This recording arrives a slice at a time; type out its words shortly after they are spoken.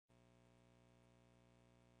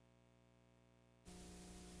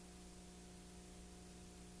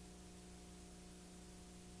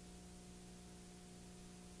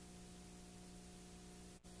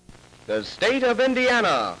The state of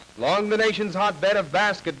Indiana, long the nation's hotbed of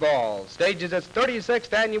basketball, stages its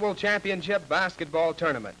 36th annual championship basketball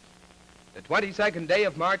tournament. The 22nd day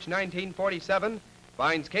of March 1947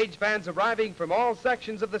 finds Cage fans arriving from all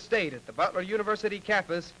sections of the state at the Butler University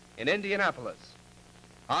campus in Indianapolis.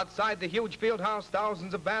 Outside the huge field house,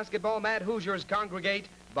 thousands of basketball-mad Hoosiers congregate,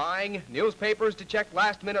 buying newspapers to check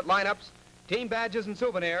last-minute lineups, team badges and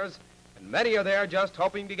souvenirs, and many are there just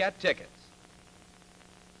hoping to get tickets.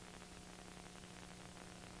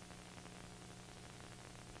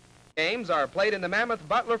 Games are played in the mammoth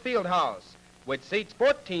Butler Field House, which seats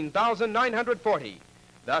 14,940.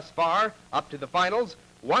 Thus far, up to the finals,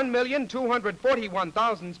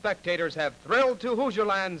 1,241,000 spectators have thrilled to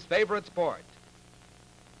Hoosierland's favorite sport.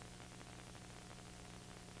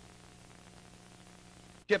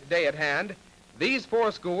 Championship day at hand, these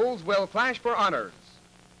four schools will clash for honors.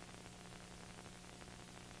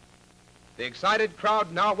 The excited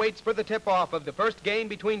crowd now waits for the tip-off of the first game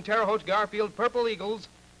between Terre Haute Garfield Purple Eagles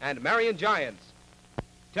and Marion Giants.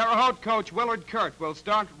 Terre Haute coach Willard Kurt will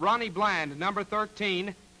start Ronnie Bland, number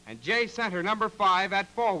 13, and Jay Center, number 5, at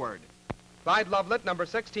forward. Clyde Lovelet, number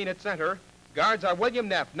 16, at center. Guards are William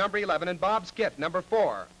Neff, number 11, and Bob Skitt, number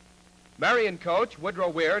 4. Marion coach Woodrow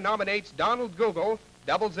Weir nominates Donald Google,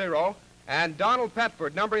 00, and Donald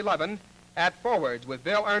Petford, number 11, at forwards, with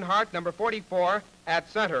Bill Earnhardt, number 44, at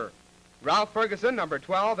center. Ralph Ferguson, number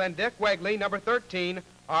 12, and Dick Wegley, number 13,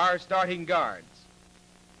 are starting guards.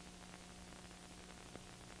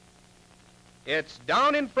 It's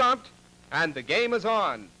down in front, and the game is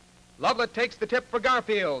on. Lovelet takes the tip for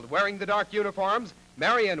Garfield, wearing the dark uniforms.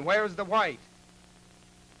 Marion wears the white.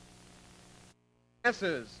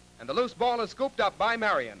 Misses, and the loose ball is scooped up by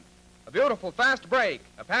Marion. A beautiful fast break,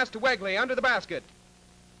 a pass to Wegley under the basket.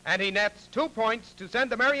 And he nets 2 points to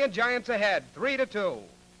send the Marion Giants ahead, 3-2.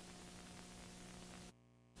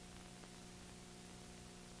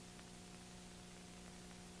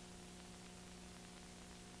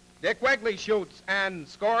 Dick Wegley shoots and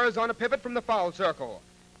scores on a pivot from the foul circle.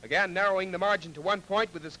 Again, narrowing the margin to 1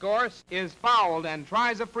 point with the score, is fouled and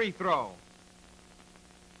tries a free throw.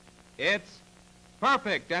 It's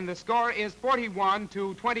perfect, and the score is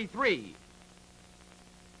 41-23.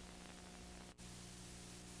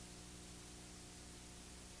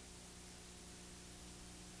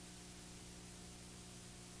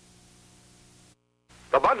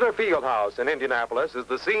 The Butler Fieldhouse in Indianapolis is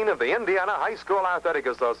the scene of the Indiana High School Athletic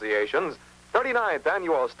Association's 39th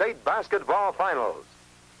Annual State Basketball Finals.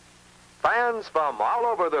 Fans from all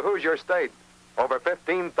over the Hoosier State, over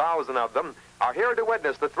 15,000 of them, are here to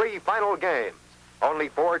witness the 3 final games. Only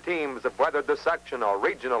 4 teams have weathered the sectional,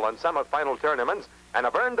 regional, and semifinal tournaments and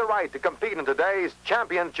have earned the right to compete in today's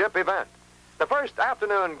championship event. The first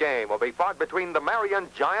afternoon game will be fought between the Marion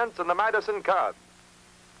Giants and the Madison Cubs.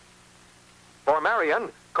 For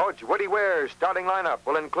Marion, Coach Woody Ware's starting lineup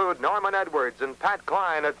will include Norman Edwards and Pat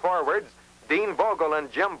Klein at forwards, Dean Vogel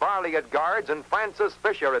and Jim Barley at guards, and Francis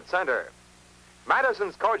Fisher at center.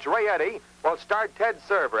 Madison's coach Ray Eddy will start Ted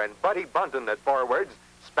Server and Buddy Bunton at forwards,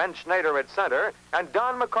 Spence Schneider at center, and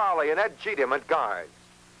Don McCauley and Ed Cheatham at guards.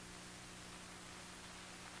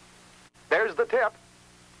 There's the tip.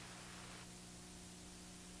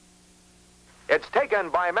 It's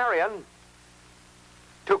taken by Marion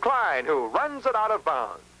to Klein, who runs it out of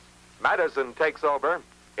bounds. Madison takes over.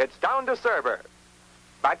 It's down to Server.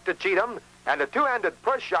 Back to Cheatham, and a two-handed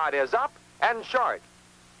push shot is up and short.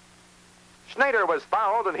 Schneider was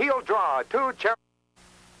fouled, and he'll draw 2 charity.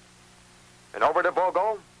 And over to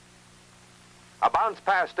Vogel. A bounce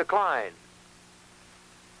pass to Klein.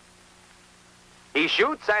 He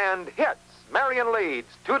shoots and hits. Marion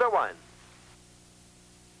leads 2-1.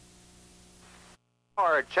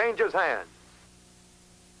 Or changes hands.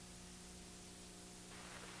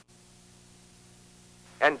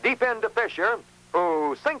 And deep into Fisher,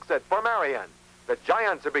 who sinks it for Marion. The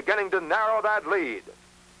Giants are beginning to narrow that lead.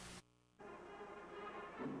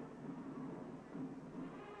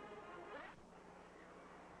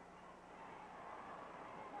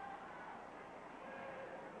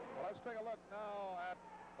 Well, let's take a look now at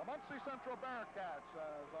the Muncie Central Bearcats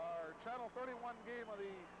as our Channel 31 game of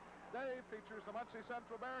the day features the Muncie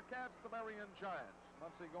Central Bearcats, the Marion Giants.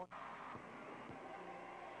 Muncie going...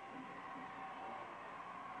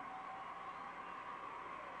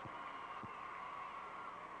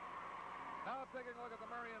 Now taking a look at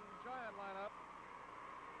the Marion Giant lineup.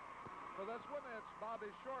 For this one, it's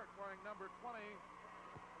Bobby Short wearing number 20,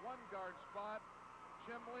 1 guard spot.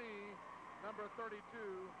 Jim Lee, number 32,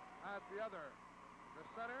 at the other. The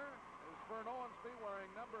center is Vern Owensby wearing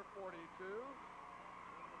number 42.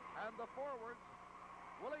 And the forwards,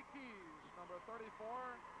 Willie Keys, number 34,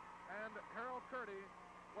 and Harold Curdy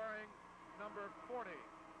wearing number 40.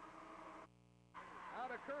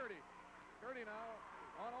 Out of Curdy. Curdy now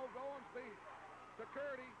on O'Gowan's feet. To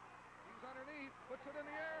Curdy. He's underneath. Puts it in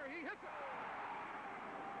the air. He hits it.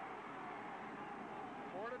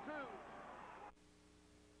 4-2.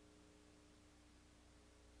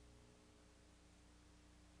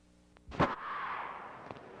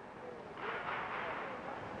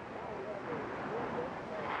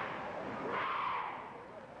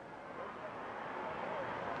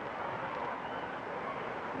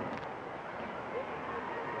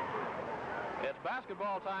 It's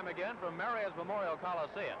basketball time again from Marion's Memorial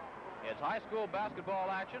Coliseum. It's high school basketball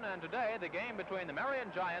action, and today the game between the Marion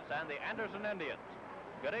Giants and the Anderson Indians.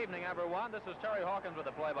 Good evening, everyone. This is Terry Hawkins with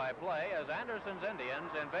the play-by-play as Anderson's Indians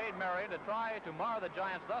invade Marion to try to mar the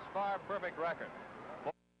Giants' thus far perfect record.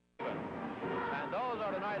 And those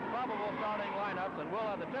are tonight's probable starting lineups, and we'll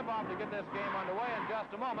have the tip-off to get this game underway in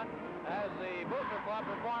just a moment as the Booster Club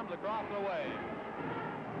performs across the way.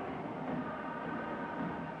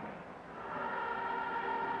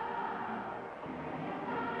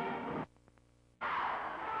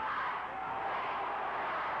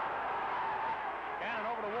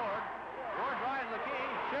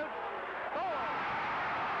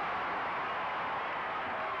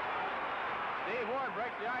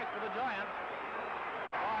 Breaks the ice for the Giants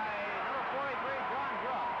by number 43, John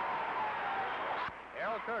Grubb.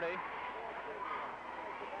 Harold Curdy.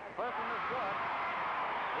 The first one is good.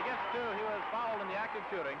 He gets two. He was fouled in the act of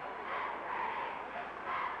shooting.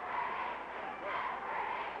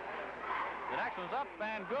 The next one's up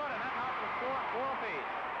and good, and that knocks the score at 4 apiece.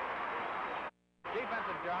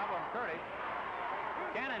 Defensive job on Curdy.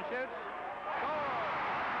 Cannon shoots. Score!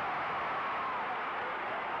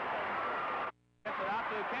 Out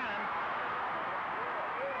to Cannon.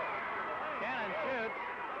 Cannon shoots.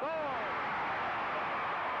 Scores!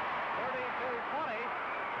 32-20.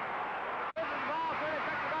 Listen, ball. Curdy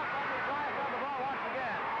picks it up on the drive on the ball once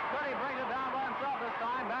again. Curdy brings it down by himself this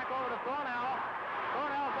time. Back over to Thornell.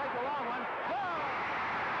 Thornell takes a long one. Scores!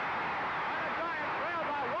 And the Giants trail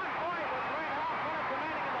by 1 point with 3.5 minutes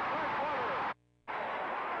remaining in the first quarter.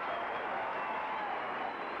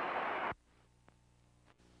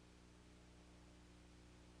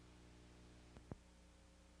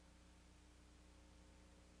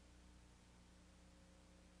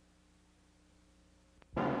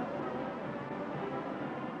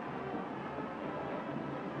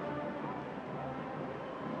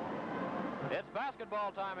 It's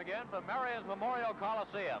basketball time again from Marion's Memorial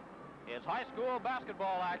Coliseum. It's high school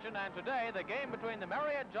basketball action, and today the game between the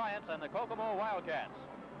Marion Giants and the Kokomo Wildcats.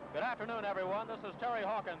 Good afternoon, everyone. This is Terry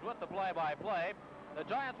Hawkins with the play-by-play. The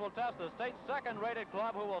Giants will test the state's second-rated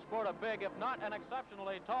club, who will sport a big, if not an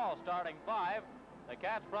exceptionally tall, starting five. The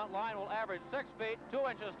Cats' front line will average 6 feet,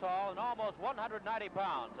 2 inches tall, and almost 190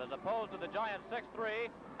 pounds, as opposed to the Giants'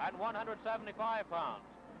 6'3" and 175 pounds.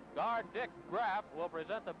 Guard Dick Graff will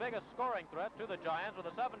present the biggest scoring threat to the Giants with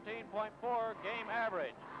a 17.4 game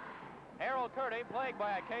average. Harold Curdy, plagued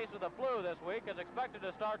by a case of the flu this week, is expected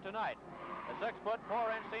to start tonight. The 6'4"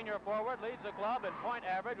 senior forward leads the club in point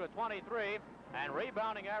average with 23 and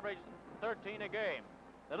rebounding average 13 a game.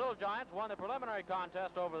 The Little Giants won the preliminary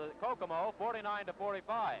contest over the Kokomo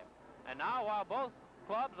 49-45. And now, while both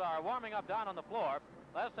clubs are warming up down on the floor,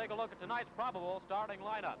 let's take a look at tonight's probable starting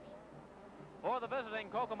lineups. For the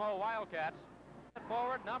visiting Kokomo Wildcats,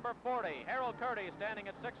 forward number 40, Harold Curdy, standing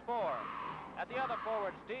at 6'4". At the other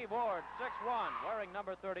forward, Steve Ward, 6'1", wearing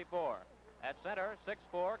number 34. At center,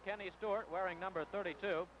 6'4", Kenny Stewart, wearing number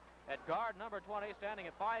 32. At guard, number 20, standing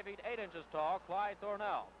at 5 feet 8 inches tall, Clyde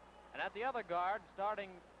Thornell. And at the other guard,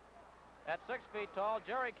 starting at 6 feet tall,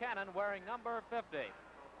 Jerry Cannon, wearing number 50.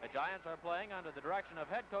 The Giants are playing under the direction of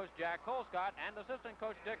head coach Jack Colescott and assistant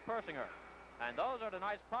coach Dick Persinger. And those are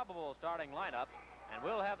tonight's probable starting lineups, and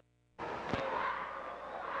we'll have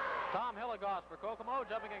Tom Hilligoss for Kokomo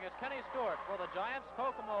jumping against Kenny Stewart for the Giants.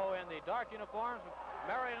 Kokomo in the dark uniforms,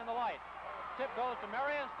 Marion in the light. Tip goes to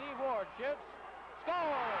Marion. Steve Ward shoots.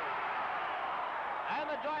 Scores! And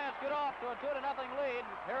the Giants get off to a 2-0 lead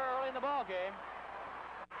here early in the ball game.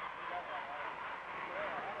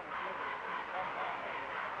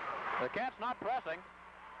 The Cats not pressing.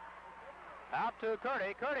 Out to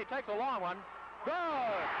Curdy. Curdy takes a long one. Good!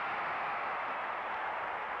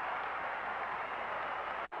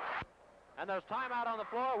 And there's timeout on the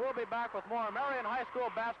floor. We'll be back with more Marion High School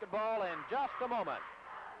basketball in just a moment.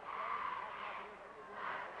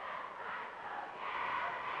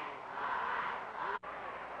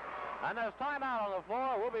 And there's timeout on the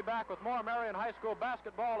floor. We'll be back with more Marion High School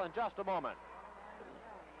basketball in just a moment.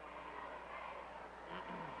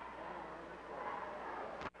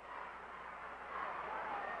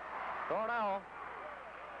 Cornell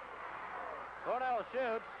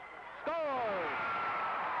shoots, scores!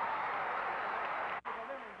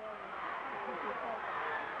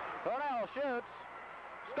 Cornell shoots,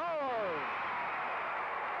 scores!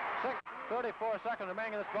 34 seconds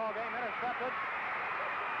remaining in this ball game, intercepted.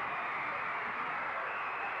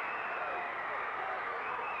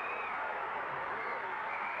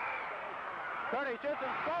 Curdy shoots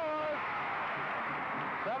and scores!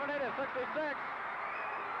 70-66.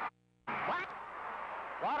 What?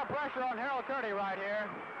 A lot of pressure on Harold Curdy right here.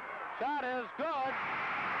 Shot is good.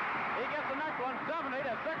 He gets the next one,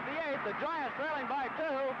 70-68. The Giants trailing by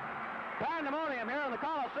 2. Pandemonium here in the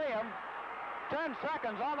Coliseum. 10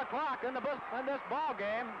 seconds on the clock in this ball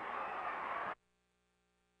game.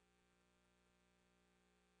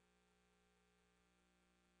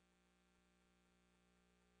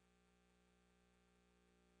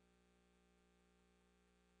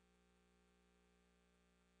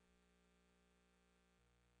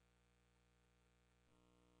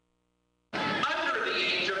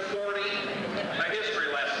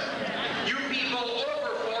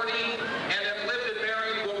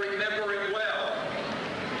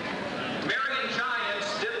 Marion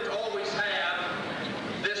Giants didn't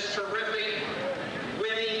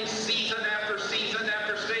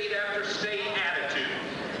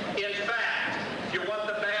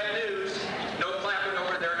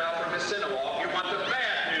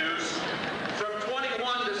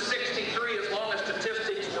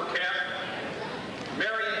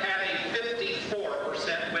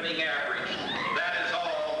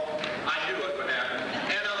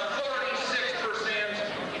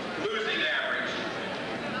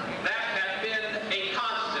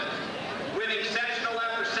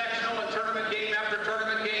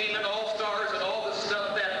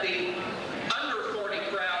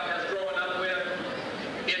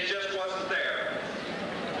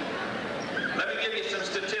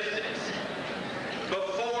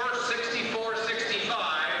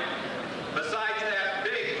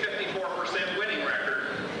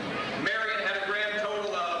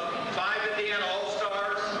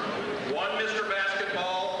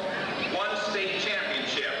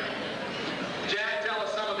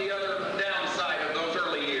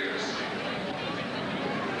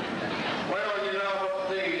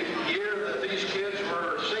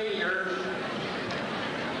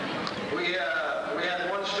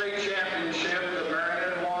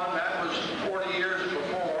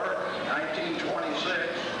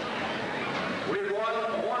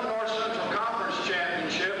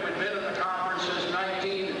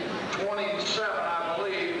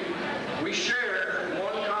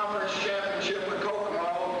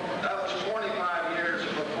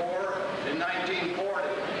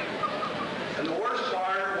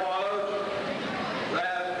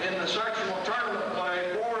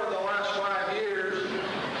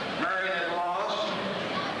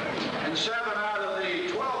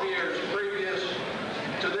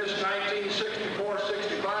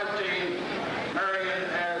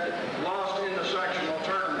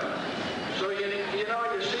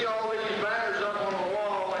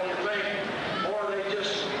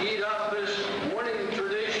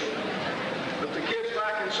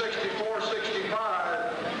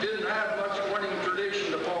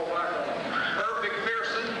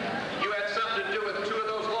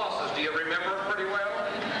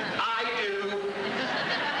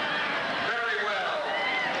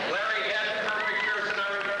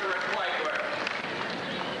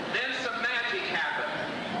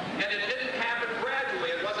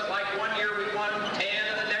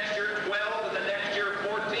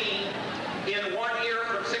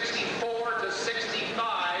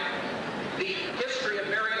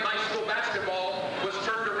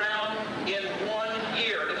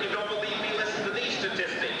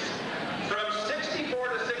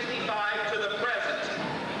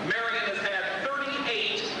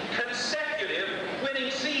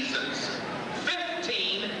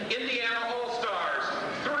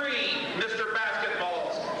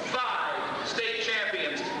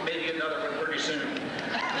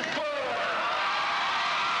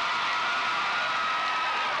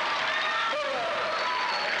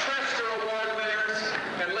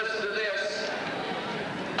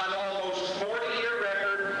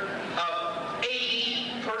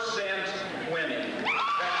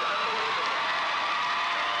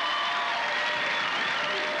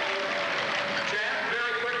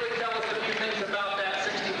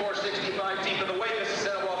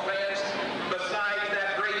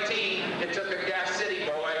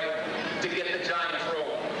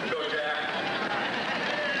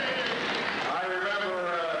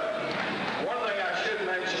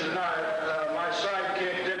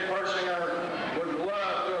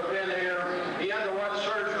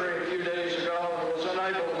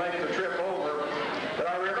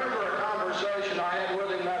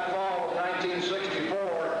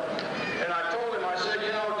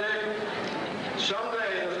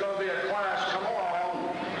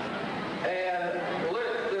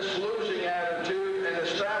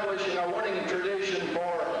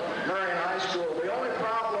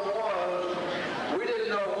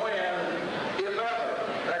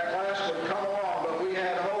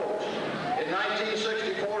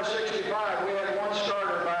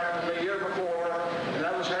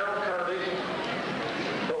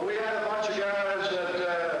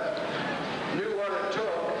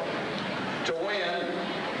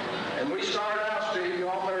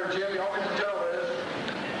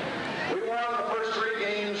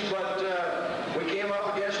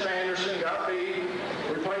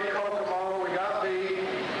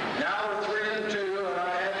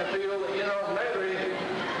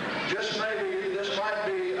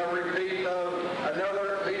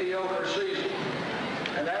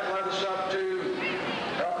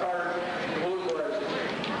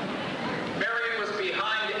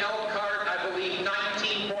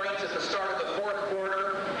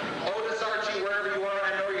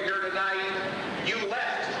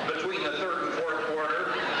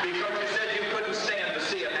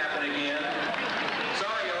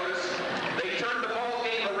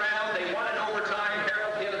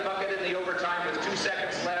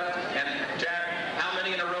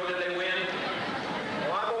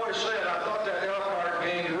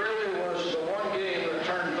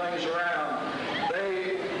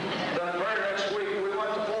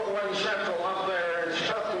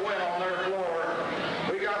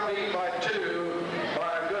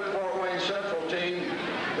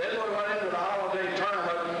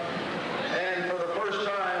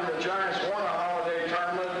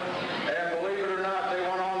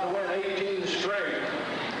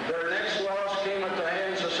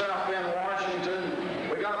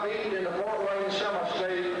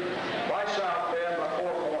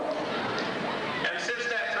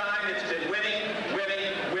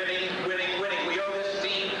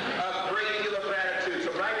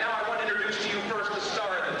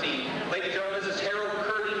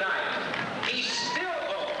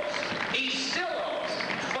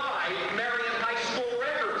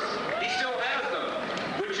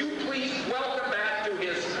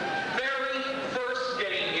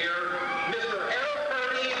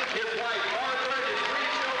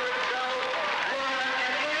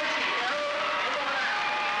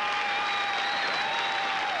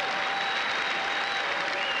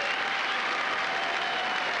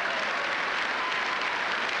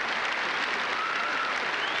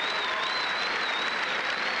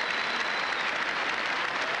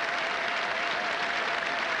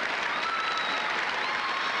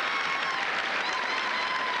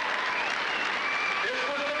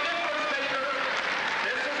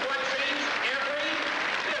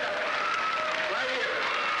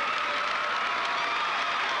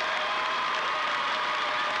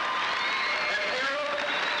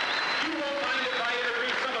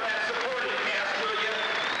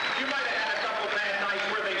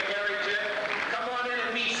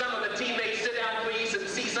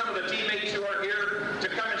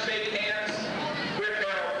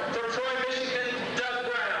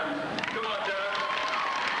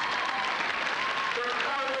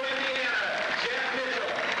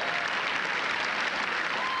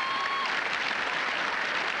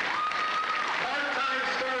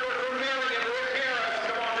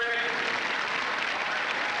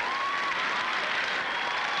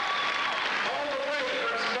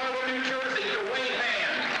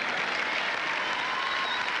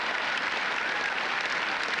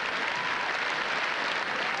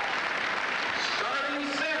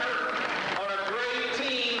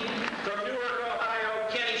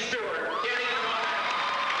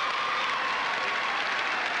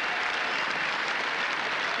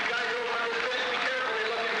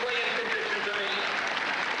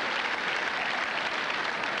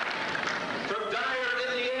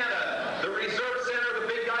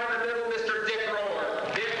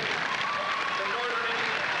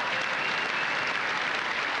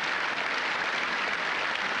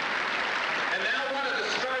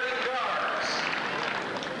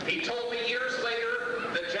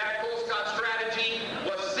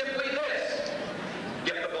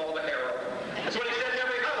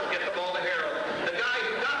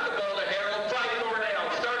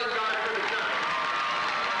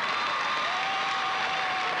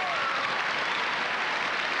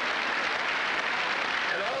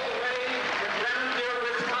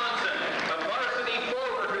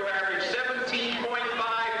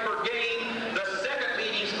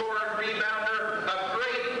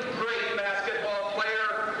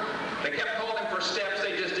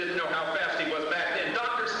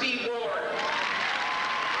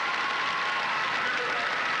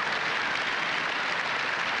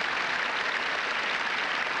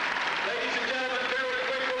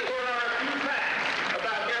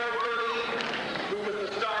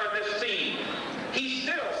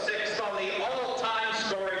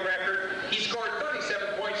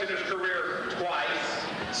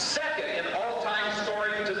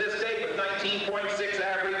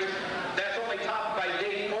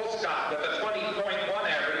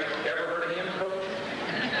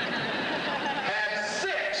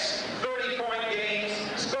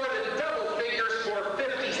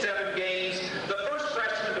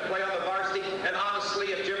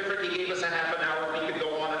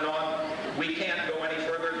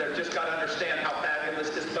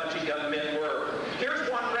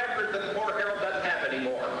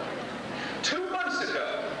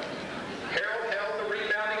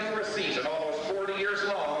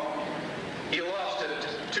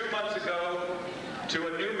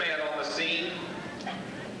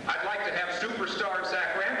I'd like to have superstar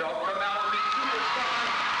Zach Randolph come out and meet superstar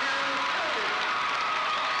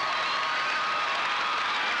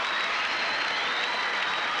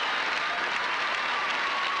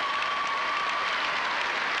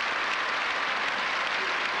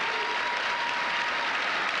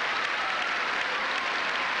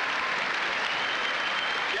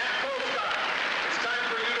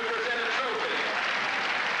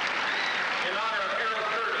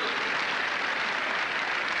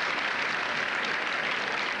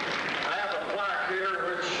Aaron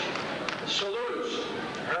Curtis. Salutes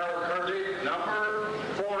Harold Curdy, number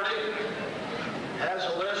 40, has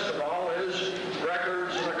a list of all his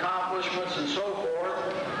records and accomplishments and so forth.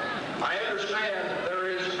 I understand that there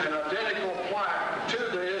is an identical plaque to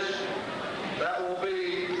this that will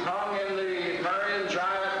be hung in the Marion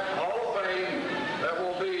Giant Hall of Fame that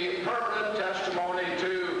will be permanent testimony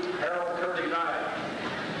to Harold Curdy Knight.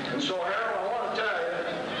 And so, Harold, I want to tell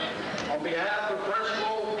you, on behalf of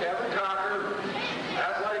Principal Kevin Cocker,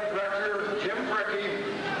 Athletic Director Jim Fricky,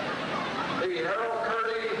 the Harold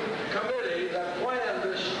Curdy Committee that planned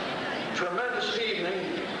this tremendous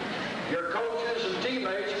evening, your coaches and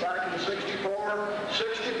teammates back in 64,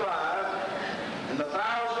 65, and the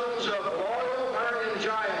thousands of loyal Marion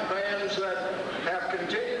Giant fans that have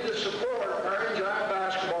continued to support Marion Giant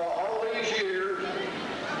basketball all these years,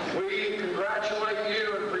 we congratulate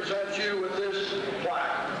you and present you with this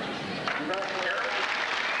plaque. Congratulations.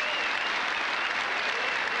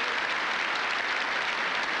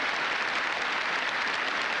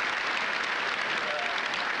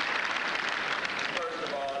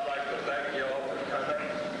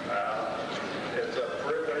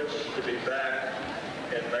 To be back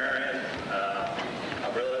in Marion.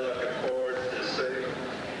 I'm really looking forward to seeing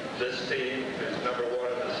this team who's number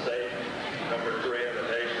 1 in the state, number 3 in the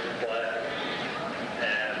nation flag.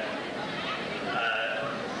 And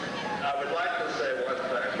I would like to say one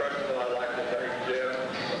thing. First of all, I'd like to thank Jim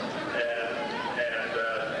and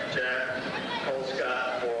Jack Colescott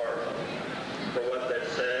for what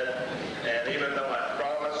they've said. And even though I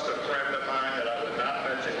promised a friend of mine that I would not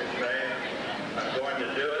mention his name, I'm going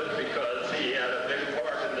to do it because he had a big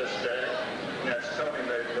part in this day, and that's Tony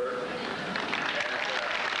Mayford.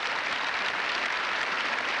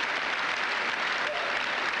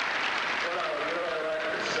 What I would really like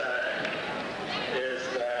to say is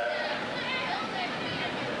that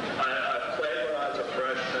I played when I was a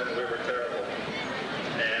freshman. We were terrible.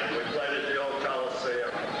 And we played at the old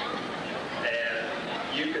Coliseum.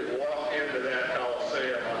 And you could walk into that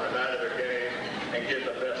Coliseum on the night of the game and get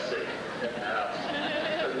the best seat in the house.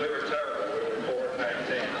 We were terrible. We were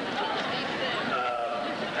 4-19.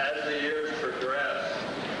 As the years progressed,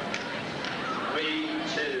 we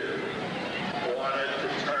too wanted to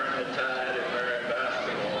turn the tide in Marion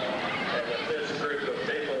basketball. And with this group of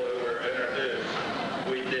people who were introduced,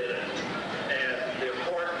 we did it. And the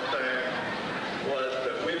important thing was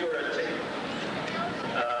that we were a team.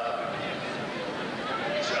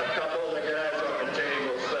 A couple of the guys on the team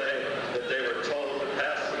will say that they were told to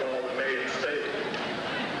pass the ball to Marion State.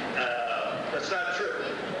 That's not true.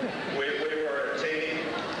 We were a team.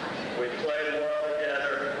 We played well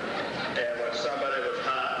together. And when somebody was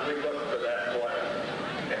hot, we looked for that player.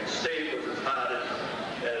 And Steve was as hot as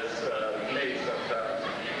me sometimes.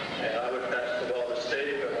 And I would pass the ball to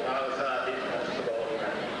Steve, and when I was hot, he'd pass the ball to me.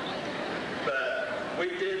 But we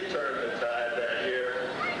did turn the tide that year.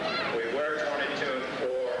 We were 22-4.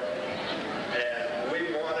 And we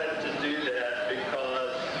wanted to do that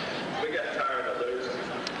because we got tired of losing.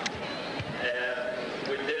 And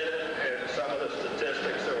we did it, and some of the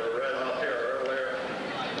statistics that were read off here earlier,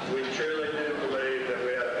 we truly do believe that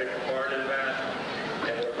we had a big part in that,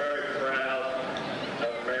 and we're very proud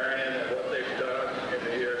of Marion and what they've done in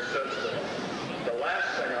the years since then. The last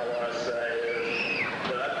thing I want to say is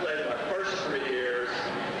that I played my first 3 years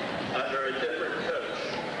under a different coach,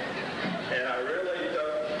 and I really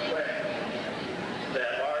don't think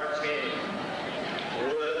that our team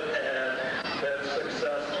would have been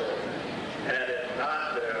successful had it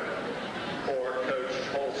not been for Coach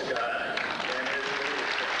Colescott and his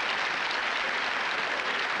leadership.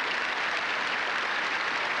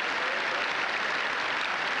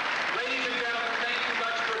 Ladies and gentlemen, thank you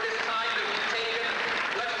much for this time that we've taken.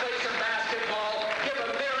 Let's play some basketball. Give a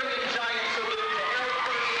Marion Giant salute to Harold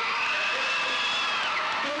Curdy and his team.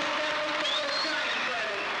 Those Giant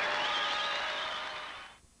players.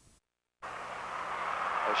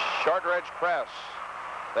 A short ridge press.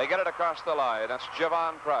 They get it across the line. That's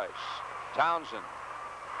Javon Price. Townsend.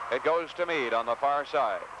 It goes to Meade on the far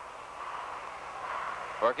side.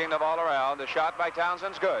 Working the ball around. The shot by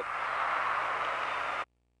Townsend's good.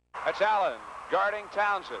 That's Allen. guarding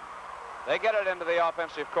Townsend. They get it into the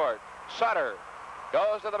offensive court. Sutter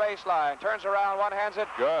goes to the baseline, turns around, one-hands it,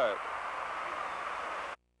 good.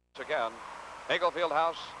 Once again, Eagle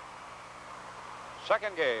Fieldhouse,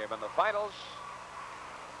 second game in the finals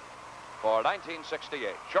for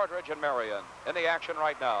 1968. Shortridge and Marion in the action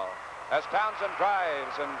right now as Townsend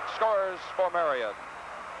drives and scores for Marion.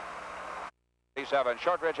 7,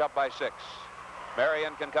 Shortridge up by 6.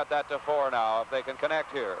 Marion can cut that to 4 now if they can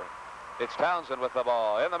connect here. It's Townsend with the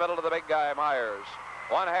ball in the middle of the big guy, Myers.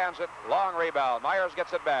 One hands it, long rebound. Myers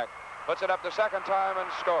gets it back, puts it up the second time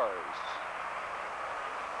and scores.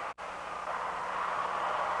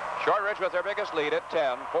 Shortridge with their biggest lead at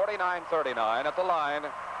 10, 49-39 at the line.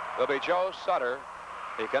 Will be Joe Sutter.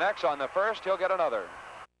 He connects on the first, he'll get another.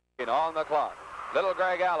 On the clock, little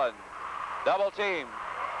Greg Allen, double team.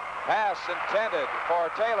 Pass intended for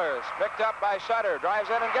Taylor's, picked up by Sutter, drives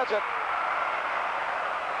in and gets it.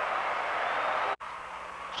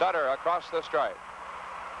 Sutter across the stripe.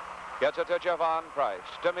 Gets it to Javon Price,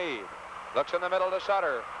 to Meade. Looks in the middle to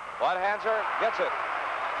Sutter. One-hander, gets it.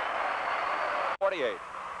 48,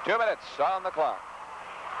 2 minutes on the clock.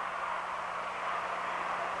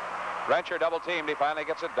 Wrencher double teamed. He finally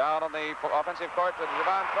gets it down on the offensive court to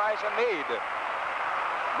Javon Price and Meade.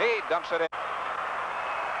 Meade dumps it in.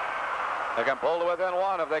 They can pull to within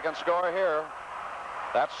 1 if they can score here.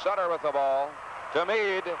 That's Sutter with the ball to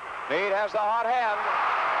Meade. Meade has the hot hand.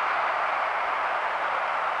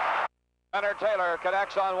 Leonard Taylor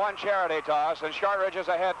connects on one charity toss, and Shortridge is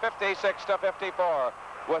ahead 56-54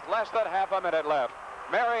 with less than half a minute left.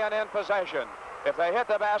 Marion in possession. If they hit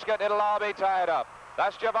the basket, it'll all be tied up.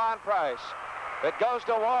 That's Javon Price. It goes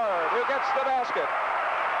to Ward, who gets the basket.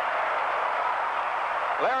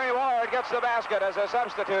 Larry Ward gets the basket as a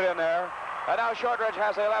substitute in there. And now Shortridge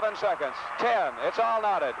has 11 seconds. 10. It's all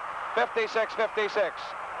knotted. 56-56.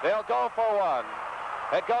 They'll go for 1.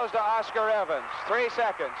 It goes to Oscar Evans. 3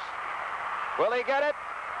 seconds. Will he get it?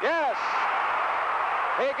 Yes.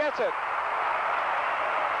 He gets it.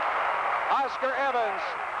 Oscar Evans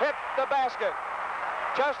hit the basket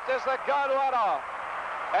just as the gun went off.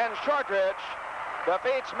 And Shortridge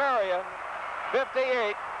defeats Marion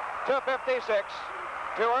 58-56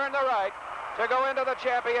 to earn the right to go into the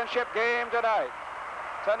championship game tonight.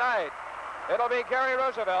 Tonight, it'll be Gary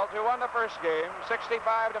Roosevelt, who won the first game,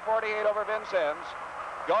 65-48 over Vincennes,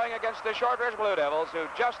 going against the Shortridge Blue Devils, who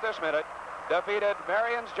just this minute defeated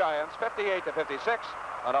Marion's Giants 58-56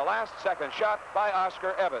 on a last-second shot by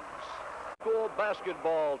Oscar Evans. School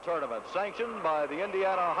basketball tournament sanctioned by the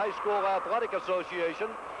Indiana High School Athletic Association,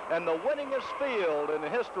 and the winningest field in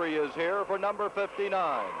history is here for number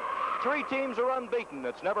 59. 3 teams are unbeaten.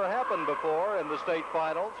 It's never happened before in the state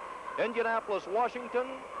finals. Indianapolis, Washington,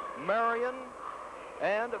 Marion,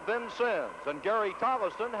 and Vincennes. And Gary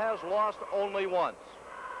Tolliston has lost only once.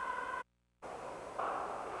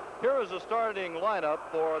 Here is the starting lineup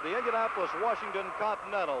for the Indianapolis, Washington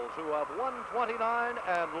Continentals, who have won 29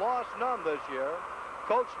 and lost none this year,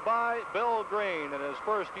 coached by Bill Green in his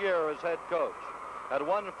first year as head coach. At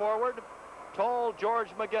one forward, tall George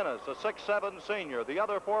McGinnis, a 6'7" senior. The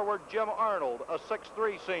other forward, Jim Arnold, a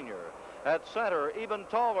 6'3" senior. At center, even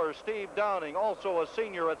taller Steve Downing, also a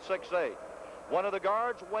senior at 6'8". One of the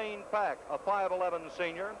guards, Wayne Pack, a 5'11"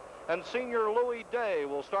 senior. And senior Louis Day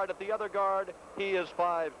will start at the other guard. He is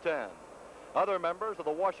 5'10". Other members of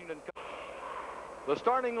the Washington... The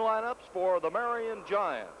starting lineups for the Marion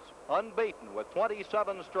Giants, unbeaten with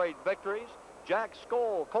 27 straight victories. Jack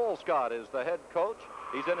Colescott is the head coach.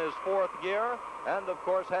 He's in his 4th year and, of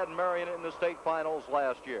course, had Marion in the state finals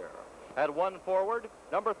last year. At one forward,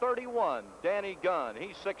 number 31, Danny Gunn.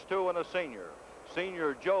 He's 6'2" and a senior.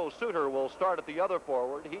 Senior Joe Suter will start at the other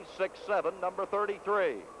forward. He's 6'7", number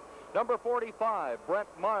 33. Number 45, Brent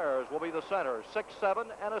Myers, will be the center, 6'7"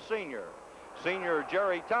 and a senior. Senior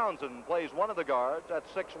Jerry Townsend plays one of the guards at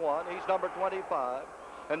 6'1". He's number 25.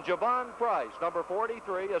 And Javon Price, number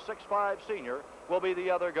 43, a 6'5" senior, will be the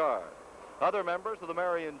other guard. Other members of the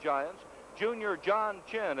Marion Giants, junior John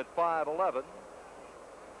Chin at 5'11".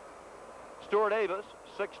 Stuart Avis,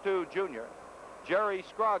 6'2" junior. Jerry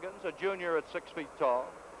Scroggins, a junior at 6 feet tall.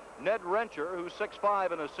 Ned Wrencher, who's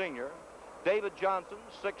 6'5" and a senior. David Johnson,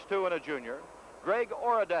 6'2" and a junior. Greg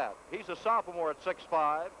Oradat, he's a sophomore at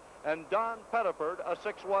 6'5". And Don Pettiford, a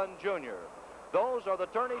 6'1" junior. Those are the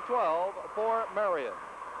tourney 12 for Marion.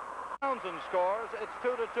 Townsend scores. It's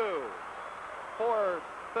 2-2.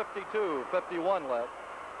 4:52, 51 left.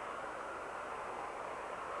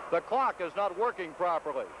 The clock is not working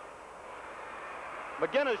properly.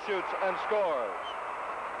 McGinnis shoots and scores.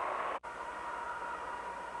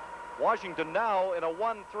 Washington now in a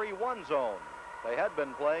 1-3-1 zone. They had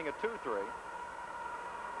been playing a 2-3.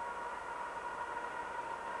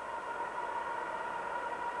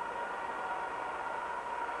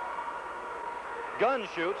 Gunn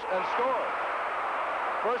shoots and scores.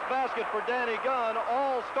 First basket for Danny Gunn.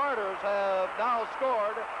 All starters have now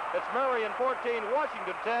scored. It's Marion 14,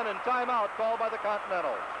 Washington 10, and timeout called by the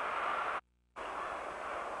Continentals.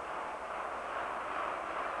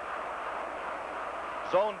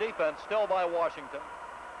 Zone defense still by Washington.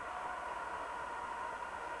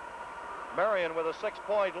 Marion with a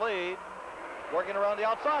 6-point lead. Working around the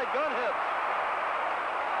outside. Gunn hits.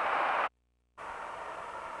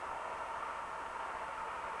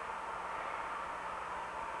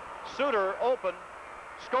 Suter open.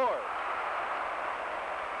 Scores.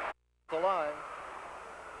 The line.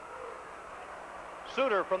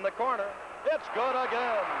 Suter from the corner. It's good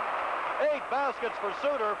again. 8 baskets for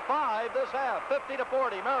Suter, 5 this half.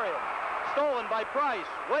 50-40, Marion. Stolen by Price,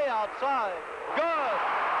 way outside. Good.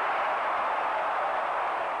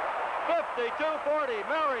 52-40,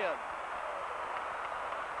 Marion.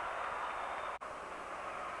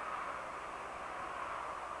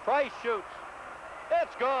 Price shoots.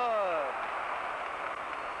 It's good.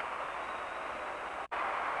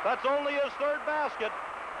 That's only his third basket.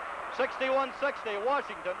 61-60,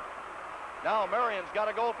 Washington. Now Marion's got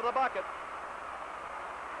to go for the bucket.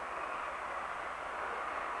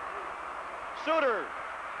 Suter.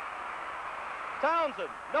 Townsend.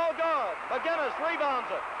 No good. McGinnis rebounds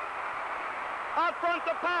it. Out front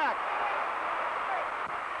to Pack.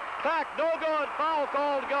 Pack, no good. Foul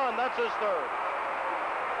called Gunn. That's his third.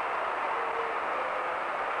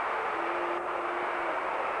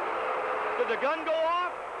 Did the gun go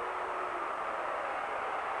off?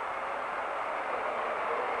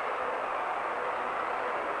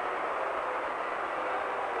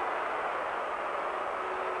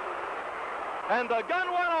 And the gun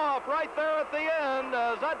went off right there at the end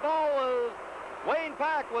as that ball was... Wayne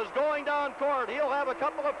Pack was going down court. He'll have a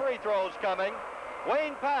couple of free throws coming.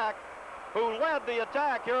 Wayne Pack, who led the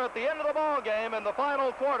attack here at the end of the ball game in the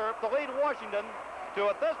final quarter to lead Washington to,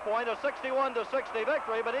 at this point, a 61-60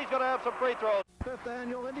 victory, but he's going to have some free throws. 5th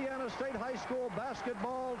annual Indiana State High School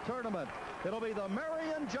basketball tournament. It'll be the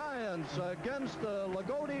Marion Giants against the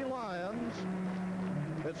Lagodi Lions.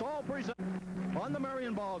 It's all presented on the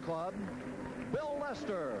Marion Ball Club. Bill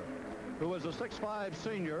Lester, who is a 6'5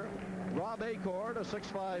 senior, Rob Acord, a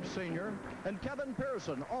 6'5 senior, and Kevin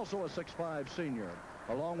Pearson, also a 6'5 senior,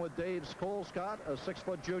 along with Dave Colescott, a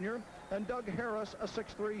 6-foot junior, and Doug Harris, a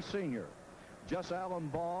 6'3 senior. Jess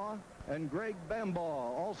Allenbaugh and Greg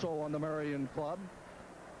Bambaugh, also on the Marion Club.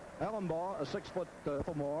 Allenbaugh, a 6-foot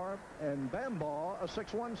sophomore, and Bambaugh, a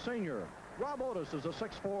 6'1 senior. Rob Otis is a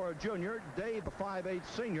 6'4 junior, Dave, a 5'8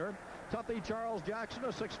 senior, Tuffy Charles Jackson, a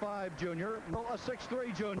 6'5 junior, Bill, a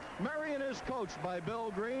 6'3 junior. Marion is coached by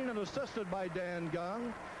Bill Green and assisted by Dan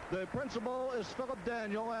Gung. The principal is Philip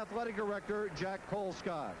Daniel, athletic director Jack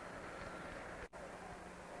Colescott.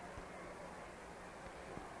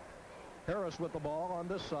 Harris with the ball on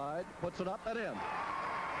this side, puts it up and in.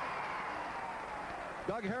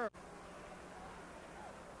 Doug Harris.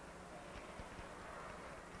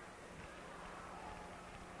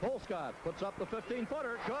 Colescott puts up the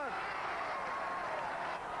 15-footer. Good.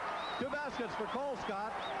 2 baskets for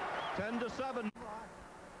Colescott. 10-7.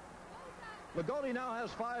 Lagodi now has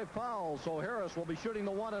 5 fouls, so Harris will be shooting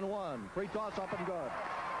the 1-and-1. Free toss up and good.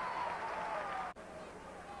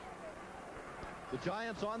 The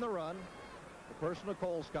Giants on the run. The person of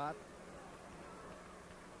Colescott.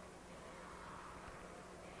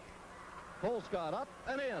 Colescott up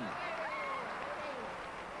and in.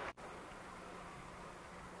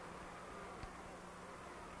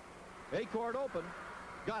 Acord open.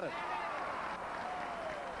 Got it.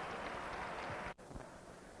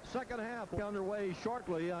 Second half underway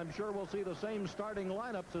shortly. I'm sure we'll see the same starting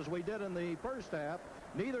lineups as we did in the first half.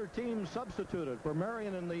 Neither team substituted. For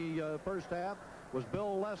Marion in the first half was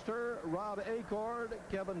Bill Lester, Rob Acord,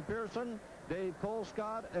 Kevin Pearson, Dave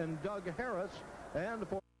Colescott, and Doug Harris. And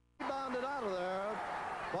for rebounded out of there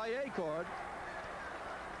by Acord.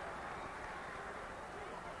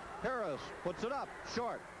 Harris puts it up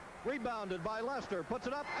short. Rebounded by Lester, puts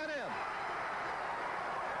it up and in.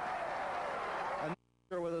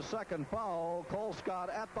 And with a second foul,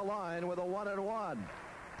 Colescott at the line with a 1-and-1.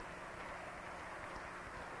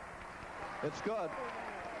 It's good.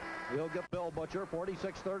 He'll get Bill Butcher,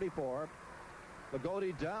 46-34.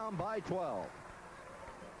 Lagodi down by 12.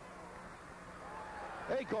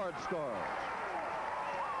 Acord scores.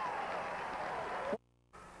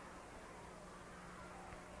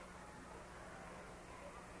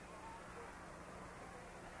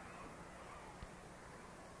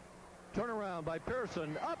 Turnaround by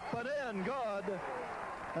Pearson, up and in, good.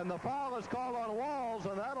 And the foul is called on Walls,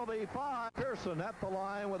 and that'll be 5. Pearson at the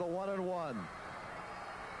line with a 1-and-1.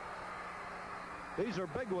 These are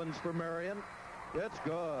big ones for Marion. It's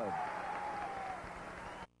good.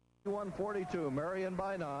 142, Marion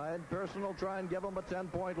by 9. Pearson will try and give them a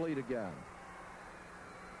 10-point lead again.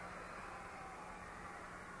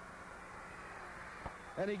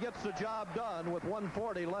 And he gets the job done with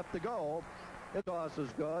 140 left to go. His toss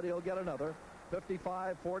is good. He'll get another.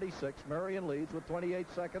 55-46. Marion leads with 28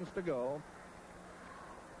 seconds to go.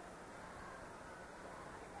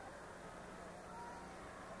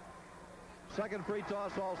 Second free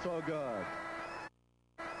toss also good.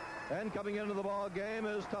 And coming into the ball game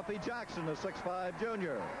is Tuffy Jackson, a 6'5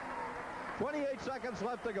 junior. 28 seconds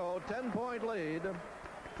left to go. 10-point lead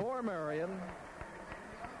for Marion.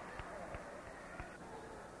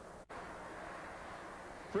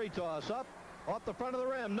 Free toss up, off the front of the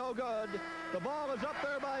rim, no good. The ball is up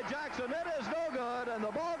there by Jackson. It is no good, and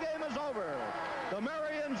the ball game is over. The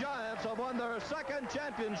Marion Giants have won their second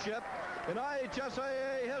championship in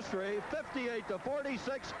IHSAA history,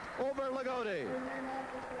 58-46 over Lagodi.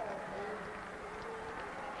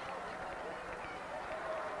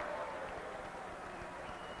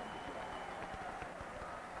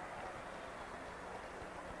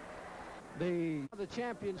 The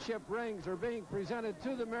championship rings are being presented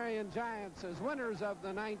to the Marion Giants as winners of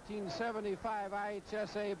the 1975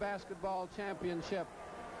 IHSA Basketball Championship,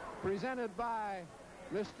 presented by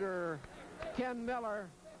Mr. Ken Miller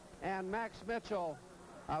and Max Mitchell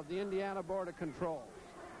of the Indiana Board of Control.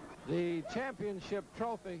 The championship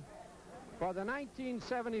trophy for the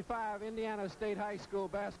 1975 Indiana State High School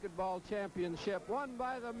Basketball Championship, won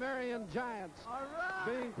by the Marion Giants,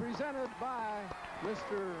 being presented by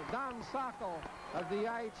Mr. Don Sockel of the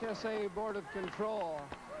IHSA Board of Control,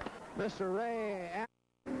 Mr. Ray.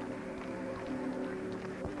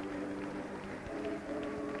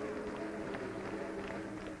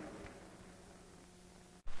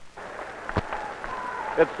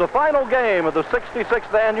 It's the final game of the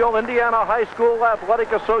 66th Annual Indiana High School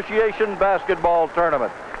Athletic Association Basketball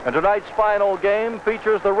Tournament. And tonight's final game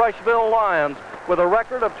features the Rushville Lions with a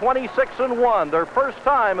record of 26-1, their first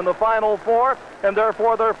time in the Final Four, and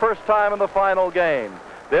therefore their first time in the final game.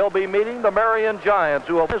 They'll be meeting the Marion Giants,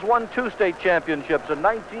 who have won 2 state championships in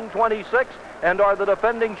 1926 and are the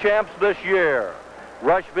defending champs this year.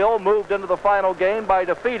 Rushville moved into the final game by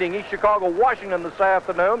defeating East Chicago Washington this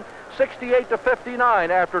afternoon 68-59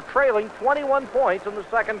 after trailing 21 points in the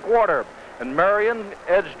second quarter. And Marion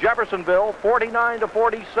edged Jeffersonville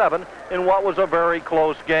 49-47 in what was a very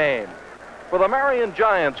close game. For the Marion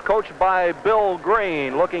Giants, coached by Bill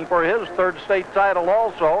Green, looking for his third state title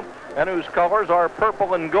also, and whose colors are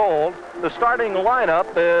purple and gold, the starting lineup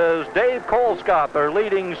is Dave Colescott, their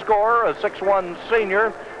leading scorer, a 6'1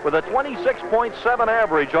 senior with a 26.7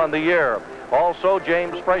 average on the year. Also,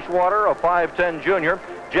 James Freshwater, a 5'10 junior,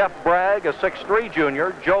 Jeff Bragg, a 6'3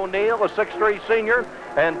 junior, Joe Neal, a 6'3 senior,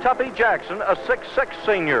 and Tuffy Jackson, a 6'6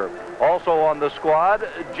 senior. Also on the squad,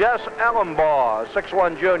 Jess Allenbaugh, a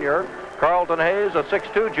 6'1 junior, Carlton Hayes, a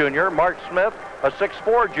 6'2 junior, Mark Smith, a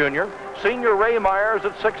 6'4 junior, senior Ray Myers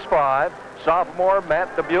at 6'5, sophomore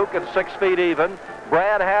Matt Dubuque at 6 feet even,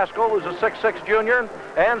 Brad Haskell is a 6'6 junior,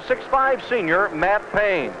 and 6'5 senior Matt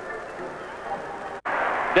Payne.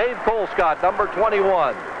 Dave Colescott, number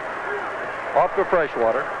 21, off to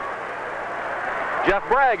Freshwater. Jeff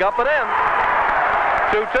Bragg up and in.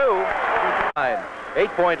 2-2.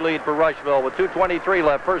 8-point lead for Rushville with 2:23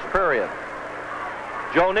 left, first period.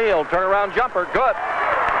 Joe Neal, turnaround jumper, good.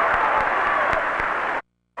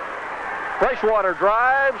 Freshwater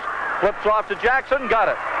drives, flips off to Jackson, got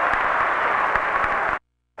it.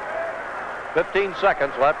 15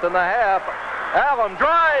 seconds left in the half. Allen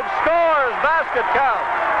drives, scores, basket count.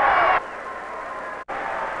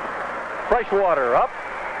 Freshwater up,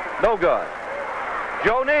 no good.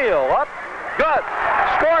 Joe Neal up, good.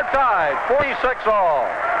 Score tied, 46 all.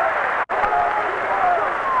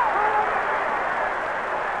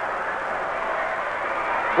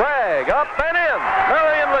 Bragg up and in.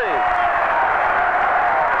 Marion leads.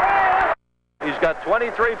 He's got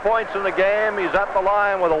 23 points in the game. He's at the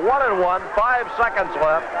line with a 1-and-1, 5 seconds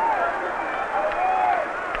left.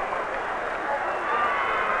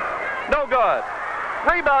 No good.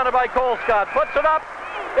 Rebounded by Colescott. Puts it up.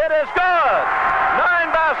 It is good.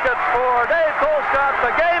 9 baskets for Dave Colescott.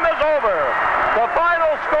 The game is over. The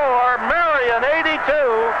final score, Marion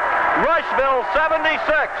 82, Rushville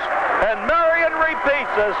 76. And Marion repeats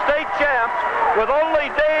as state champs with only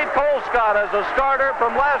Dave Colescott as a starter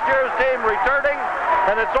from last year's team returning.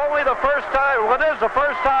 And it's only the first time, well, it is the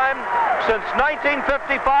first time since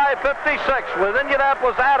 1955-56, with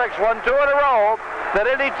Indianapolis Attucks won 2 in a row, that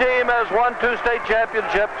any team has won 2 state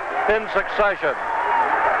championships in succession.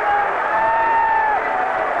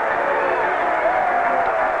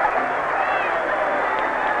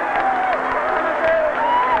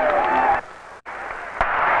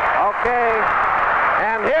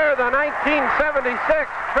 And here the 1976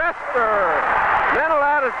 Trester Mental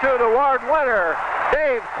Attitude Award winner,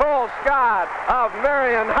 Dave Cole-Scott of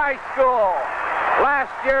Marion High School.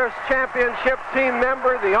 Last year's championship team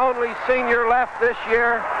member, the only senior left this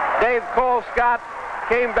year, Dave Cole-Scott,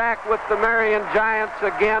 came back with the Marion Giants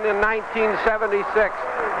again in 1976,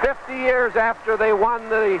 50 years after they won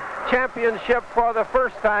the championship for the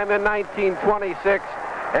first time in 1926.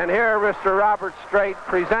 And here Mr. Robert Strait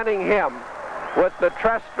presenting him with the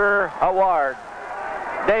Trester Award.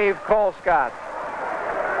 Dave Cole-Scott,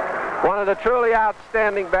 one of the truly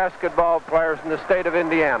outstanding basketball players in the state of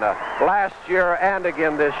Indiana, last year and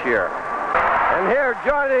again this year. And here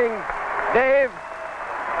joining Dave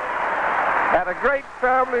at a great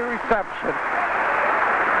family reception,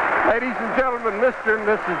 ladies and gentlemen, Mr. and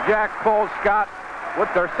Mrs. Jack Cole-Scott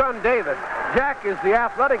with their son David. Jack is the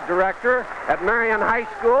athletic director at Marion High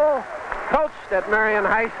School, coached at Marion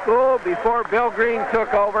High School before Bill Green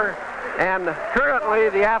took over, and currently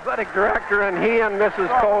the athletic director, and he and Mrs.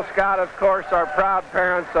 Cole-Scott, of course, are proud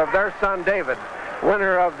parents of their son David,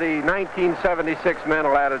 winner of the 1976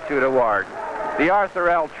 Mental Attitude Award, the Arthur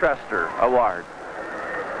L. Trester Award.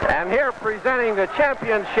 And here presenting the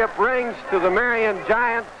championship rings to the Marion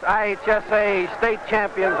Giants, IHSA state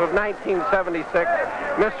champions of 1976,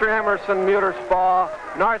 Mr. Emerson Muterspaw,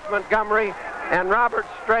 North Montgomery, and Robert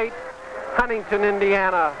Strait, Huntington,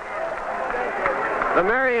 Indiana. The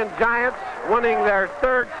Marion Giants winning their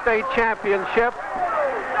third state championship.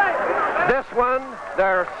 This one,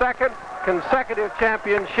 their second consecutive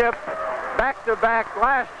championship. Back-to-back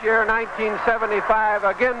last year, 1975,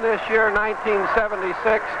 again this year,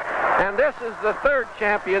 1976. And this is the third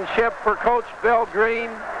championship for Coach Bill Green,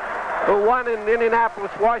 who won in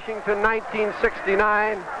Indianapolis, Washington,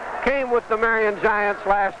 1969. Came with the Marion Giants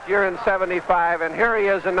last year in 75, and here he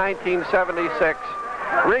is in 1976,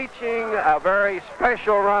 reaching a very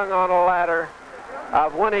special rung on a ladder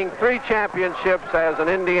of winning 3 championships as an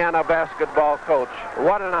Indiana basketball coach.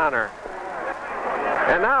 What an honor.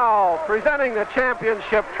 And now, presenting the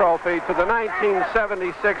championship trophy to the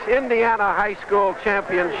 1976 Indiana High School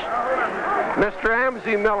champions, Mr.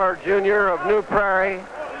 Amzie Miller, Jr. of New Prairie,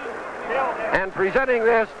 and presenting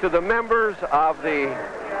this to the members of the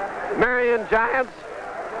Marion Giants,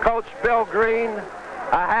 Coach Bill Green,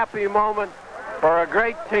 a happy moment for a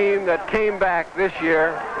great team that came back this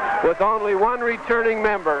year with only one returning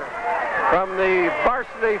member from the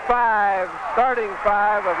varsity 5, starting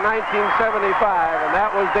 5 of 1975, and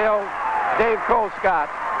that was Dave Cole-Scott.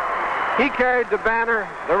 He carried the banner.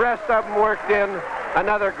 The rest of them worked in.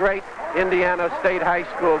 Another great Indiana State High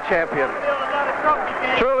School champion.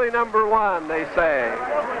 Truly number one, they say.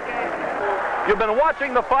 You've been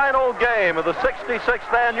watching the final game of the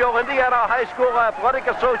 66th Annual Indiana High School Athletic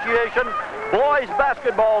Association Boys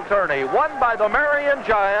Basketball Tourney, won by the Marion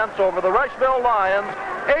Giants over the Rushville Lions,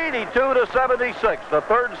 82-76, the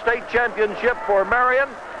third state championship for Marion,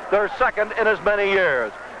 their second in as many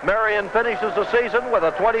years. Marion finishes the season with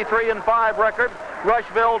a 23-5 record,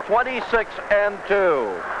 Rushville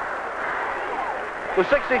 26-2. The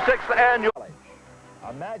 66th Annual.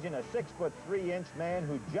 Imagine a 6'3" man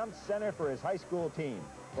who jumps center for his high school team.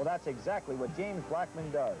 Well, that's exactly what James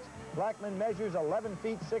Blackman does. Blackman measures 11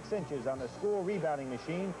 feet 6 inches on the school rebounding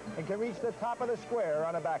machine and can reach the top of the square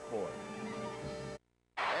on a backboard.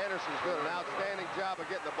 Anderson's doing an outstanding job of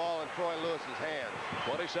getting the ball in Troy Lewis's hands.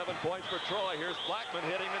 27 points for Troy. Here's Blackman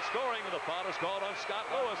hitting and scoring, and the foul is called on Scott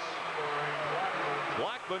Lewis.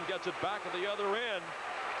 Blackman gets it back at the other end.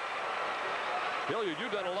 Hilliard,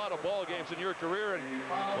 you've done a lot of ball games in your career, and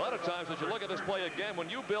a lot of times as you look at this play again, when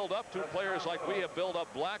you build up 2 players like we have built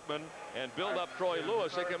up Blackman and build up Troy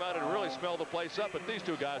Lewis, they come out and really smell the place up, but these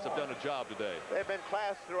 2 guys have done a job today. They've been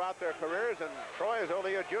class throughout their careers, and Troy is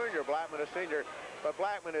only a junior, Blackman a senior, but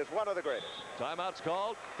Blackman is one of the greatest. Timeout's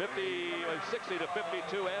called.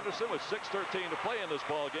 60-52 Anderson with 6:13 to play in this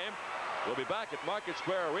ball game. We'll be back at Market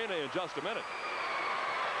Square Arena in just a minute.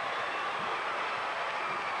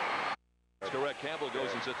 That's correct. Campbell goes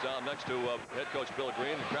and sits down next to head coach Bill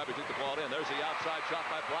Green, and Krabby took the ball in. There's the outside shot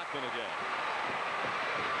by Blackman again.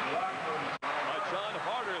 By John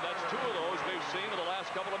Harder, that's 2 of those we've seen in the last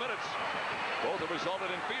couple of minutes. Both have resulted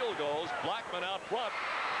in field goals. Blackman out front.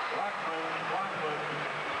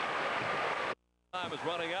 Time is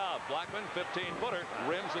running out. Blackman, 15-footer,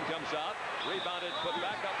 rims and comes out. Rebounded, put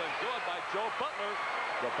back up and good by Joe Butler.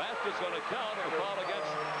 The basket's going to count and a foul against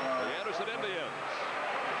the Anderson Indians.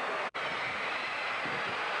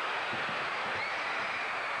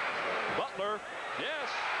 Butler, yes.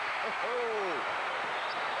 Oh.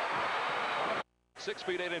 6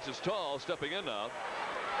 feet 8 inches tall, stepping in now.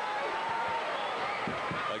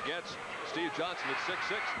 against Steve Johnson at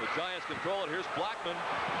 6'6". The Giants control it. Here's Blackman.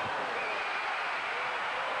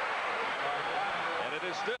 And it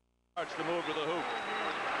is still starts to move to the hoop.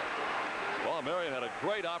 Well, Marion had a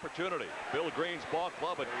great opportunity. Bill Green's ball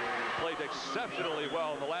club had played exceptionally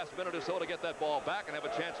well in the last minute or so to get that ball back and have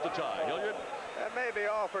a chance to tie. Hilliard? That may be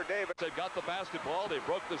all for David. They've got the basketball. They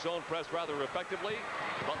broke the zone press rather effectively.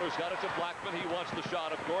 Butler's got it to Blackman. He wants the shot,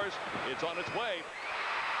 of course. It's on its way.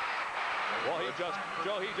 Well, Joe,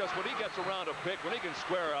 when he gets around a pick, when he can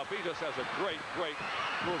square up, he just has a great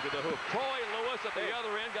move to the hoop. Troy Lewis at the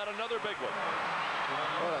other end got another big one.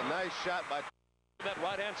 What a nice shot by... That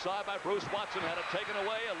right-hand side by Bruce Watson had it taken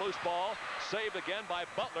away. A loose ball saved again by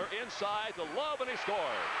Butler inside the lob, and he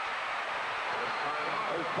scores.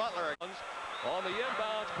 There's Butler on the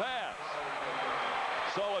inbounds pass.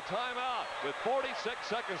 So a timeout with 46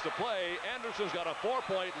 seconds to play. Anderson's got a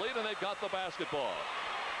 4-point lead, and they've got the basketball.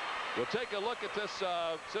 We'll take a look at this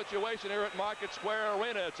situation here at Market Square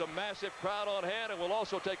Arena. It's a massive crowd on hand, and we'll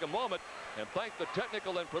also take a moment and thank the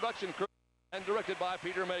technical and production crew. And directed by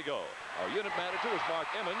Peter Mago. Our unit manager is Mark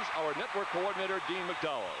Emmons. Our network coordinator, Dean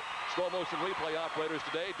McDowell. Slow motion replay operators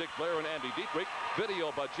today, Dick Blair and Andy Dietrich.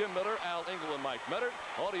 Video by Jim Miller, Al Engel, and Mike Metter.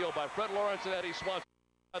 Audio by Fred Lawrence and Eddie Swanson.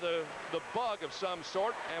 The bug of some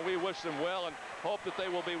sort, and we wish them well and hope that they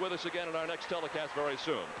will be with us again in our next telecast very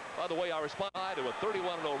soon. By the way, our response to a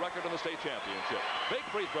 31-0 record in the state championship. Big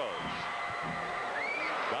free throws.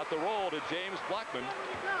 Got the roll to James Blackman.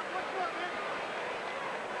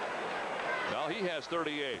 Now he has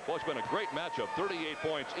 38. Boy, it's been a great matchup. 38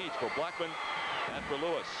 points each for Blackman and for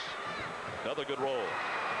Lewis. Another good roll.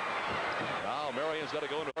 Now Marion's got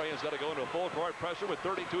to go into a full court pressure with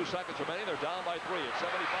 32 seconds remaining. They're down by 3. It's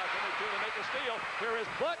 75-72. They make a steal. Here is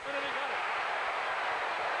Blackman, and he got it.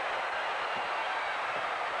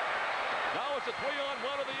 Now it's a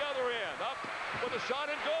 3-on-1 at the other end. Up with a shot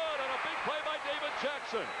and good, and a big play by David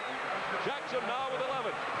Jackson. Jackson now with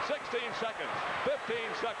 11. 16 seconds. 15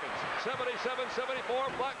 seconds.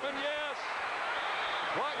 77-74. Blackman, yes.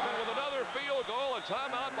 Blackman with another field goal, and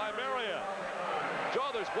timeout by Marion. Joe,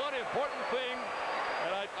 there's one important thing,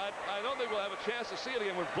 and I don't think we'll have a chance to see it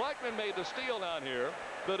again. When Blackman made the steal down here,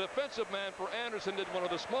 the defensive man for Anderson did one of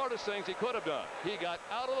the smartest things he could have done. He got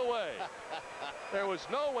out of the way. There was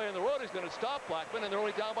no way in the world he's going to stop Blackman, and they're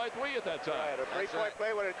only down by 3 at that time. Right, a three-point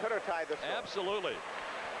play when it could have tied the score. Absolutely.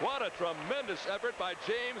 What a tremendous effort by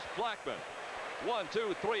James Blackman. 1,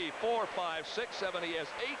 2, 3, 4, 5, 6, 7. He has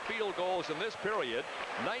 8 field goals in this period.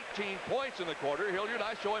 19 points in the quarter. Hilliard,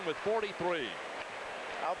 I show him with 43.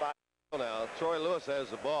 How about now? Troy Lewis has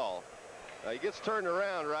the ball. He gets turned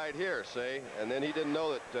around right here, see, and then he didn't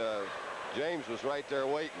know that James was right there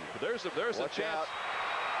waiting. There's a chance.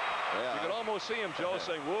 Yeah. You can almost see him, Joe,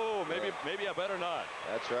 saying, "Whoa, maybe I better not."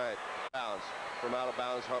 That's right. Bounds from out of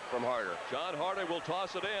bounds from Harder. John Harder will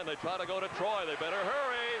toss it in. They try to go to Troy. They better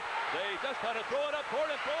hurry. They just try to throw it up court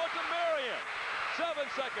and throw it to Marion. 7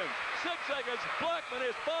 seconds, 6 seconds. Blackman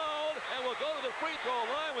is fouled and will go to the free throw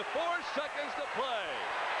line with 4 seconds to play.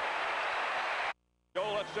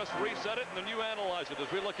 Joe, let's just reset it and then you analyze it as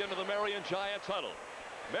we look into the Marion Giants huddle.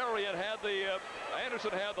 Marion had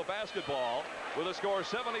Anderson had the basketball with a score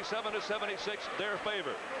 77-76, their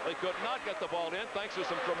favor. They could not get the ball in thanks to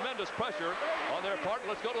some tremendous pressure on their part.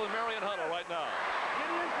 Let's go to the Marion huddle right now.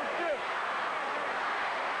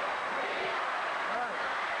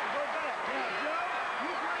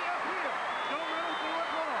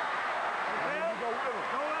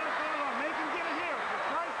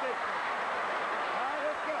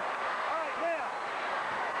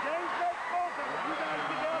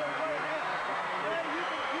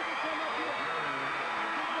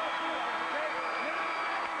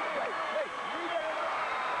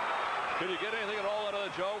 Can you get anything at all out of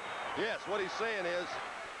that, Joe? Yes, what he's saying is,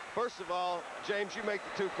 first of all, James, you make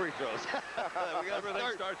the 2 free throws. we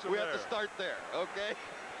have to start there, okay?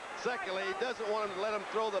 Secondly, he doesn't want him to let him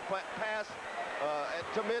throw the pass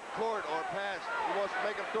to midcourt or pass. He wants to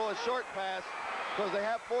make him throw a short pass because they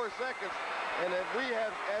have 4 seconds. And as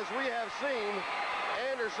we have seen,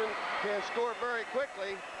 Anderson can score very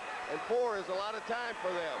quickly, and 4 is a lot of time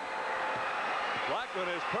for them. Blackman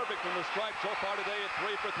is perfect from the stripe so far today at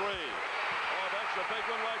 3 for 3. Oh, that's a big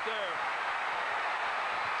one right there.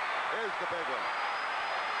 Here's the big one.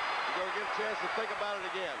 You're going to get a chance to think about it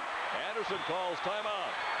again. Anderson calls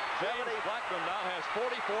timeout. James Blackman now has 44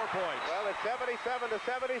 points. Well, it's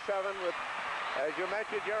 77-77 with, as you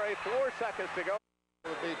mentioned, Jerry, 4 seconds to go. It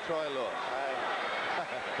would be Troy Lewis.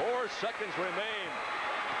 4 seconds remain.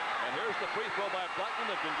 And here's the free throw by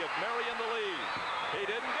Blackman that can give Marion the lead. He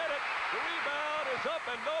didn't get it. The rebound is up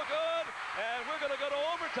and no good. And we're going to go to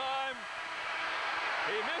overtime.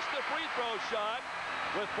 He missed the free throw shot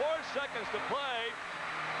with 4 seconds to play.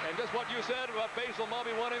 And just what you said about Basil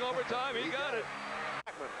Mumby winning overtime, he got it.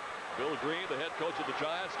 Bill Green, the head coach of the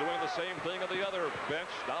Giants, doing the same thing on the other bench.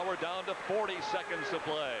 Now we're down to 40 seconds to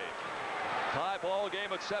play. Tie ball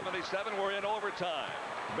game at 77. We're in overtime.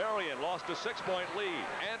 Marion lost a 6-point lead.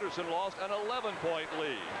 Anderson lost an 11-point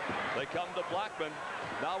lead. They come to Blackman.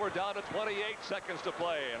 Now we're down to 28 seconds to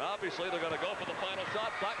play. And obviously they're going to go for the final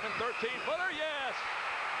shot. Blackman 13-footer, yes!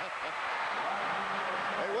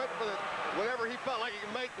 He went for whenever he felt like he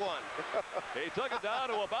could make one. He took it down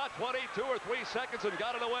to about 22 or 3 seconds and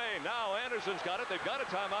got it away. Now Anderson's got it. They've got a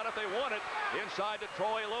timeout if they want it. Inside to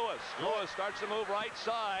Troy Lewis. Lewis starts to move right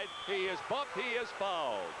side. He is bumped. He is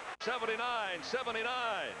fouled. 79-79.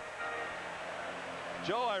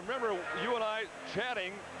 Joe, I remember you and I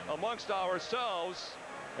chatting amongst ourselves,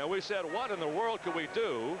 and we said, what in the world could we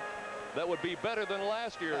do that would be better than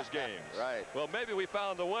last year's games? Right. Well, maybe we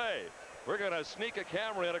found a way. We're going to sneak a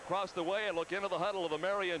camera in across the way and look into the huddle of the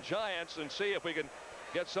Marion Giants and see if we can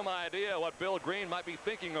get some idea what Bill Green might be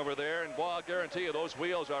thinking over there. And boy, I'll guarantee you those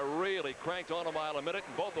wheels are really cranked on a mile a minute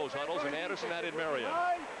in both those huddles, in Anderson and in Marion.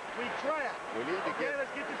 We trap. We need to get...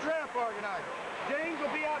 let's get the trap organized. James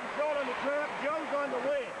will be out in front on the trap. Joe's on the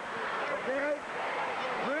wing. Okay?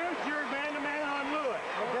 Bruce, you're man-to-man on Lewis.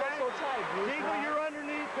 Okay? Eagle, you're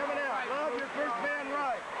underneath coming out. Love, your first man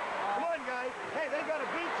right. Come on, guys. Hey, they got to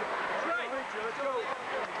beat you. That's right. Let's go.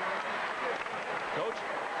 Coach?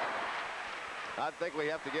 I think we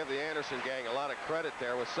have to give the Anderson gang a lot of credit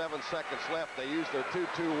there. With 7 seconds left, they used their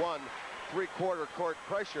 2-2-1 3-quarter court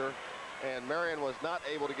pressure, and Marion was not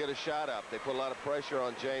able to get a shot up. They put a lot of pressure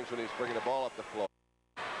on James when he was bringing the ball up the floor.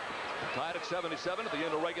 Tied at 77 at the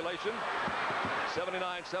end of regulation.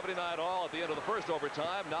 79-79 all at the end of the first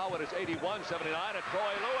overtime. Now it is 81-79, and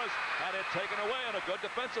Troy Lewis had it taken away on a good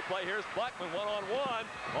defensive play. Here's Blackman one-on-one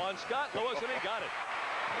on Scott Lewis, and he got it.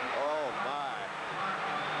 Oh, my.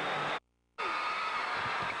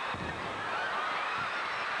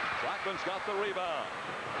 Blackman's got the rebound.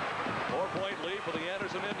 4-point lead for the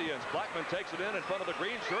Anderson Indians. Blackman takes it in front of the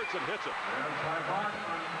green shirts and hits it.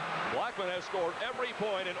 Blackman has scored every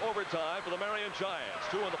point in overtime for the Marion Giants.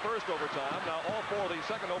 2 in the first overtime, now all 4 of the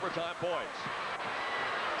second overtime points.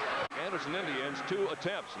 Anderson Indians 2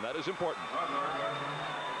 attempts, and that is important.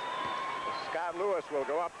 Scott Lewis will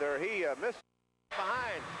go up there. He missed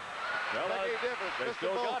behind. Well, they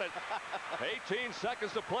still got it. 18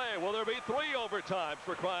 seconds to play. Will there be 3 overtimes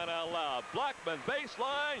for crying out loud? Blackman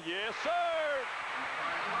baseline, yes sir!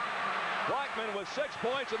 Blackman with 6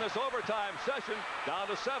 points in this overtime session. Down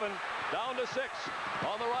to 7, down to 6.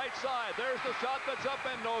 On the right side, there's the shot that's up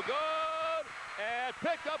and no good. And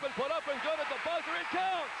picked up and put up and good at the buzzer. It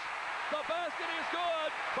counts. The basket is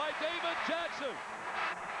good by David Jackson.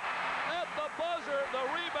 At the buzzer, the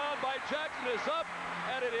rebound by Jackson is up,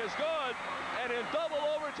 and it is good. And in double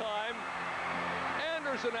overtime,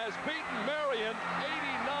 Anderson has beaten Marion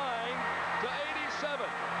 89-87.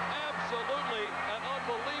 Absolutely an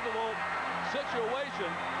unbelievable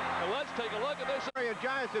situation. And let's take a look at this. Marion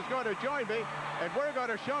Giants is going to join me, and we're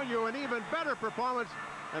going to show you an even better performance,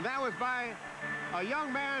 and that was by a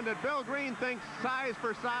young man that Bill Green thinks size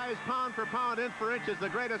for size, pound for pound, inch for inch is the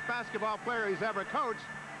greatest basketball player he's ever coached.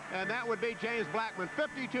 And that would be James Blackman.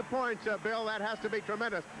 52 points, Bill. That has to be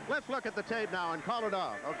tremendous. Let's look at the tape now and call it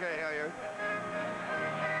off. Okay, Hilliard.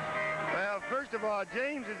 Well, first of all,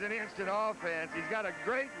 James is an instant offense. He's got a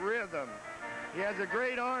great rhythm. He has a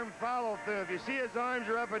great arm follow through. If you see his arms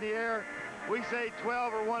are up in the air, we say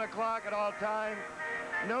 12 or 1 o'clock at all time.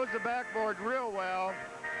 Knows the backboard real well.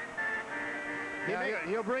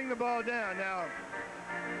 He'll bring the ball down now.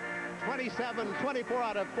 24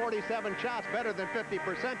 out of 47 shots, better than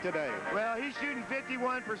 50% today. Well, he's shooting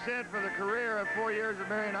 51% for the career of 4 years at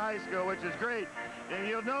Marion High School, which is great. And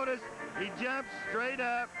you'll notice he jumps straight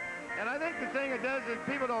up. And I think the thing it does is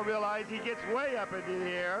people don't realize he gets way up into the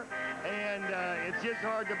air, and it's just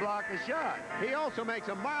hard to block the shot. He also makes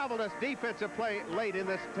a marvelous defensive play late in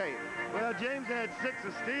this tape. Well, James had 6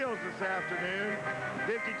 steals this afternoon,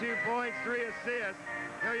 52 points, 3 assists.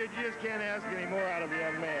 No, you just can't ask any more out of a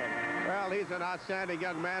young man. Well, he's an outstanding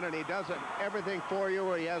young man, and he does everything for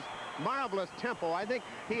you. He has marvelous tempo. I think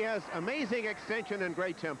he has amazing extension and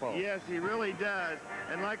great tempo. Yes, he really does.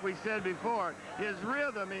 And like we said before, his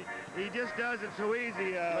rhythm, he just does it so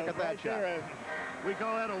easy. Look at that shot. We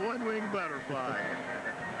call that a one-wing butterfly.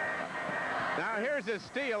 Now, here's his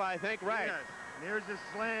steal, I think, right? Yes. And here's his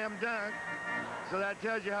slam dunk. So that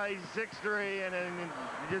tells you how he's 6'3", and then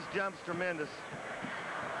he just jumps tremendous.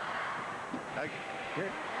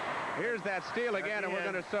 Here's that steal again, and we're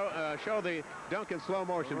going to show the dunk in slow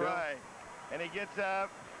motion, Bill. Right. and he gets up.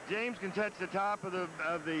 James can touch the top of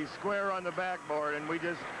the square on the backboard, and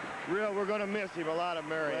we're going to miss him a lot of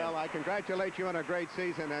Marion. Well, I congratulate you on a great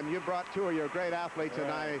season, and you brought two of your great athletes,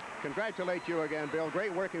 and I congratulate you again, Bill.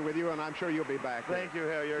 Great working with you, and I'm sure you'll be back. Thank you,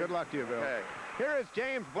 Hilliard. Good luck to you, Bill. Okay. Here is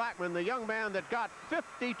James Blackman, the young man that got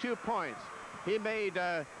 52 points. He made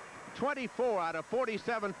 24 out of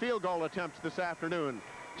 47 field goal attempts this afternoon.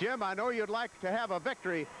 Jim, I know you'd like to have a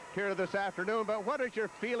victory here this afternoon, but what is your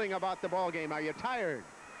feeling about the ball game? Are you tired?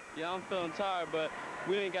 Yeah, I'm feeling tired, but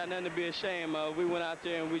we ain't got nothing to be ashamed of. We went out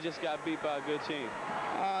there and we just got beat by a good team.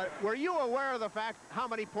 Were you aware of the fact how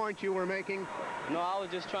many points you were making? No, I was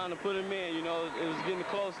just trying to put him in. You know, it was getting a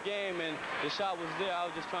close game, and the shot was there. I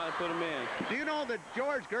was just trying to put him in. Do you know that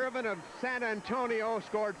George Gervin of San Antonio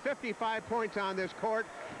scored 55 points on this court?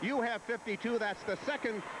 You have 52. That's the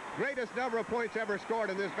second greatest number of points ever scored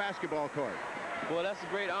in this basketball court. Well, that's a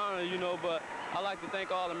great honor, you know, but I'd like to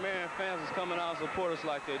thank all the Marion fans that's coming out and support us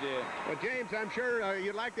like they did. Well, James, I'm sure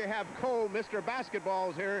you'd like to have Cole, Mr.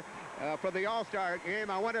 Basketballs, here for the All-Star game.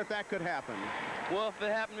 I wonder if that could happen. Well, if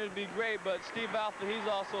it happened, it'd be great, but Steve Alford, he's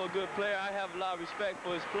also a good player. I have a lot of respect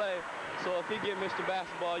for his play, so if he get Mr.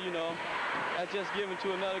 Basketball, you know, that's just giving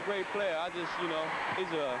to another great player. I just, you know,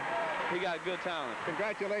 he got good talent.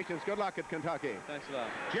 Congratulations. Good luck at Kentucky. Thanks a lot.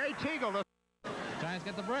 Jay Teagle. Giants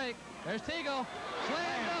get the break. There's Teagle.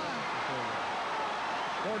 Slam dunk.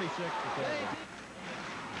 46 to 30.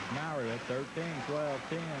 Maury at 13, 12,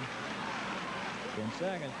 10. 10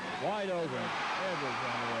 seconds. Wide open. Edwards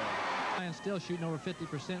on the way. Giants still shooting over 50%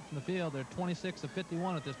 from the field. They're 26 of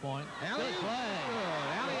 51 at this point. Good play.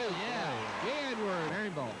 Alley-oop, yeah. Jay Edwards. Mary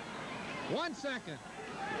ball. 1 second.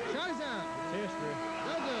 Shot is out. It's history.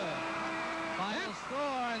 No good. Final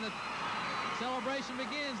score, and the celebration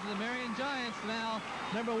begins. The Marion Giants now,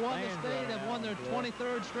 number one in the state, have won their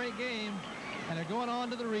 23rd straight game, and they're going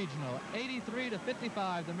on to the regional. 83 to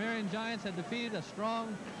 55. The Marion Giants had defeated a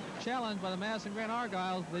strong challenge by the Madison Grant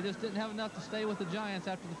Argyles. They just didn't have enough to stay with the Giants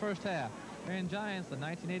after the first half. Marion Giants, the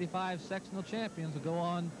 1985 sectional champions, will go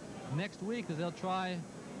on next week as they'll try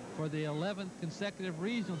for the 11th consecutive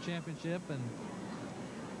regional championship, and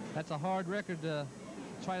that's a hard record to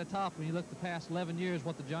try to top when you look the past 11 years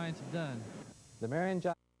what the Giants have done. The Marion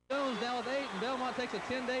Giants. Jones down with 8, and Belmont takes a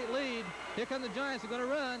 10-8 lead. Here come the Giants. They're going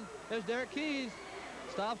to run. There's Derek Keys.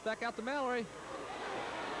 Stops back out to Mallory.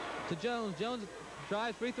 To Jones. Jones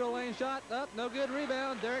drives free throw lane shot. Up. No good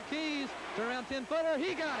rebound. Derek Keys. Turn around 10-footer.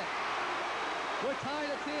 He got it. We're tied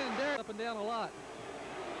at 10. Derek up and down a lot.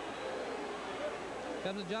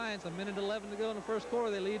 Comes the Giants. 1:11 to go in the first quarter.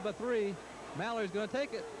 They lead by 3. Mallory's going to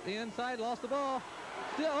take it. The inside. Lost the ball.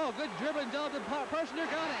 Still, oh, good dribbling job. Persner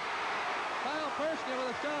got it. Kyle Persner with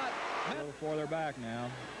a shot. A little further back now.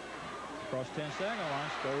 Across 10-second line.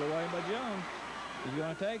 Stolen away by Jones. He's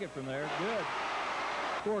going to take it from there. Good.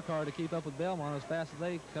 Scorecard to keep up with Belmont as fast as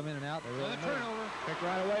they come in and out. Another turnover. Picked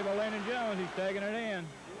right away by Landon Jones. He's taking it in.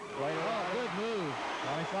 Later on. Good move.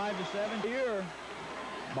 25 to 7 here.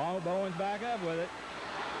 Bowen's back up with it.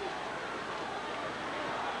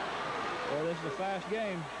 Well, this is a fast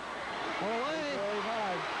game. Pull away.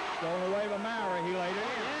 45. Stolen away by Maury. He laid it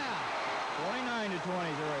in. Yeah. 29 to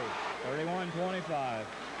 23. 31-25.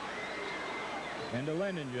 Into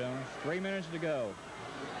Lyndon Jones. 3 minutes to go.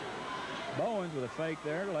 Bowens with a fake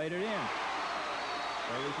there, laid it in.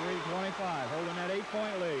 33-25, holding that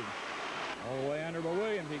 8-point lead. All the way under by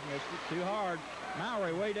Williams. He missed it too hard.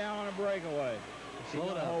 Maury way down on a breakaway. He's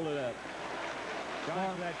going to hold it up.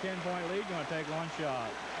 Giants with that 10-point lead, going to take one shot.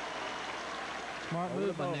 Smart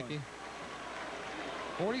move by Nicky.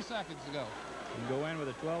 40 seconds to go. You can go in with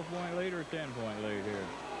a 12-point lead or a 10-point lead here.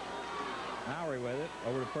 Maury with it,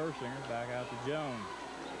 over to Persinger, back out to Jones.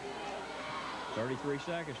 33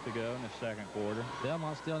 seconds to go in the second quarter.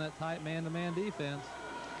 Belmont's still in that tight man-to-man defense.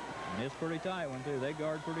 And it's pretty tight one, too. They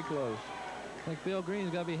guard pretty close. I think Bill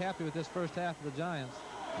Green's got to be happy with this first half of the Giants.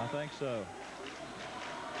 I think so.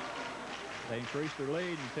 They increased their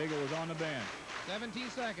lead, and Tiggle was on the bench. 17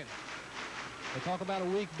 seconds. They talk about a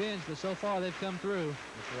weak bench, but so far they've come through.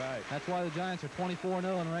 That's right. That's why the Giants are 24-0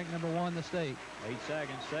 and ranked number 1 in the state. 8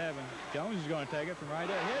 seconds, 7. Jones is going to take it from right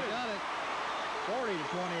there. Hit it. Got it. 40 to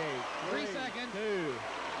 28. 3 seconds. 2.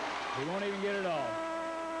 He won't even get it all.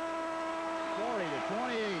 40 to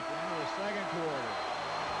 28 into the second quarter.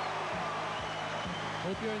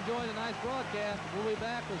 Hope you're enjoying the nice broadcast. We'll be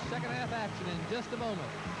back with second half action in just a moment.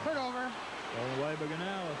 Turnover. All the way by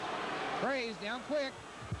Gonzalez. Braves down quick.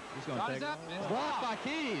 He's going to take it. Blocked by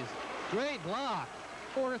Keys. Great block.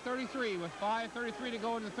 Quarter 33 with 5:33 to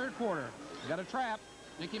go in the third quarter. Got a trap.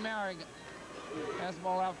 Nicky Maury has the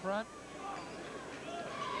ball out front.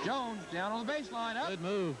 Jones down on the baseline. Up. Good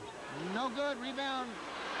move. No good. Rebound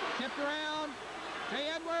tipped around. Jay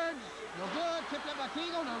Edwards, no good. Tipped up by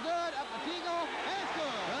Teagle, no good. Up by Teagle, and it's good.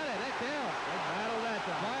 Got it. That counts. They battled that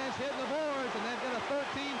time. Giants hitting the boards, and they've got a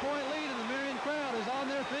 13-point lead, and the Marion crowd is on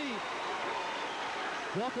their feet.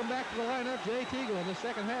 Welcome back to the lineup, Jay Teagle in the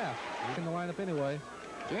second half. He's in the lineup anyway.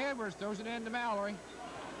 Jay Edwards throws it in to Mallory.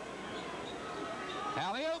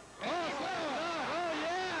 Alley-oop. Oh, yeah. Oh,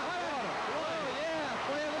 yeah.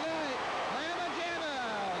 Play of the night. Lamma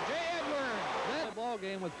jamma. Jay Edwards. That ball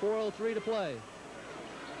game with 4:03 to play.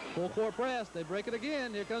 Full court press. They break it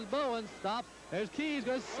again. Here comes Bowens. Stops. There's Keys.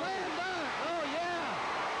 Goes slam dunk. Oh, yeah.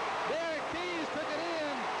 Derek Keys took it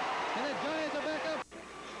in. And the Giants are back up.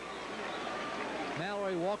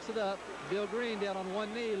 Mallory walks it up. Bill Green down on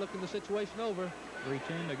one knee, looking the situation over.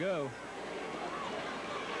 3:10 to go.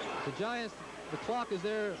 The Giants, the clock is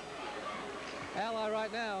their ally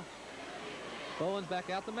right now. Bowens back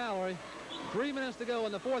out to Mallory. 3 minutes to go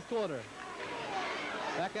in the fourth quarter.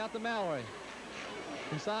 Back out to Mallory.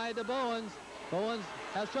 Inside to Bowens. Bowens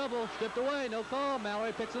has trouble. Stripped away. No call.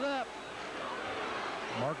 Mallory picks it up.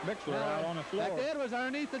 Mark Mixler out on the floor. Back to Edwards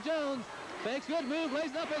underneath to Jones. Fakes good move.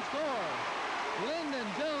 Lays it up and scores. Lyndon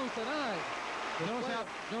Jones tonight.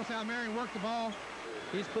 Notice how Marion worked the ball.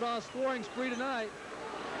 He's put on a scoring spree tonight.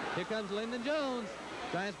 Here comes Lyndon Jones.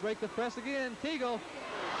 Giants break the press again. Teagle.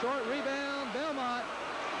 Short rebound. Belmont.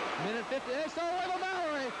 Minute 50. They stole away from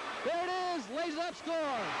Mallory. There it is. Lays it up.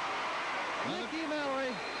 Scores. Nicky Mallory.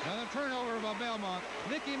 Another turnover by Belmont.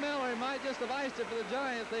 Nicky Mallory might just have iced it for the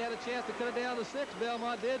Giants. They had a chance to cut it down to 6.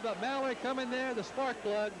 Belmont did, but Mallory come in there, the spark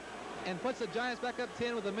plug, and puts the Giants back up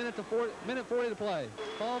 10 with a minute 40 to play.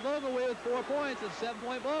 Paul Vogel with 4 points. It's a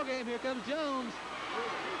 7-point ball game. Here comes Jones.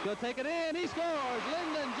 He'll take it in. He scores.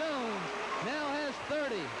 Lyndon Jones now has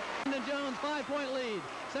 30. Lyndon Jones 5-point lead.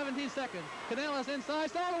 17 seconds. Canales inside.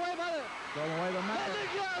 Stolen away by the... Stolen away by Mallory. Lyndon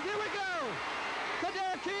Jones. Here we go. To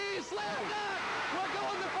Derek Keys. Slam dunk. We're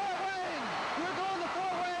going to Fort Wayne. We're going to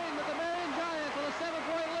Fort Wayne with the Marion Giants with a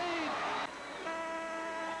 7-point lead.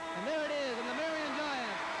 And there it is. And the Marion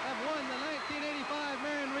Giants have won the 1985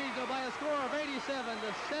 Marion Regional by a score of 87 to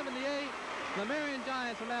 78. The Marion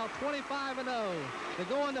Giants are now 25-0. They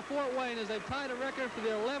go into Fort Wayne as they've tied a record for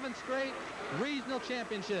their 11th straight regional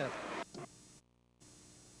championship.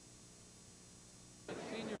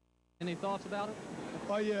 Any thoughts about it?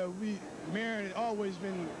 Oh yeah, Marion has always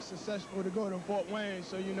been successful to go to Fort Wayne,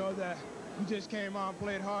 so you know that we just came out and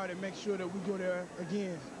played hard and make sure that we go there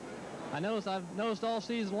again. I've noticed all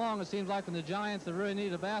season long, it seems like when the Giants have really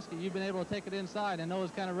needed a basket, you've been able to take it inside. I know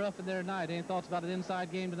it's kind of rough in there tonight. Any thoughts about an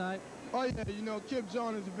inside game tonight? Oh yeah, you know, Kip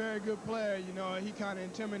Jones is a very good player. You know, he kind of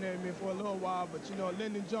intimidated me for a little while, but you know,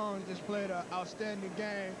 Lyndon Jones just played an outstanding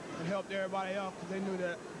game and helped everybody else because they knew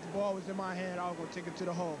that the ball was in my hand. I was going to take it to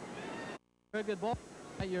the hole. Very good ball.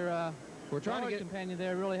 Your We're trying to get companion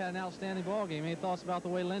there really had an outstanding ball game. Any thoughts about the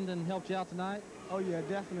way Lyndon helped you out tonight? Oh yeah,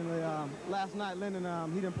 definitely. Last night, Lyndon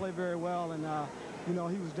he didn't play very well, and you know,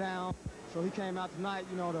 he was down, so he came out tonight.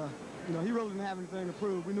 You know, he really didn't have anything to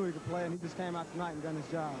prove. We knew he could play, and he just came out tonight and done his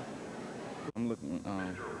job. I'm looking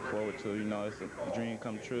forward to, you know, it's a dream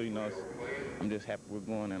come true. You know, I'm just happy we're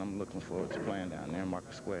going, and I'm looking forward to playing down there in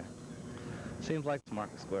Market Square. Seems like it's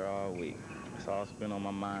Market Square all week. It's all been on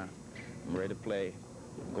my mind. I'm ready to play.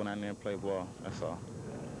 Go down there and play ball. That's all.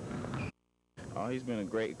 Oh, he's been a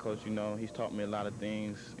great coach, you know. He's taught me a lot of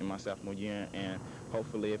things in my sophomore year, and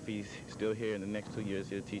hopefully if he's still here in the next 2 years,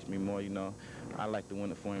 he'll teach me more, you know. I like to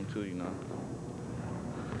win it for him, too, you know.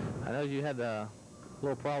 I know you had a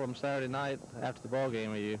little problem Saturday night after the ball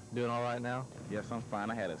game. Are you doing all right now? Yes, I'm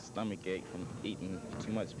fine. I had a stomach ache from eating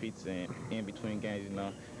too much pizza in between games, you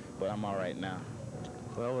know, but I'm all right now.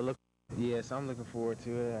 Well, we're looking. Yes, I'm looking forward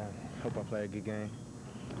to it. I hope I play a good game.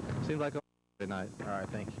 Seems like a good night. All right,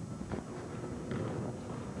 thank you.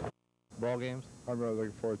 Ball games? I'm really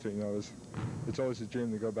looking forward to it. You know, it's always a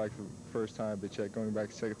dream to go back for the first time, but yet going back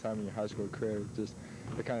the second time in your high school career,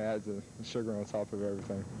 it kind of adds the sugar on top of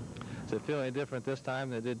everything. Does it feel any different this time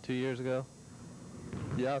than it did 2 years ago?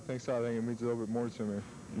 Yeah, I think so. I think it means a little bit more to me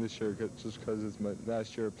this year, just because it's my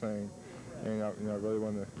last year playing, and I really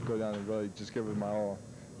want to go down and really just give it my all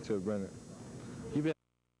to win it. This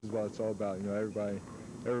is what it's all about. You know,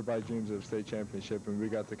 everybody dreams of a state championship, and we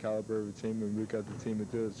got the caliber of a team, and we got the team to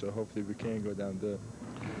do it, so hopefully we can go down and do it.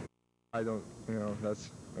 I don't, you know,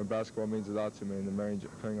 basketball means a lot to me, and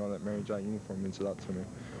putting on that Marion Giant uniform means a lot to me.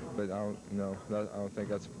 But I don't think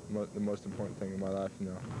that's the most important thing in my life, you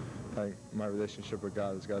know. I think my relationship with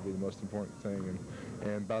God has got to be the most important thing,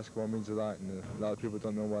 and basketball means a lot, and a lot of people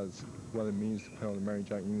don't know what it means to put on the Marion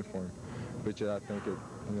Giant uniform. But yet I think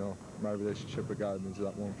my relationship with God means a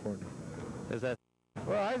lot more important. Is that?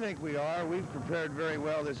 Well, Well, I think we are. We've prepared very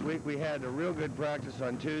well this week. We had a real good practice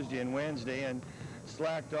on Tuesday and Wednesday and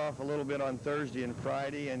slacked off a little bit on Thursday and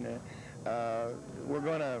Friday, and we're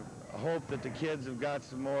going to hope that the kids have got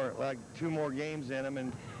some more, like 2 more games in them,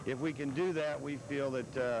 and if we can do that, we feel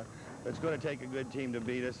that it's going to take a good team to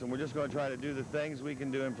beat us, and we're just going to try to do the things we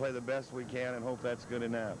can do and play the best we can and hope that's good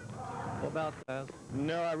enough. What about that?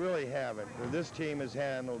 No, I really haven't. This team has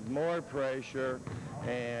handled more pressure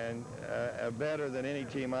and better than any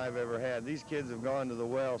team I've ever had. These kids have gone to the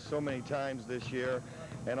well so many times this year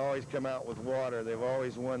and always come out with water. They've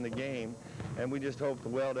always won the game, and we just hope the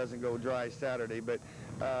well doesn't go dry Saturday. But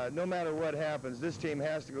no matter what happens, this team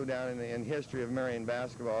has to go down in history of Marion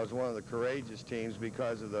basketball as one of the courageous teams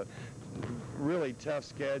because of the really tough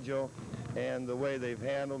schedule and the way they've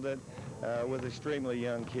handled it with extremely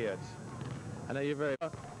young kids. I know you're very...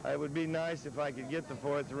 It would be nice if I could get the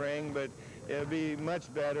 4th ring, but it would be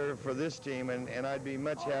much better for this team, and I'd be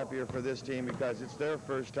much happier for this team because it's their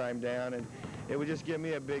first time down, and it would just give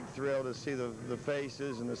me a big thrill to see the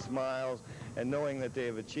faces and the smiles and knowing that they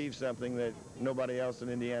have achieved something that nobody else in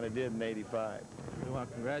Indiana did in '85. We want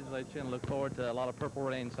to congratulate you and look forward to a lot of Purple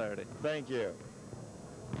Rain Saturday. Thank you.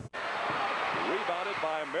 Rebounded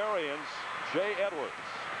by Marion's Jay Edwards.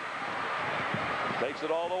 Takes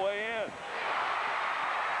it all the way in.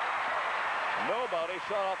 Nobody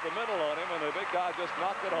shot off the middle on him, and the big guy just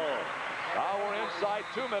knocked it home. Now we're inside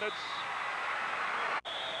 2 minutes.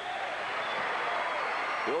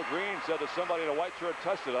 Bill Green said that somebody in a white shirt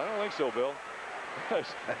touched it. I don't think so, Bill.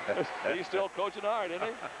 He's still coaching hard, isn't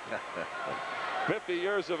he? 50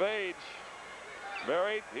 years of age.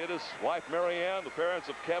 Married. He and his wife, Marianne, the parents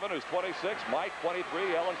of Kevin, who's 26, Mike,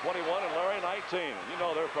 23, Ellen, 21, and Larry, 19. You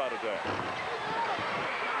know they're proud of that.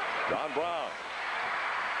 Don Brown.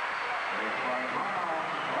 He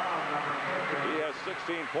has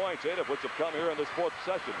 16 points, 8 of which have come here in this 4th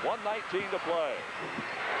session. 1:19 to play.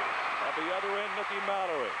 At the other end, Nicky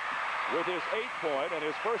Mallory with his 8th point and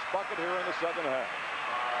his first bucket here in the 2nd half.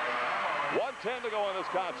 1:10 to go in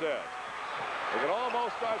this contest. We can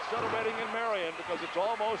almost start celebrating in Marion because it's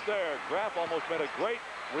almost there. Graff almost made a great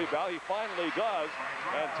rebound. He finally does.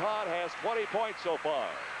 And Todd has 20 points so far.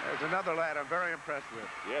 There's another lad I'm very impressed with.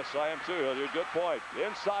 Yes, I am too, Hilliard. Good point.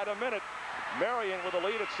 Inside a minute. Marion with a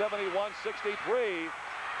lead at 71-63.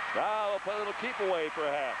 Now they'll play a little keep away,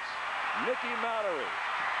 perhaps. Nicky Mallory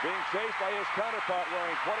being chased by his counterpart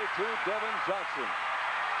wearing 22, Devin Johnson.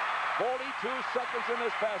 42 seconds in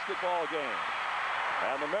this basketball game.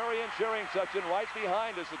 And the Marion cheering section right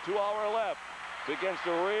behind us at 2 hours left begins to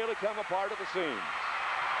really come apart at the seams.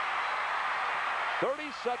 30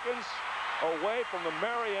 seconds away from the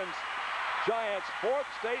Marion's Giants' 4th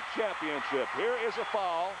state championship. Here is a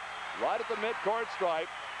foul right at the midcourt stripe.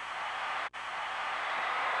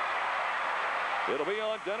 It'll be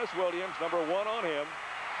on Dennis Williams, number 1 on him.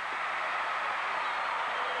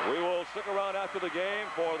 We will stick around after the game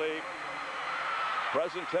for the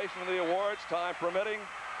presentation of the awards, time permitting.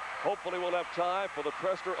 Hopefully we'll have time for the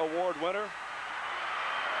Trester Award winner.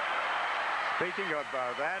 Speaking of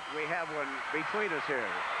that, we have one between us here.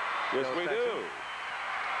 Yes, we do.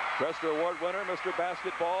 Trester Award winner, Mr.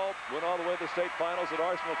 Basketball, went all the way to the state finals at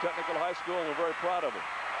Arsenal Technical High School, and we're very proud of him.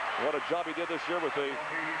 What a job he did this year with the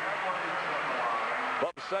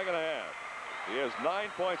 2nd half. He has 9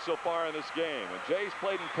 points so far in this game, and Jay's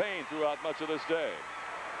played in pain throughout much of this day.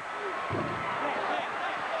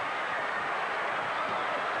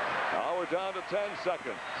 Now we're down to 10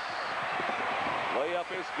 seconds.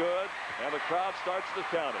 Layup is good, and the crowd starts to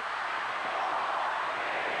count it.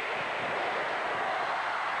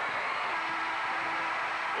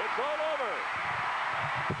 It's all over.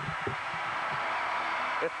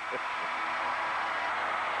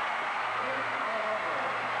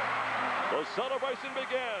 The celebration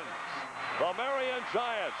begins. The Marion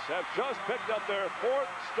Giants have just picked up their 4th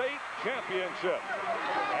state championship.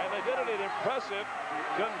 And they did it in impressive,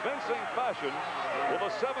 convincing fashion with a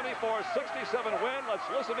 74-67 win. Let's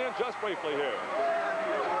listen in just briefly here.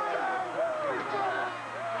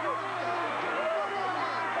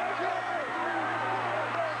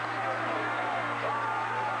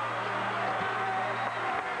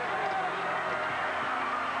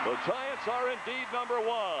 The Giants are indeed number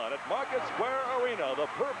 1 at Market Square Arena. The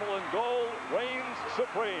purple and gold reigns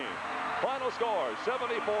supreme. Final score,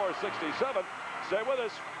 74-67. Stay with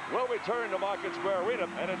us. We'll return to Market Square Arena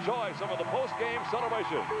and enjoy some of the post-game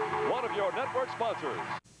celebration. One of your network sponsors.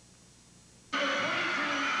 Nicky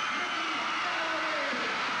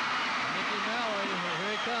Mallory,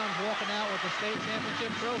 here he comes, walking out with the state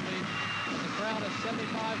championship trophy. The crowd of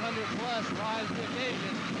 7,500 plus rise to the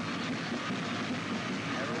occasion.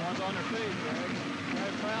 Everyone's on their feet, Greg.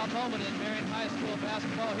 proud moment in Marion High School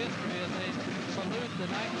basketball history as they salute the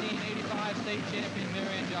 1985 state champion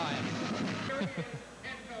Marion Giants.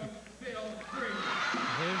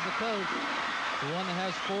 Here's the coach, the one that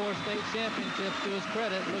has 4 state championships to his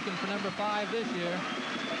credit, looking for number 5 this year.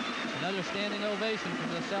 Another standing ovation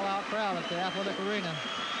from the sellout crowd at the athletic arena.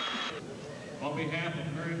 On behalf of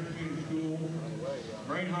Marion Community School,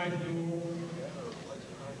 Marion High School,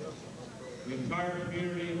 the entire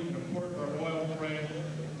community, and of course our loyal friends,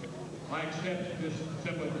 I accept this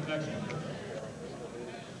symbol of excellence.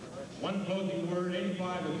 One closing word,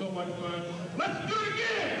 85 was so much fun. Let's do it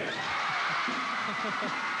again!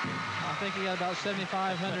 I think he got about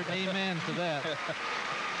 7,500 amens to that. State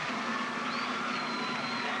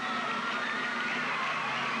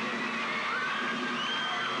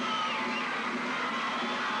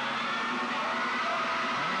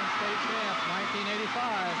champ,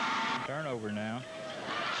 1985. Turnover now.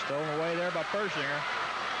 Stolen away there by Persinger.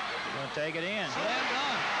 Going to take it in. Slam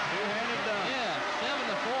dunk. Two-handed dunk. Yeah,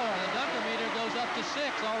 7-4. The dunker meter goes up to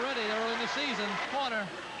 6 already early in the season. Corner.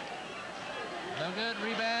 No good.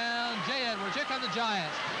 Rebound. Jay Edwards. Here come the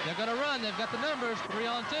Giants. They're going to run. They've got the numbers.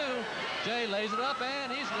 3-on-2. Jay lays it up,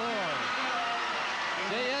 and he scores.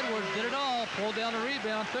 Jay Edwards did it all. Pulled down the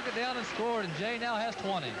rebound, took it down, and scored. And Jay now has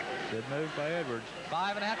 20. Good move by Edwards.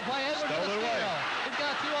 5.5 to play. Edwards Stole with it a away. steal. He's got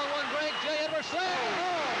a 2-on-1 break. Jay Edwards slams it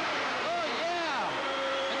home. Oh, yeah.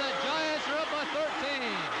 And the Giants are up by 13.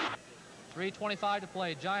 3:25 to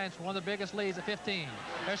play. Giants one of the biggest leads at 15.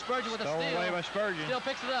 There's Spurgeon with a steal. Away by Spurgeon. Still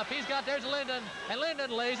picks it up. He's got, there's Linden, and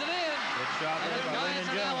Linden lays it in. Good shot And there the by Giants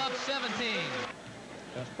Lyndon are now Jones. up 17.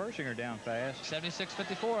 That's Persinger down fast. 76-54.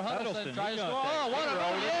 Huddleston Huddleston, tries he's to gonna score. Oh, take what it. a He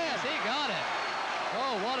run. rolled it. Yes, he got it.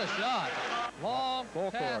 Oh, what a shot. Long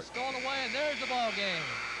Full pass court. stolen away, and there's the ball game.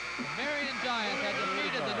 The Marion Giants had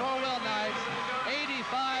defeated the Norwell Knights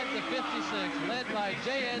 85-56, led by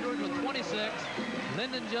Jay Edwards with 26,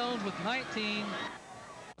 Lyndon Jones with 19.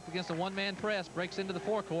 Against a one-man press, breaks into the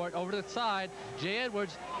forecourt, over to the side. Jay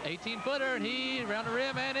Edwards, 18-footer, and he around the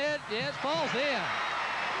rim, and it falls in.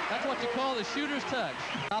 That's what you call the shooter's touch.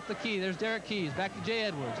 Off the key, there's Derek Keys, back to Jay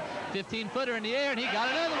Edwards. 15-footer in the air, and he got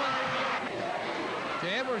another one.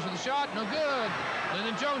 Jay Edwards with the shot, no good.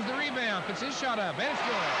 Lyndon Jones the rebound, puts his shot up, and it's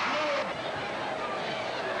good.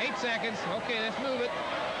 8 seconds, okay, let's move it.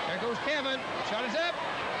 There goes Kevin, shot is up,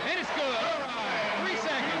 and it's good. All right, 3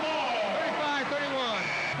 seconds, 35-31.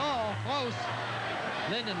 Call, close.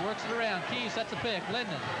 Linden works it around. Keys sets a pick.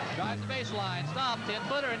 Linden drives the baseline. Stop.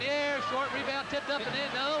 10-footer in the air. Short rebound tipped up and in.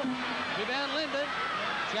 No. Rebound Linden.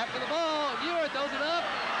 Trap to the ball. Ewert throws it up.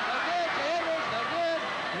 No good. Jay Edwards. No good.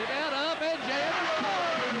 Rebound up and Jay Edwards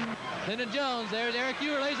scores. Lyndon Jones. There's Eric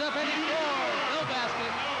Ewert. Lays up and he scores. No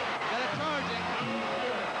basket. Got it charging.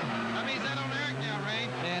 How many's that on Eric now,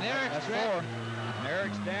 Ray? And Eric's That's 4. And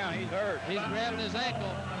Eric's down. He's hurt. He's grabbing his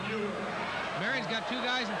ankle. Marion's got 2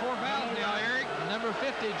 guys and 4 fouls now, Eric. Number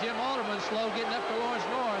 50, Jim Alderman, slow getting up for Lawrence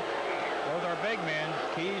North. Those are big men,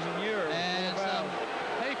 Keys and Ewert. And some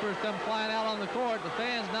papers come flying out on the court. The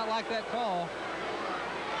fans not like that call.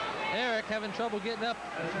 Eric having trouble getting up.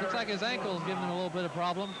 Looks like his ankle's giving him a little bit of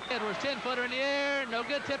problem. Edwards 10-footer in the air. No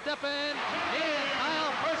good, tipped up in.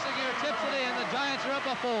 Kyle Persinger tips it in. The Giants are up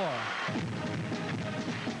by 4.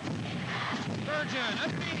 Spurgeon,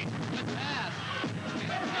 underneath. Good pass.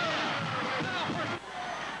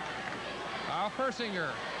 Kyle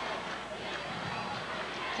Persinger.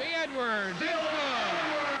 Jay Edwards. It's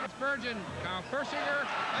good. Spurgeon. Kyle Persinger.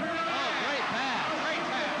 Oh, great pass. Great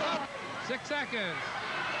pass. 6 seconds.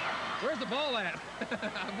 Where's the ball at?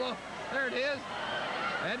 There it is.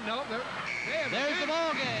 And no, there's the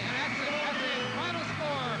ball game. And that's the final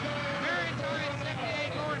score. Marion Giants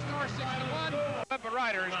 78, Lawrence North 61. Up at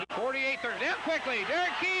Riders, 48-30. Down quickly.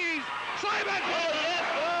 Derek Keys. Slam it. Oh, yes,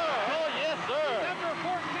 sir. Oh, yes, sir. Number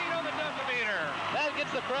 14 on the double-meter. That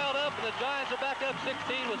gets the crowd up, and the Giants are back up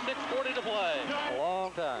 16 with 6:40 to play. A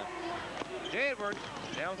long time. Jay Edwards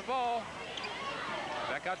down the ball.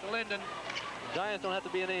 Back out to Linden. Giants don't have to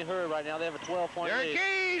be in any hurry right now. They have a 12-point Derek lead.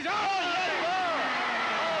 Keys. Oh, yes, sir.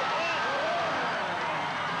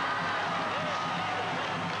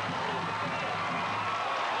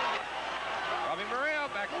 Robbie Morrell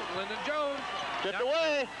back to Lyndon Jones. Tipped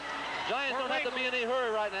away. Giants don't have to be in any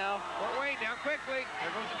hurry right now. Fort Wayne down quickly.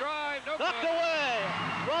 There goes the drive. No Knocked good. away.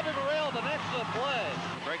 Robbie Morrell with an excellent play.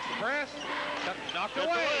 Breaks the press. Knocked Tipped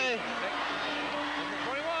away. away.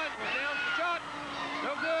 Number 21 was down for the shot.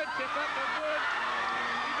 No good. Tip up. No good.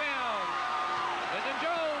 Rebound. Lyndon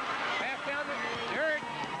Jones. Pass down to Derek.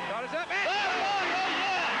 Shot is up. And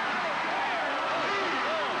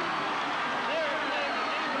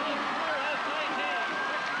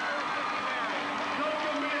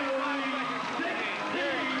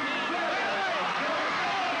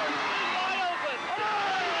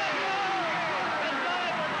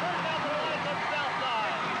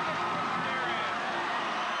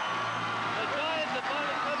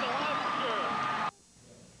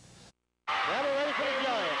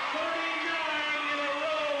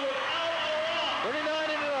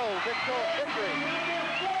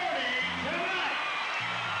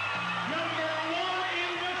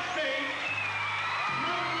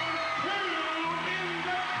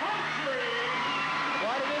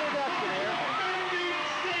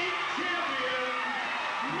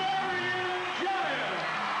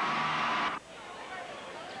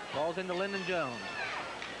into Lyndon Jones.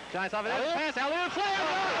 Giants off it. Pass. Alley-oop slam.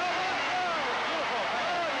 Beautiful.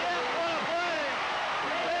 Oh, yes, what a play.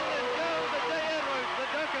 Lyndon Jones to Jay Edwards. The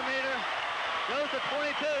Dunkometer goes to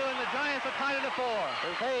 22, and the Giants are tied at 4.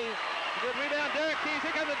 There's Hayes. Good rebound. Derek Keys.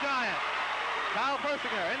 Here comes the Giants. Kyle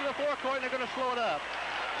Persinger into the forecourt, and they're going to slow it up.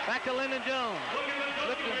 Back to Lyndon Jones.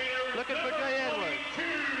 Looking for Jay Edwards.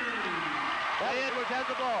 Jay Edwards has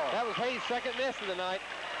the ball. That was Hayes' second miss of the night.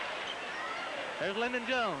 There's Lyndon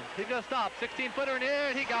Jones. He's going to stop. 16-footer in the air,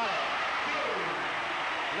 and he got it.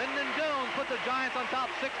 Lyndon Jones put the Giants on top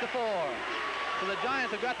 6-4. So the Giants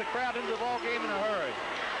have got the crowd into the ball game in a hurry.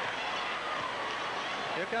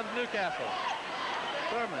 Here comes Newcastle.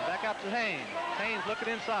 Thurman back out to Haynes. Haynes looking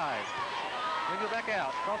inside. We go back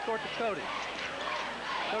out. Cross court to Cody.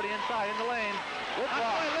 Cody inside in the lane. Good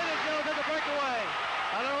block. Lyndon Jones has a breakaway.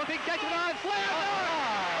 I don't know if he can catch it on. Slam!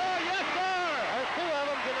 Oh, yes, sir! There's two of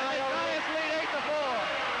them tonight. The Giants lead 8-4.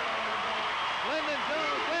 Lyndon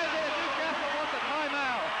Jones slams in. Newcastle wants a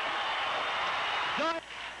timeout.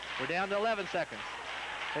 We're down to 11 seconds.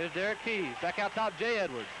 Here's Derek Keys. Back out top, Jay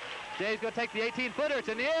Edwards. Jay's going to take the 18-footer. It's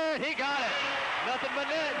in the air. He got it. Nothing but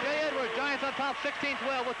net. Jay Edwards. Giants on top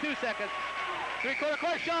 16-12 with 2 seconds. Three-quarter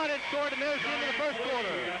court shot and scored to near the end of the first quarter.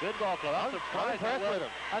 Good ball club. I'm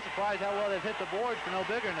surprised how well they've hit the boards for no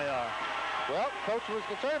bigger than they are. Well, coach was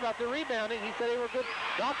concerned about the rebounding. He said they were good.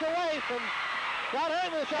 Knocked away from Scott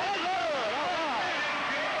Hammond. Shot is good. All right.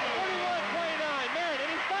 41-29. Marion, and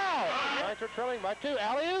he's fouled. Giants are trailing by 2.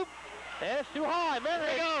 Alley-oop. And it's too high.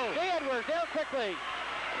 Marion. Jay Edwards down quickly.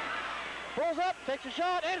 Pulls up, takes a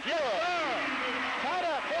shot, and scores. Tied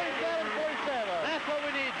up, 47-47. That's what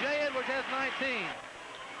we need. Jay Edwards has 19.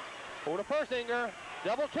 For the Persinger,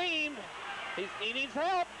 double teamed. He needs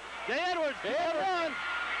help. Jay Edwards, run.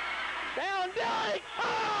 Down, Dyke.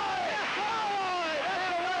 Oh, yes, that's the way.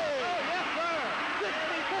 Oh, yes, sir.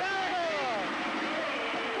 64.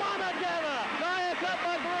 Mama Della. Giants up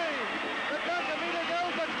by 3. The Dunkometer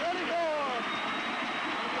goes to 24.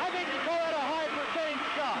 I think you call that a high percentage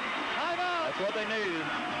shot. That's what they needed.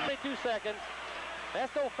 22 seconds.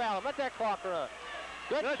 That's no foul. Let that clock run.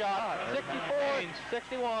 Good shot.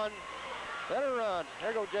 64-61. Let it run.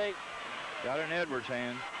 There go Jake. Got it in Edwards'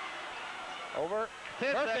 hand. Over.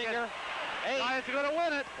 10 Persinger. 8. Giants are going to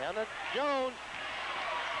win it. Down to Jones.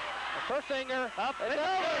 Persinger. Up. It's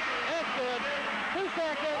over. That's good. 2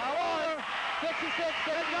 seconds. 66.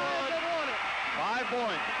 The Giants have won it. 5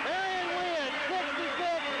 points. Marion wins.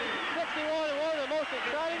 66-61. And one of the most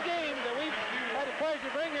exciting games that we've had the pleasure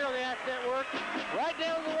to bring here on the Axe Network. Right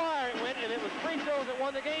down the wire it went, and it was free throws that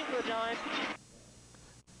won the game for the Giants.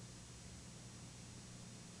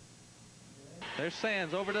 There's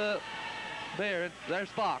Sands over to Bear. There's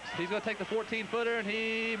Fox. He's going to take the 14-footer, and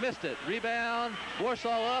he missed it. Rebound.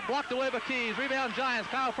 Warsaw up. Blocked away by Keys. Rebound Giants.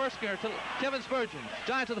 Kyle Persinger to Kevin Spurgeon.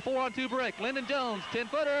 Giants with a 4-on-2 break. Lyndon Jones.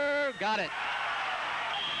 10-footer. Got it.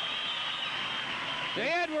 Jay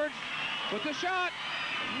Edwards with the shot.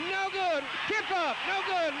 No good. Tip up. No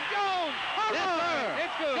good. Jones. Yes, sir.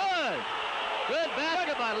 It's good. Good. Good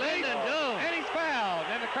basket by Lyndon Jones. And he's fouled.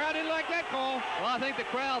 And the crowd didn't like that call. Well, I think the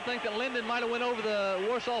crowd think that Lyndon might have went over the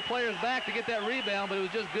Warsaw player's back to get that rebound, but it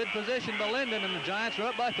was just good position by Lyndon, and the Giants are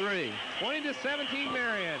up by 3. 20-17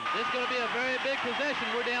 Marion. This is going to be a very big possession.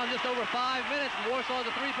 We're down just over 5 minutes, and Warsaw has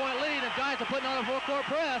a 3-point lead, and the Giants are putting on a full-court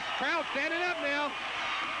press. Crowd standing up now.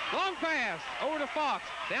 Long pass over to Fox.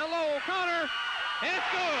 Down low, O'Connor. And it's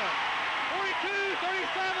good. 42-37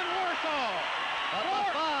 Warsaw. Up by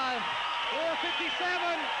 5. 4:57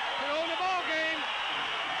 to own the ball game.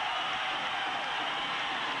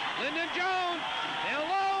 Lyndon Jones down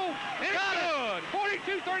low. And it's good.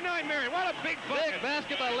 42-39 Marion. What a big bucket. Big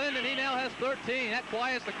basket by Lyndon. He now has 13. That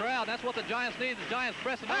quiets the crowd. That's what the Giants need. The Giants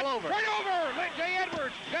pressing all over. Right over. Let Jay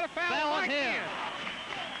Edwards. Got a foul on him.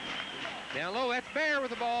 Down low. That's Bear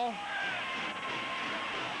with the ball.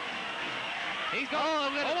 He's going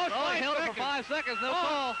almost he held it for 5 seconds. No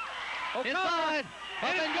call. Inside.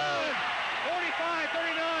 Up and good.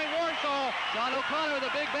 45-39 Warsaw. John O'Connor with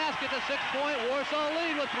a big basket, the 6-point Warsaw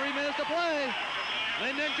lead with 3 minutes to play.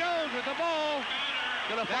 Lyndon Jones with the ball.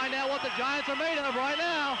 Gonna find out what the Giants are made of right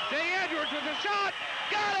now. Jay Edwards with a shot.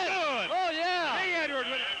 Got it. Good. Oh, yeah. Jay Edwards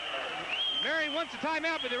with Marion wants a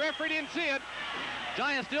timeout, but the referee didn't see it.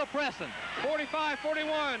 Giants still pressing.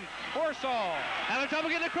 45-41 Warsaw. Having trouble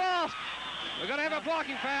getting across. We're going to have a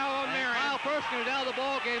blocking foul on Marion. Kyle Persinger down the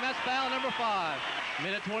ball game. That's foul number 5.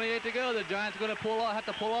 Minute 28 to go. The Giants are going to have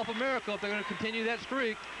to pull off a miracle if they're going to continue that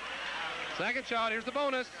streak. Second shot. Here's the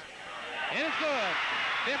bonus. And it's good.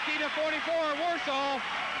 50-44 Warsaw.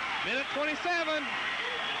 Minute 27.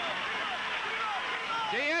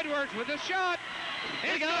 Jay Edwards with a shot.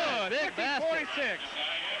 It's good. 50-46.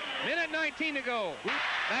 Minute 19 to go.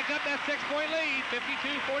 Back up that 6-point lead.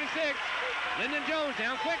 52-46. Lyndon Jones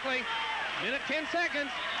down quickly. Minute 10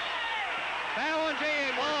 seconds. Foul on Jay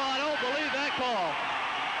Edwards. Oh, I don't believe that call.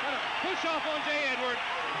 Push off on Jay Edwards.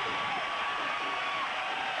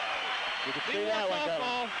 You can see that one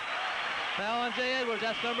coming. Foul on Jay Edwards.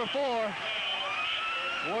 That's number 4.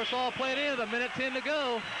 Warsaw played in with a minute 10 to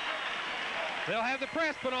go. They'll have the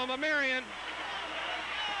press put on by Marion.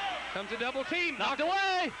 Comes a double team. Knocked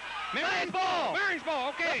away. Marion's ball. Marion's ball.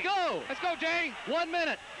 Okay. Let's go. Let's go, Jay. 1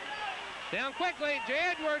 minute. Down quickly. Jay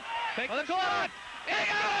Edwards takes the shot. shot. He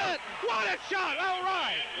got it. What a shot. All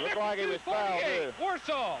right. Looked like he was fouled, too.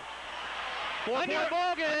 Warsaw. 4-point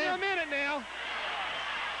ball game. Under a minute now.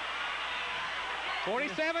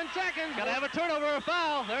 47 seconds. Got to have a turnover or a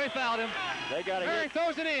foul. There he fouled him. They got to Marion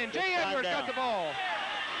throws it in. Jay Edwards got the ball.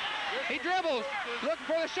 He dribbles, looking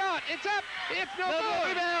for the shot. It's up. It's no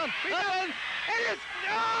good. Rebound. Rebound. It is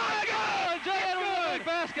good. Jay Edwards with the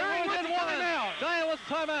basket. Marion wants a timeout. Giant wants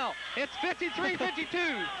a timeout. It's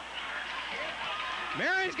 53-52.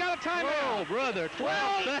 Marion's got a timeout. Oh, brother.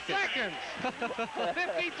 12 seconds.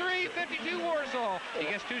 53-52 Warsaw. He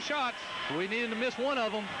gets 2 shots. We need him to miss one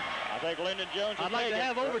of them. I think Lyndon Jones will I'd like to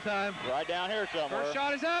have overtime. Right down here somewhere. First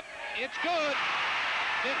shot is up. It's good.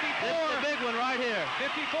 54. This is the big one right here.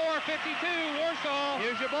 54-52 Warsaw.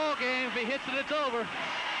 Here's your ball game. If he hits it, it's over.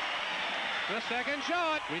 The second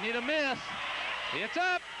shot. We need a miss. It's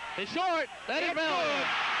up. It's short. That is good.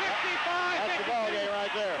 55-52. That's the ball game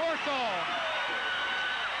right there. Warsaw.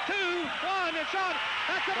 2-1. A shot.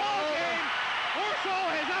 That's the ball game. Warsaw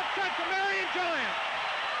has upset the Marion Giants.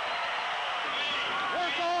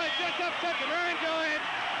 Warsaw has just upset the Marion Giants,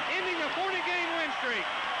 ending a 40-game win streak.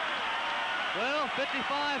 Well,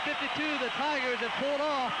 55-52, the Tigers have pulled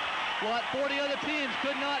off what 40 other teams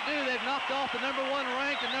could not do. They've knocked off the number 1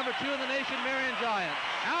 ranked and number 2 in the nation, Marion Giants.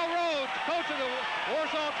 Al Rhodes, coach of the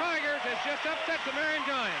Warsaw Tigers, has just upset the Marion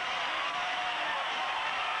Giants.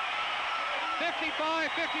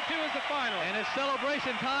 55-52 is the final. And it's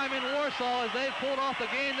celebration time in Warsaw as they've pulled off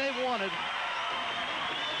the game they've wanted.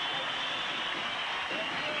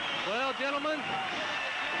 Well, gentlemen,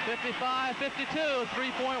 55-52,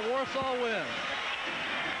 3-point Warsaw win.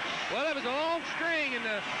 Well, that was a long string, and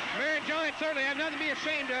the Marion Giants certainly have nothing to be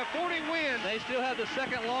ashamed of. 40 wins. They still have the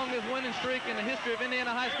second longest winning streak in the history of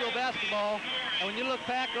Indiana high school basketball. And when you look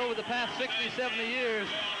back over the past 60, 70 years,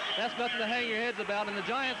 that's nothing to hang your heads about. And the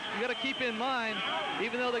Giants, you got to keep in mind,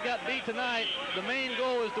 even though they got beat tonight, the main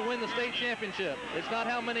goal is to win the state championship. It's not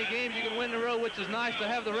how many games you can win in a row, which is nice to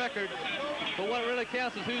have the record. But what really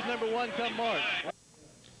counts is who's number 1 come March.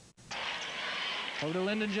 Over to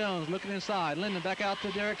Lyndon Jones, looking inside. Lyndon back out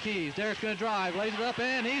to Derek Keys. Derek's going to drive, lays it up,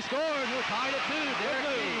 and he scores. We're tied at 2. Derek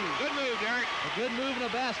Keys. Good move, Derek. A good move in a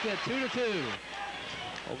basket, 2-2.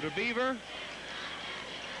 Over to Beaver.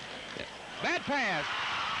 Bad pass.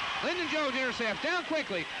 Lyndon Jones intercepts, down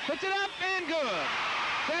quickly, puts it up, and good.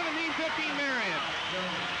 17-15 Marion.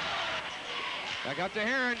 Back up to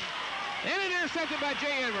Heron. And it intercepted by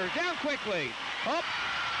Jay Edwards, down quickly. Up,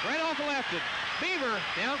 right off the left. Beaver,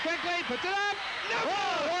 down quickly, puts it up. No!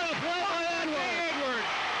 Oh, what a play by Edwards. Jay Edwards,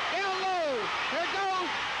 down low. There it goes.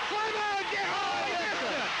 Slam out again. Oh, he missed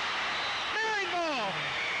it. Marion ball.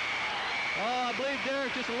 Oh, I believe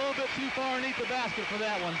Derek's just a little bit too far underneath the basket for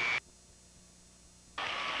that one.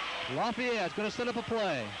 Lafayette's going to set up a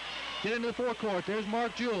play. Get into the forecourt. There's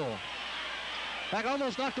Mark Jewell. Back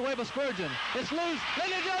almost knocked away by Spurgeon. It's loose.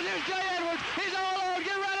 Lyndon Jones. Here's Jay Edwards. He's all alone.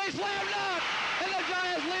 Get ready. Slam dunk. And the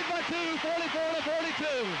Giants lead by 2,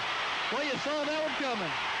 44-42. Well, you saw that one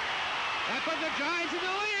coming. That put the Giants in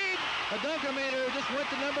the lead. The dunkometer just went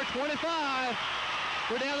to number 25.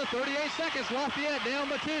 We're down to 38 seconds. Lafayette down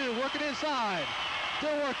by 2. Working inside.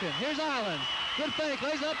 Still working. Here's Island. Good fake.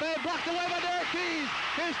 Lays up and blocked away by Derek Keys.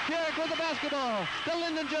 Here's Derek with the basketball. Still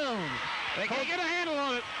Lyndon Jones. They can't get a handle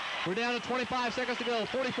on it. We're down to 25 seconds to go.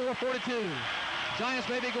 44-42. Giants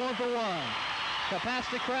may be going for 1.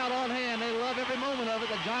 Capacity crowd on hand. They love every moment of it.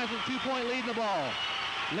 The Giants with a 2-point lead in the ball.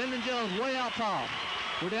 Lyndon Jones way out top.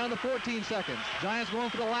 We're down to 14 seconds. Giants going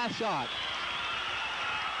for the last shot.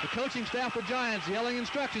 The coaching staff for Giants yelling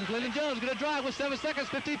instructions. Lyndon Jones going to drive with 7 seconds.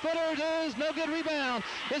 50-footer is no good rebound.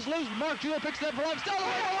 It's loose. Mark Jewell picks it up for him. Still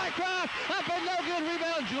away to Whitecroft. Up and no good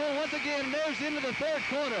rebound. Jewell once again moves into the 3rd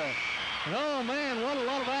quarter. And oh man, what a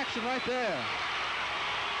lot of action right there.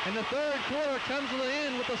 And the 3rd quarter comes to the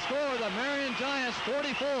end with the score. The Marion Giants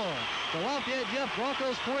 44. The Lafayette Jeff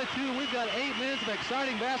Broncos 42. We've got 8 minutes of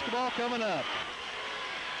exciting basketball coming up.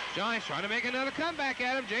 Giants trying to make another comeback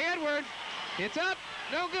at him. Jay Edwards. It's up.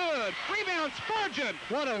 no good. Rebound, Spurgeon.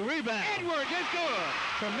 What a rebound. Edwards is good.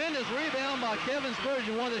 Tremendous rebound by Kevin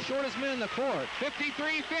Spurgeon, one of the shortest men in the court.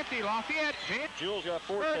 53-50, Lafayette. Jules got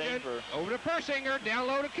 14 Spurgeon, for... over to Persinger, down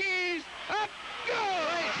low to Keys. Up, good.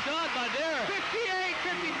 Great shot by Derek.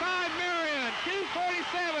 58-55, Marion.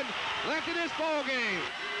 2:47 left in this ball game.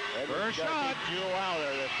 First shot. Jewel out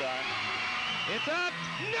there this time. It's up,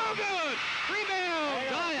 no good. Rebound,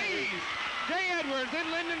 Keys. Jay Edwards,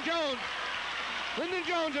 then Lyndon Jones. Lyndon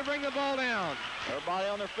Jones will bring the ball down. Everybody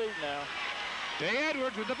on their feet now. Jay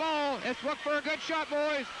Edwards with the ball. Let's look for a good shot,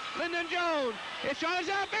 boys. Lyndon Jones. His shot is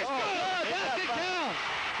up. It's good. Basket count.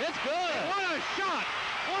 It's good. What a shot.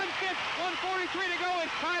 1:43 to go.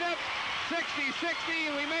 It's tied up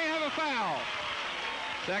 60-60, and we may have a foul.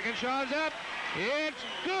 Second shot's up. It's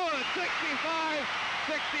good. 65-60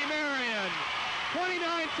 Marion.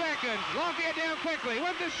 29 seconds. Lafayette down quickly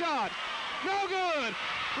with the shot. No good.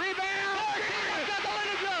 Rebound.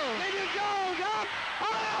 Lyndon Jones. Lyndon Jones up.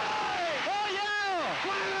 Oh, yeah.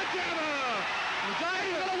 The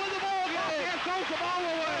Giants are going to win the ball game. Lafayette throws the ball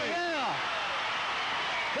away. Yeah.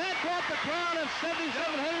 That brought the crowd of 7,700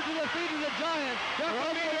 to the feet of the Giants. They're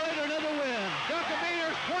on their way to another win.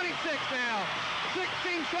 Duckameters 26 now.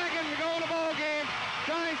 16 seconds to go in the ball game.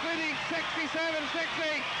 Giants leading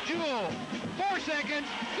 67-60. Jewel, 4 seconds.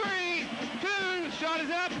 3, 2, shot is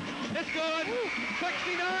up. It's good.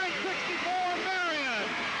 69-64 Marion.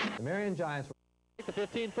 The Marion Giants the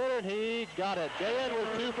 15-footer, and he got it. Jay Edwards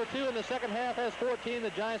 2 for 2 in the second half, has 14. The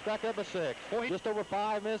Giants back up a 6. Just over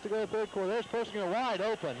 5 minutes to go in the third quarter. There's Persinger wide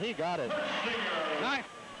open. He got it. Nice.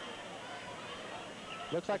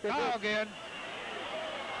 Looks like they're good. Again.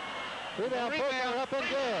 Rebound, Persinger up and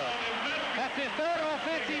good. That's his third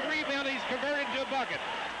offensive rebound. He's converted to a bucket.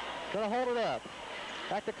 Gonna hold it up.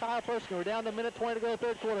 Back to Kyle Persinger. We're down to a minute 20 to go in the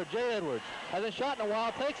third quarter. Jay Edwards hasn't shot in a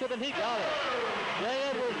while. Takes it, and he got it. Jay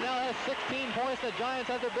Edwards now has 16 points. The Giants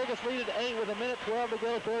have their biggest lead at 8 with a minute 12 to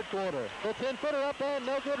go third quarter. The 10-footer up there,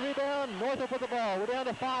 no good rebound. Northrop with the ball. We're down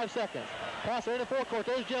to 5 seconds. Passer in the forecourt.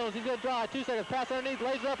 There's Jones. He's going to drive. 2 seconds. Pass underneath.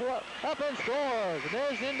 Lays up and scores. And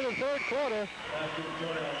there's into the third quarter.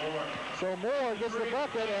 So Moore gets the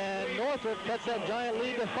bucket, and Northrop cuts that Giant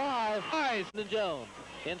lead to 5. And Jones.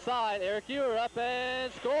 Inside, Eric Ewer up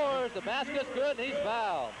and scores. The basket's good, and he's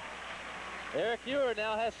fouled. Eric Ewer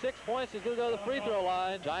now has 6 points. He's going to go to the free throw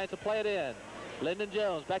line. Giants will play it in. Lyndon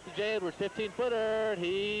Jones back to Jay Edwards, 15-footer.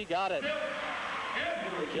 He got it.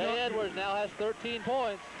 Jay Edwards now has 13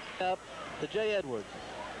 points. Up to Jay Edwards.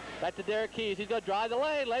 Back to Derek Keys. He's going to drive the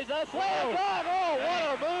lane. Lays up, slam dunk. Oh, what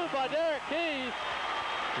a move by Derek Keys.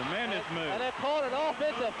 Tremendous move. And they called an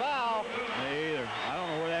offensive foul. Me either. I don't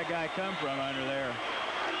know where that guy come from under there.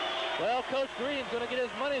 Well, Coach Green's going to get his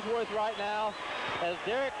money's worth right now as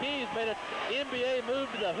Derek Keys made an NBA move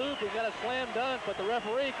to the hoop and got a slam dunk, but the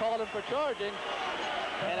referee called him for charging.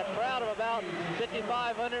 And a crowd of about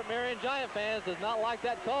 5,500 Marion Giant fans does not like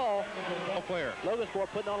that call. Player. Logansport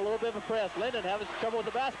putting on a little bit of a press. Lyndon having trouble with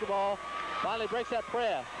the basketball. Finally breaks that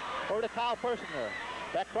press. Over to Kyle Persinger.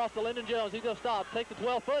 Back across to Lyndon Jones. He's going to stop. Take the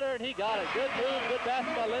 12-footer, and he got it. Good move, good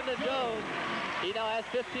basket by Lyndon Jones. He now has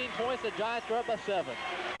 15 points. The Giants are up by 7.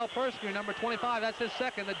 Persinger, number 25, that's his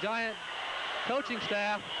second. The Giant coaching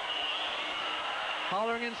staff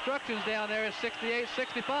hollering instructions down there is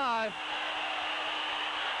 68-65.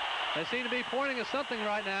 They seem to be pointing at something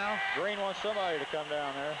right now. Green wants somebody to come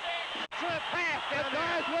down there. Slip pass. The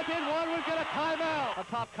Giants within one. We've got a timeout. On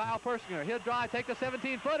top, Kyle Persinger. He'll drive, take the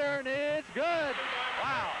 17-footer, and it's good.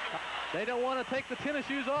 Wow. They don't want to take the tennis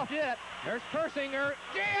shoes off yet. There's Persinger.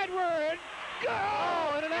 Jay Edwards. Go!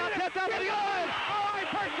 Oh, and an out tipped up and good. Oh,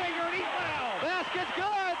 Persinger, and he's fouled. Basket's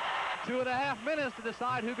good. 2.5 minutes to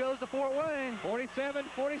decide who goes to Fort Wayne.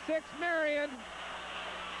 47-46 Marion.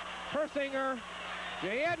 Persinger.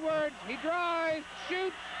 Jay Edwards, he drives,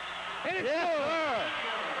 shoots, and it's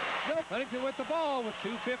good. Huntington with the ball with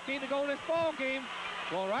 2:15 to go in this ball game.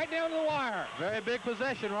 Going right down to the wire. Very big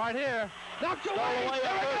possession right here. Knocked away. There we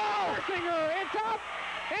go. Persinger in top.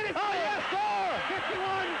 And it's score.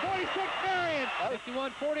 51-46 Marion.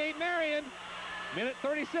 51-48 Marion. Minute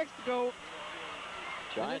 36 to go.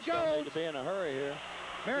 Giants don't need to be in a hurry here.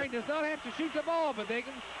 Marion does not have to shoot the ball, but they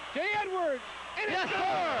can. Jay Edwards. And it's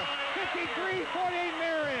score. 53-48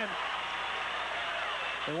 Marion.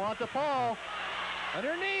 They want the ball.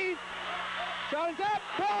 Underneath. Shot is up.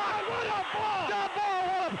 Ball. What a ball. Jump ball.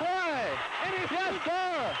 What a play. And it's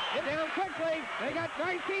get down quickly. They got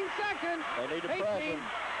 19 seconds. They need to press him.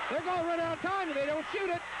 They're going to run out of time if they don't shoot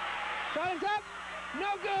it. Shot is up.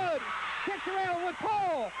 No good. Kicked around with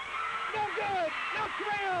Paul. No good. Knocked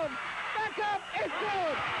around. Back up. It's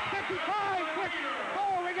good.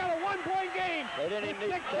 55-64. We got a 1-point game. They didn't even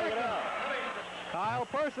need to take it out. Kyle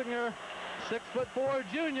Persinger, 6'4"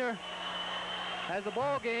 junior, has the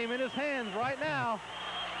ball game in his hands right now.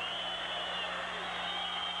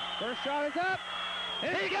 First shot is up.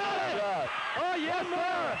 He got it. Oh, yes,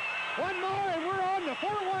 sir. One more, and we're on the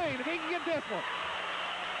Fort Wayne if he can get this one.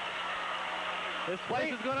 This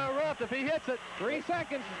place is going to erupt if he hits it. 3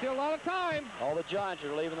 seconds, still a lot of time. All the Giants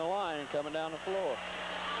are leaving the line and coming down the floor.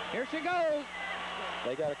 Here she goes.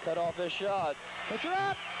 They got to cut off this shot. Push her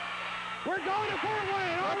up. We're going to Fort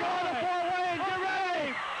Wayne. We're going to Fort Wayne. Get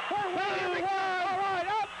ready. Fort Wayne. All right,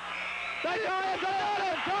 up. The Giants got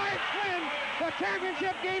it. Giants win the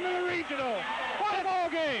championship game of the regional. What a ball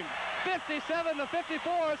game.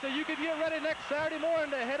 57-54, so you can get ready next Saturday morning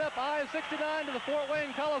to head up I-69 to the Fort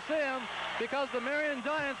Wayne Coliseum because the Marion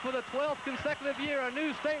Giants, for the 12th consecutive year, a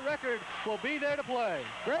new state record, will be there to play.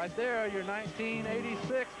 Right there are your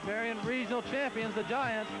 1986 Marion Regional champions, the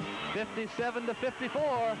Giants,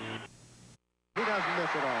 57-54. He doesn't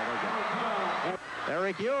miss it all, does he?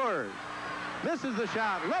 Eric Ewers misses the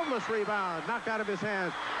shot. Loveless rebound, knocked out of his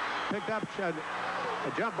hands. Picked up, a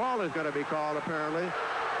jump ball is going to be called, apparently.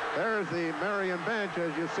 There's the Marion bench,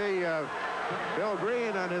 as you see Bill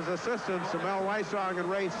Green and his assistants, Mel Weissong and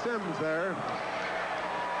Ray Sims there.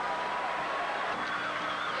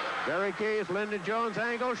 Derek Keys, Lyndon Jones,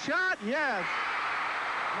 angle shot, yes!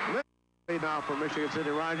 Now for Michigan City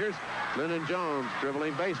Rogers. Lyndon Jones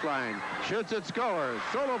dribbling baseline, shoots it, scores.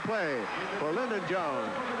 Solo play for Lyndon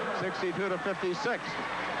Jones, 62-56.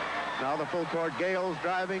 Now the full court, Gales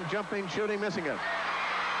driving, jumping, shooting, missing it.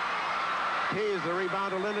 Keys, the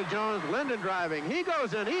rebound to Lyndon Jones. Lyndon driving. He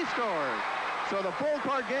goes in. He scores. So the full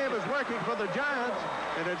court game is working for the Giants,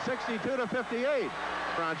 and it's 62-58.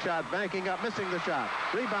 Front shot, banking up, missing the shot.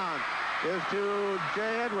 Rebound is to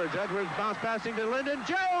Jay Edwards. Edwards bounce passing to Lyndon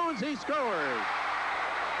Jones. He scores.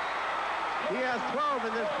 He has 12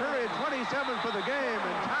 in this period, 27 for the game,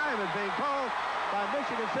 and time is being called by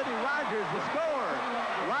Michigan City Rogers. The score,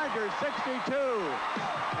 Rogers 62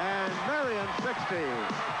 and Marion 60.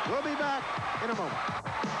 We'll be back in a moment.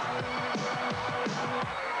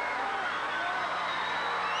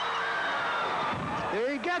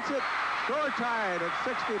 He gets it. Score tied at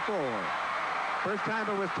 64. First time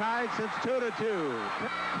it was tied since 2-2.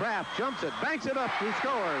 Kraft jumps it, banks it up, he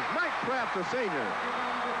scores. Mike Kraft, the senior.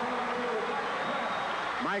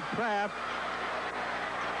 Mike Kraft.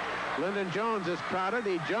 Lyndon Jones is crowded.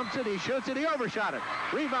 He jumps it, he shoots it, he overshot it.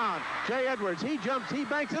 Rebound, Jay Edwards. He jumps, he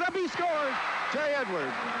banks it up, he scores. Jay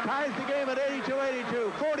Edwards ties the game at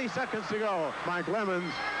 82-82. 40 seconds to go. Mike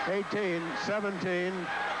Lemons, 18-17.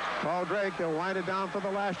 Paul Drake, they'll wind it down for the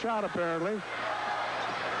last shot, apparently.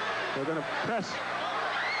 They're going to press.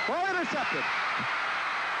 Ball intercepted.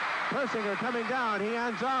 Persinger coming down. He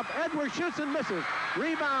ends up. Edwards shoots and misses.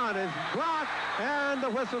 Rebound is blocked, and the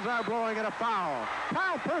whistles are blowing at a foul.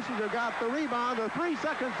 Kyle Persinger got the rebound with 3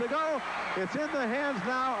 seconds to go. It's in the hands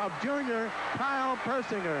now of junior Kyle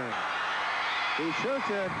Persinger. He shoots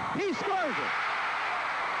it. He scores it.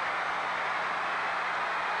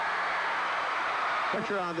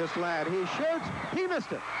 Pressure on this lad. He shoots. He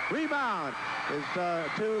missed it. Rebound is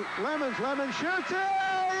to Lemons. Lemons shoots it.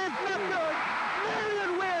 It's not good.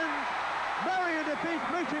 Marion wins. Marion defeats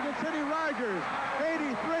Michigan City Rogers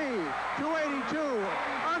 83-82.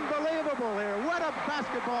 Unbelievable here. What a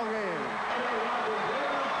basketball game.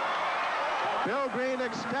 Bill Green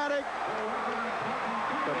ecstatic.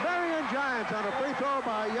 The Marion Giants on a free throw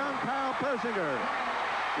by young Kyle Persinger,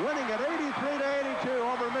 winning at 83-82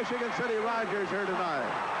 over Michigan City Rogers here tonight.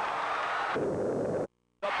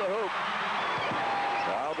 Up the hoop.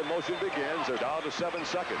 While the motion begins, they're down to 7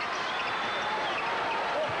 seconds.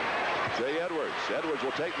 Jay Edwards. Edwards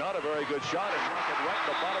will take not a very good shot and knock it right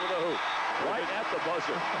in the bottom of the hoop. Right at the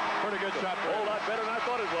buzzer. Pretty good shot. A whole lot better than I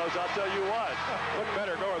thought it was, I'll tell you what. Looked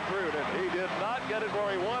better going through, didn't he? He did not get it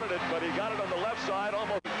where he wanted it, but he got it on the left side,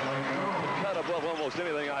 almost cut above almost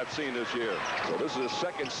anything I've seen this year. So this is his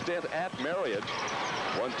second stint at Marion.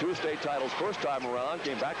 Won 2 state titles first time around,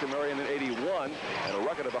 came back to Marion in '81, and a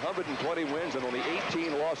record of 120 wins and only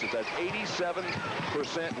 18 losses. That's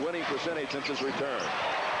 87% winning percentage since his return.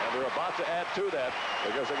 They're about to add to that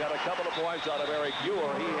because they got a couple of points out of Eric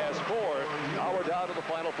Ewer. He has 4. Now we're down to the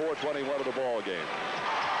final 4:21 of the ball game.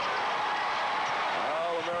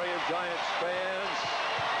 Now the Marion Giants fans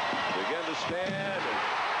begin to stand, and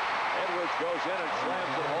Edwards goes in and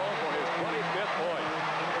slams it home for his 25th point.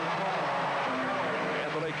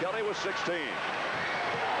 Anthony Kelly was 16.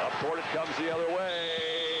 Up court it comes the other way,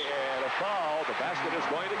 and a foul. The basket is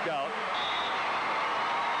going to count.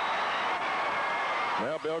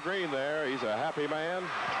 Well, Bill Green there, he's a happy man.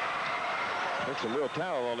 There's some real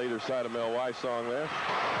talent on either side of Mel Wysong there.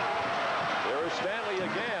 There is Stanley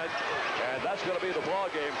again, and that's going to be the ball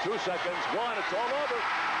game. 2 seconds, one, it's all over.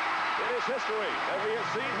 It is history, and we have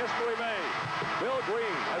seen history made. Bill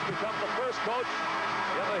Green has become the first coach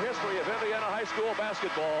in the history of Indiana high school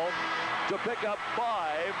basketball to pick up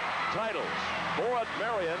 5 titles. 4 at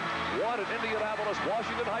Marion, 1 at Indianapolis,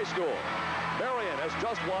 Washington High School. Marion has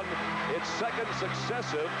just won its 2nd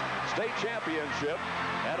successive state championship,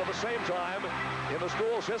 and at the same time, in the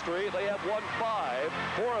school's history, they have won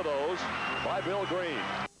 4 of those by Bill Green.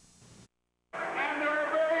 And there are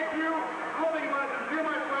very few living legends. You,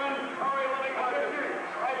 my friend, are a living legend.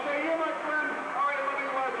 I say you, my friend, are a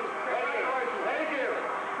living legend. Congratulations. Thank you.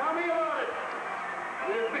 Tell me about it.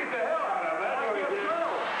 You beat the hell out of that. I guess so.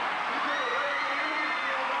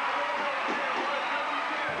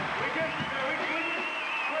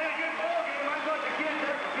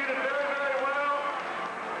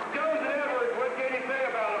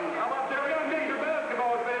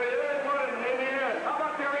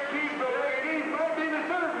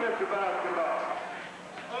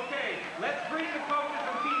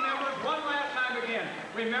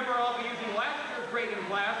 Remember, I'll be using last year's grading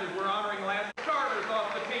class as we're honoring last starters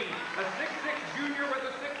off the team. A 6'6" junior with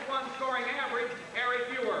a 6'1" scoring average, Harry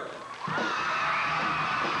Fewer.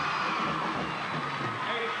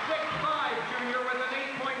 A 6'5" junior with an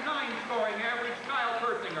 8.9 scoring average, Kyle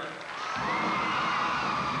Persinger.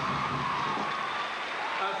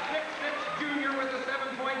 A 6'6" junior with a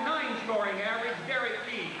 7.9 scoring average, Derek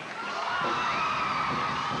Keys.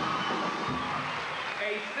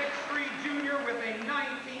 A 6'3" junior with a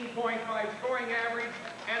 19.5 scoring average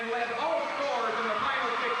and led all scorers in the final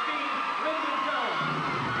 16, Lyndon Jones.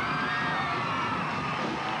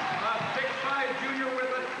 A 6'5" junior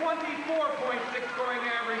with a 24.6 scoring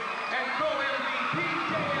average and co-MVP,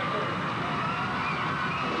 Jay Edwards.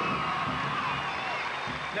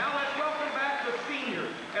 Now let's welcome back the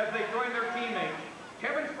seniors as they join their teammates.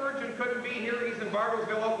 Kevin Spurgeon couldn't be here. He's in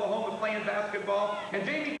Bartlesville, Oklahoma playing basketball. And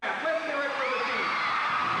Jamie Papp, let's hear it for the team.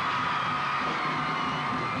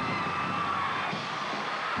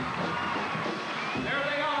 There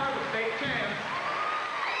they are, the state champs.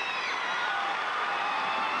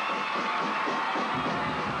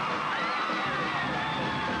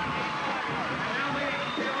 And now, ladies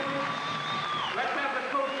and gentlemen, let's have the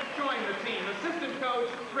coaches join the team. Assistant coach,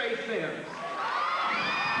 Trey Sims.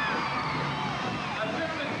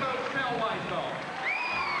 Assistant coach, Mel Wysong.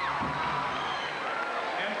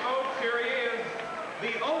 And folks, here he is,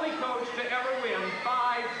 the only coach to ever win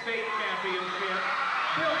 5 state championships,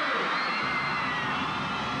 Bill Green.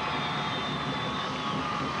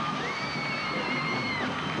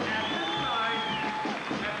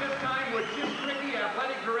 At this time, with Jim Trickey,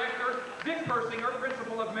 athletic director, Dick Persinger,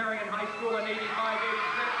 principal of Marion High School in 85-86,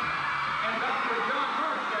 and Dr. John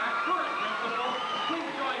Harshack, current principal, please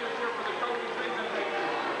join us here for the coaching presentation.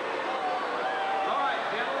 All right,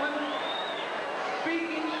 gentlemen,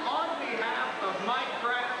 speaking on behalf of Mike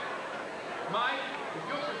Pratt, Mike, if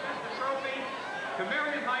you'll present the trophy to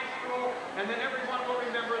Marion High School, and then everyone will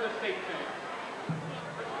remember the state champ.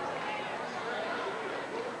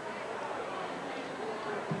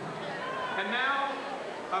 And now,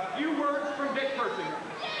 a few words from Dick Persinger.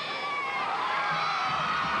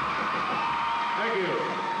 Thank you.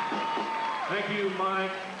 Thank you,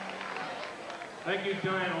 Mike. Thank you,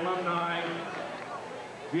 Giant alumni,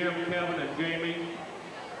 Jim, Kevin, and Jamie.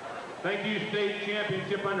 Thank you, state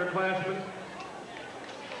championship underclassmen.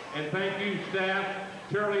 And thank you, staff,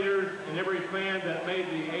 cheerleaders, and every fan that made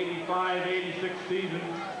the 85-86 season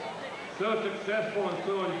so successful and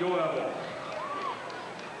so enjoyable.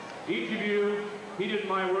 Each of you heeded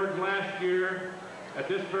my words last year at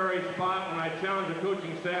this very spot when I challenged the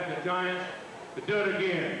coaching staff at Giants to do it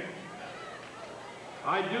again.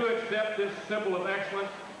 I do accept this symbol of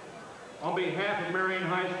excellence on behalf of Marion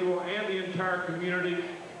High School and the entire community.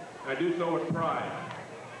 I do so with pride.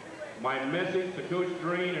 My message to Coach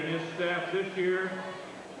Green and his staff this year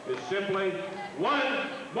is simply one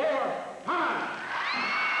more time.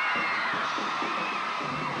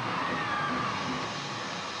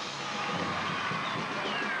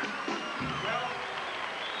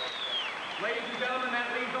 Ladies and gentlemen,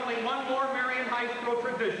 that leaves only one more Marion High School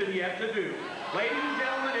tradition yet to do. Ladies and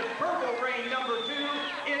gentlemen, it's Purple Rain number 2.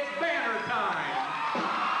 It's banner time.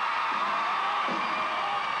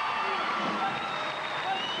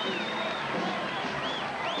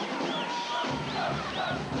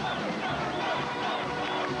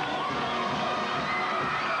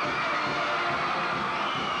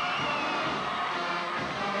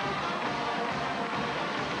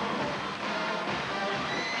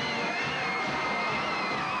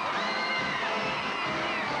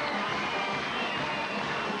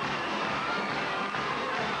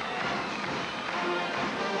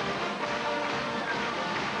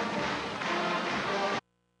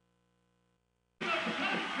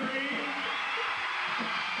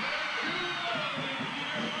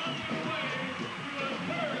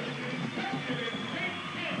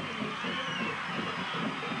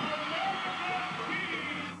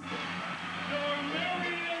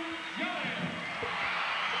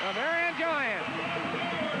 the Marion Giants.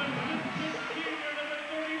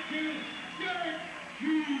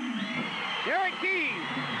 Derek Keys,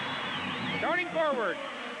 starting forward.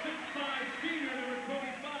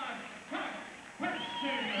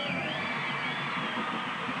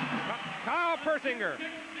 Kyle Persinger.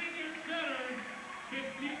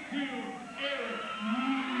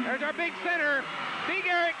 There's our big center, Big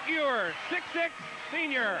Eric Ewer, 6'6",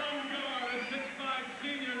 senior.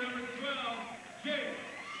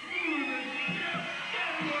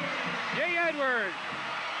 Jay Edwards.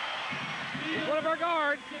 He's one of our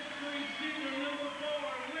guards.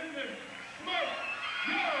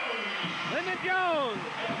 Lyndon Jones.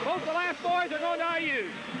 Both the last boys are going to IU.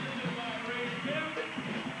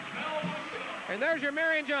 And there's your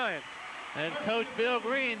Marion Giants. And Coach Bill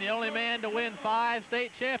Green, the only man to win 5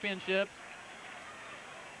 state championships.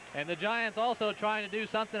 And the Giants also trying to do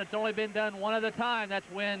something that's only been done one other time. That's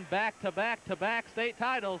win back-to-back-to-back state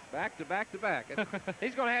titles. Back-to-back-to-back.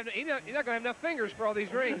 He's going to have. He's not going to have enough fingers for all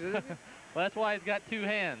these rings, is he? Well, that's why he's got 2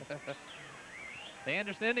 hands. The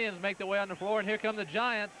Anderson Indians make their way on the floor, and here come the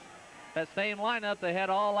Giants. That same lineup they had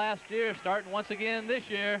all last year, starting once again this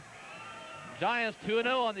year. Giants 2-0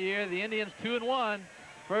 on the year. The Indians 2-1.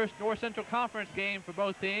 First North Central Conference game for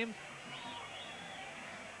both teams.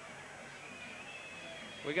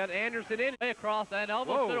 We got Anderson in. Across and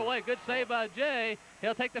almost put away. Good save by Jay.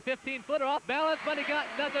 He'll take the 15-footer off balance, but he got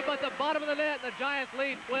nothing but the bottom of the net. The Giants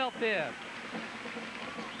lead 12-10.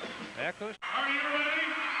 Excellent.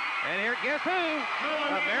 And here, guess who?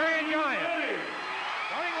 The Marion Giants.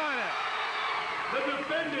 Starting lineup. The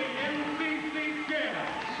defending NCC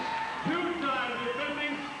champs, 2-time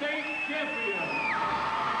defending state champions.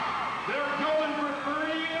 They're going for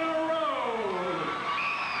 3 in a row.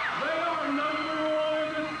 They are number 1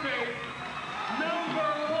 in the state, number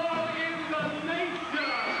 1 in the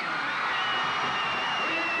nation.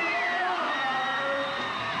 They are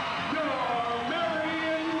your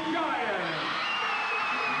Marion Giants.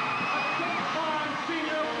 A 6'5"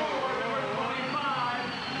 senior forward, number 25,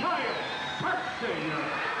 Kyle Persinger.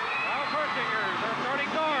 Kyle Persinger, their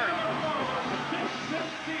starting guard. 6'6"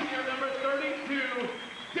 senior, number 32,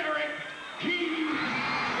 Derek Keys.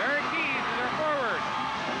 Derek Keys is their forward.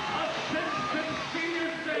 A 6'6" senior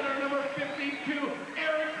center, number 52,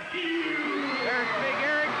 Eric Hughes. There's big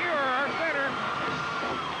Eric Ewer, our center.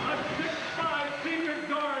 A 6'5" senior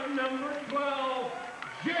guard, number 12,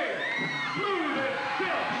 Jay Smooth and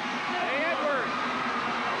Still. Jay Edwards.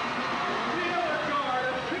 The other guard,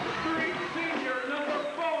 a 6'3" senior, number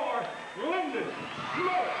 4, Lyndon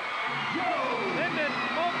Smoke Jones. Lyndon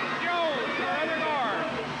Smoke Jones, our other guard.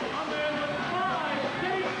 A man with 5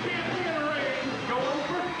 state champion rings, going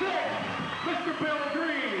for 6, Mr. Bill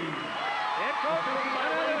Green. Head coach,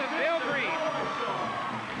 none other than Bill Green.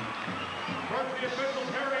 First, the officials,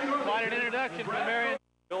 Harry Norman. Quite an introduction for Marion.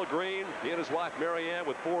 Bill Green, he and his wife Marianne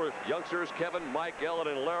with 4 youngsters, Kevin, Mike, Ellen,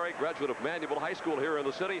 and Larry, graduate of Manual High School here in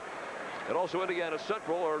the city. And also Indiana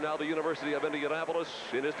Central, or now the University of Indianapolis.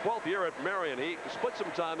 In his 12th year at Marion, he split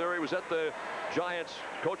some time there. He was at the Giants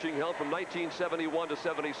coaching helm from 1971 to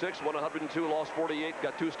 76, won 102, lost 48,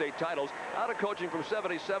 got 2 state titles. Out of coaching from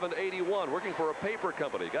 77 to 81, working for a paper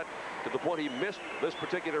company. Got to the point he missed this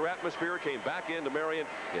particular atmosphere, came back into Marion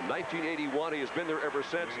in 1981. He has been there ever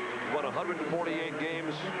since. Won 148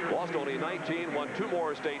 games, lost only 19, won 2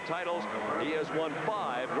 more state titles. He has won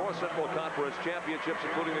 5 North Central Conference championships,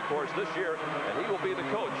 including, of course, this year, and he will be the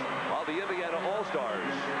coach of the Indiana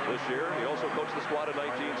All-Stars this year. He also coached the squad in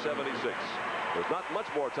 1976. There's not much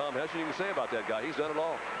more, Tom Hessian, you can say about that guy. He's done it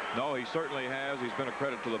all. No, he certainly has. He's been a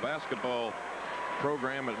credit to the basketball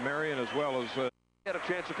program at Marion, as well as He had a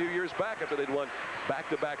chance a few years back after they'd won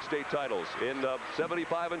back-to-back state titles. In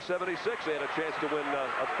 75 and 76, they had a chance to win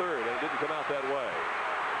a third, and it didn't come out that way.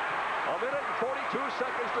 A minute and 42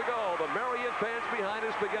 seconds to go. The Marion fans behind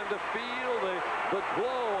us began to feel the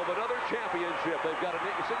glow of another championship. They've got a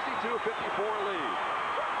 62-54 lead.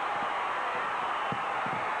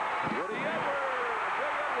 Woody Edwards,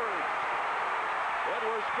 Jay Edwards.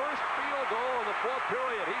 Edwards' first field goal in the 4th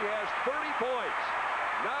period. He has 30 points.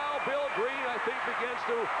 Now Bill Green, I think, begins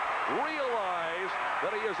to realize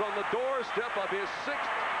that he is on the doorstep of his 6th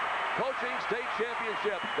coaching state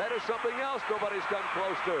championship. That is something else nobody's come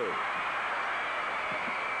close to.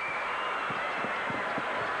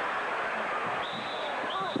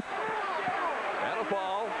 And a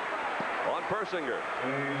foul on Persinger.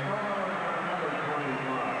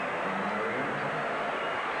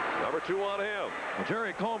 Number 2 on him. Well,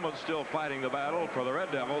 Jerry Coleman's still fighting the battle for the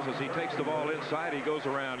Red Devils as he takes the ball inside. He goes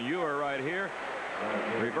around Ewer right here.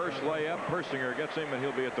 Reverse layup. Persinger gets him, and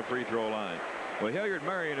he'll be at the free throw line. Well, Hilliard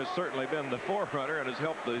Marion has certainly been the forerunner and has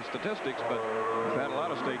helped the statistics, but we've had a lot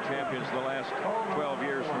of state champions in the last 12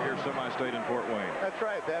 years from here, semi-state in Fort Wayne. That's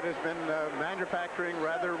right. That has been manufacturing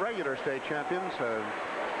rather regular state champions. Of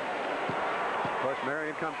course,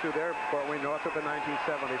 Marion comes through there, Fort Wayne Northrop in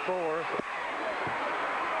 1974.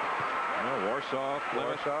 Warsaw,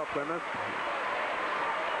 Plymouth.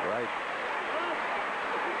 Right.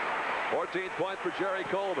 14th point for Jerry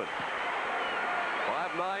Coleman.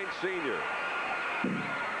 5'9" senior.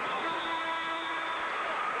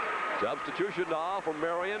 Substitution now for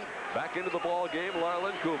Marion. Back into the ball game,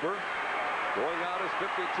 Larlin Cooper. Going out is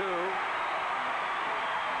 52. Well,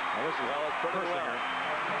 this is Persinger.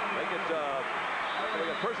 They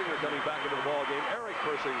got Persinger coming back into the ball game. Eric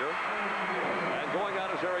Persinger. And going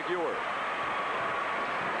out is Eric Ewer.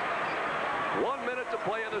 1 minute to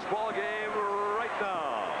play in this ball game right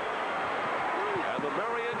now. And the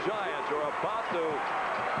Marion Giants are about to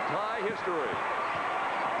tie history.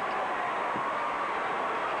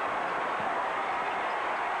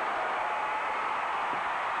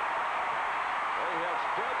 They have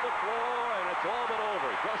spread the floor, and it's all but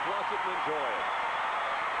over. Just watch it and enjoy it.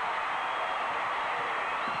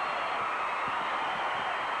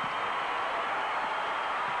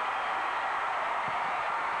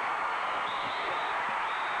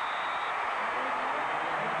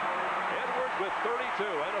 With 32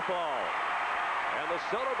 and a foul. And the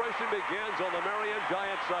celebration begins on the Marion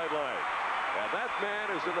Giants sideline. And that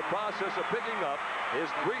man is in the process of picking up his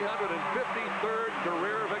 353rd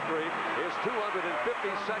career victory, his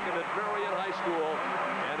 252nd at Marion High School,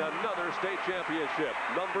 and another state championship,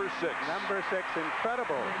 number 6. Number 6,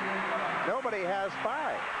 incredible. Nobody has 5.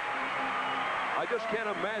 I just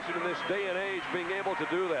can't imagine in this day and age being able to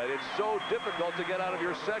do that. It's so difficult to get out of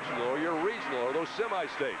your sectional or your regional or those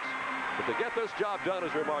semi-states. But to get this job done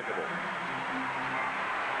is remarkable.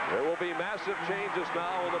 There will be massive changes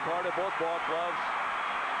now on the part of both ball clubs.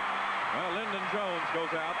 Well, Lyndon Jones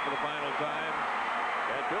goes out for the final time.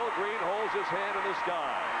 And Bill Green holds his hand in the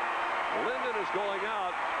sky. Lyndon is going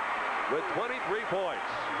out with 23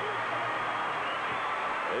 points.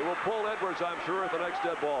 They will pull Edwards, I'm sure, at the next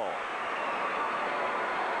dead ball.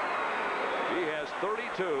 He has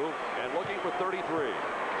 32 and looking for 33.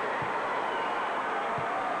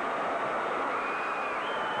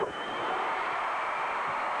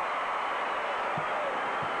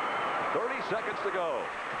 30 seconds to go.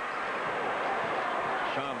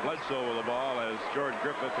 Sean Bledsoe with the ball as George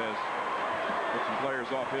Griffith has put some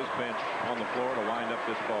players off his bench on the floor to wind up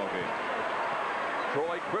this ball game.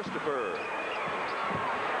 Troy Christopher.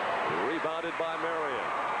 Rebounded by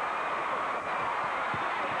Marion.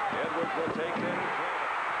 Edwards will take it.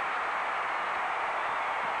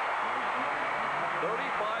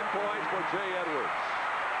 35 points for Jay Edwards.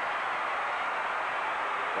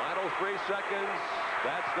 Final 3 seconds.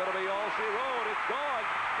 That's going to be all she wrote. It's gone.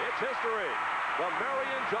 It's history. The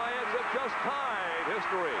Marion Giants have just tied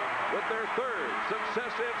history with their 3rd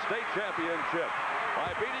successive state championship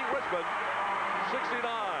by beating Richmond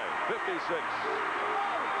 69-56.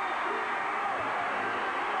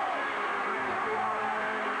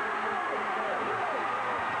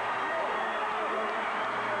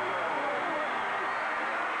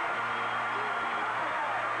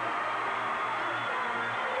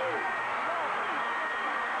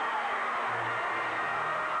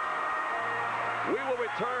 We will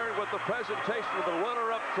return with the presentation of the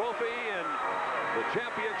runner-up trophy and the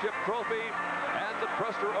championship trophy and the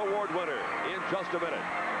Prester Award winner in just a minute.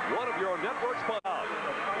 One of your network sponsors,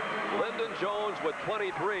 Lyndon Jones with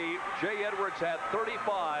 23. Jay Edwards had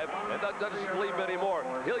 35, and that doesn't leave many more.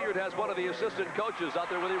 Hilliard has one of the assistant coaches out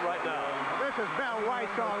there with him right now. This is Mel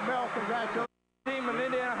Whitesong. Mel, congratulations. Team in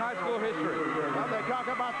Indiana high school history. Well, they talk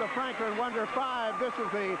about the Franklin Wonder 5. This is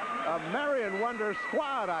the Marion Wonder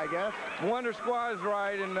squad, I guess. Wonder squad is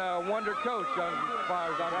right, and Wonder coach on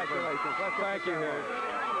fires. Congratulations. Thank you, Harry.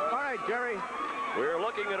 All right, Jerry. We're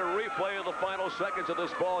looking at a replay of the final seconds of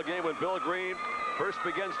this ball game when Bill Green first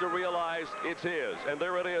begins to realize it's his. And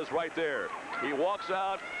there it is right there. He walks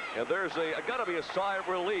out, and there's got to be a sigh of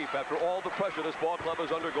relief after all the pressure this ball club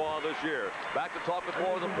has undergone this year. Back to talk with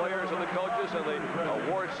more of the players and the coaches, and the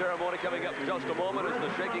award ceremony coming up in just a moment is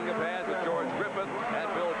the shaking of hands with George Griffith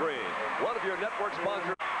and Bill Green. One of your network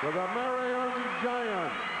sponsors. For the Marion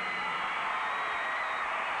Giants,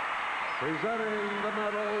 presenting the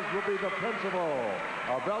medals will be the principal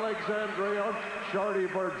of Alexandria, Shardy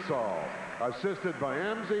Birdsall, assisted by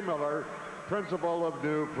M.Z. Miller, principal of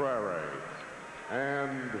New Prairie.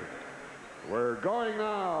 And we're going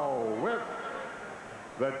now with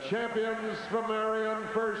the champions from Marion.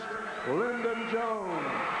 First, Lyndon Jones.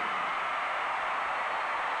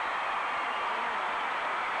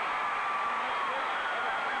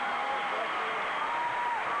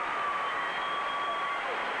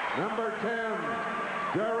 Number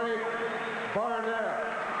 10, Derek Barnett.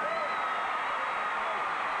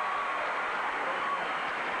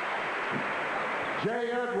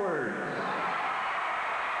 Jay Edwards.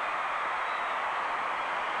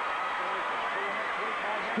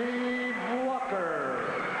 Steve Walker.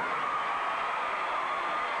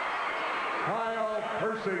 Kyle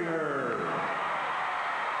Persinger.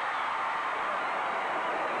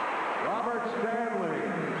 Robert Stanley.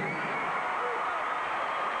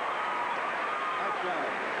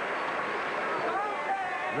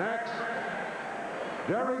 Next,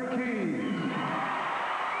 Derek Keyes.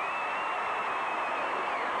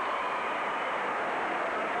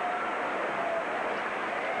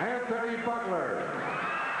 Anthony Butler.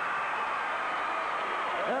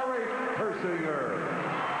 Eric Persinger.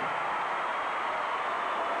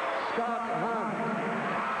 Scott Hunt.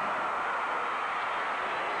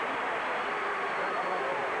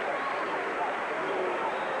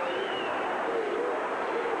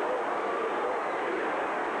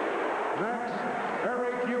 Next,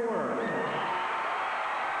 Eric Ewer.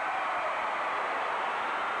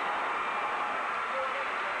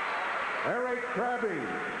 Eric Krabby.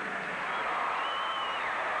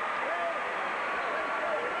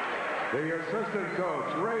 The assistant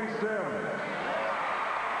coach, Ray Sims.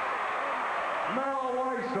 Mel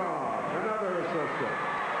Wysong, another assistant.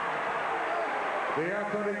 The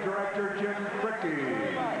athletic director, Jim Fricky.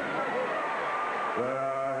 The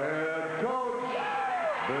head coach,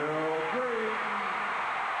 Bill Green.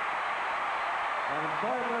 And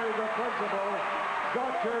finally, the principal,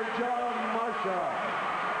 Dr. John Marsha.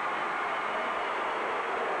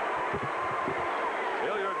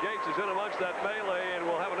 Gates is in amongst that melee, and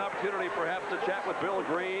we'll have an opportunity perhaps to chat with Bill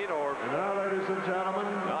Green or... And now, ladies and gentlemen,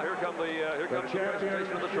 now here comes the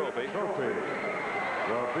presentation of the trophy.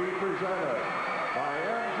 Will be presented by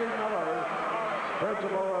M.C. Miller,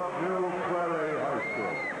 principal of New Prairie High School.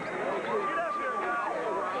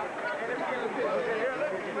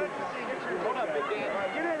 Hold up, Big Dan.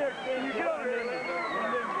 Get in there, Stan. You get over there.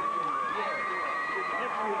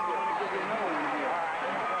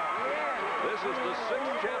 This is the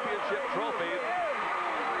 6th championship trophy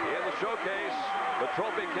in the showcase, the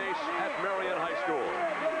trophy case at Marion High School.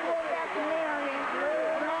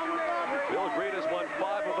 Bill Green has won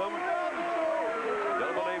 5 of them. A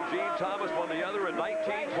gentleman named Gene Thomas won the other in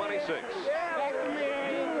 1926.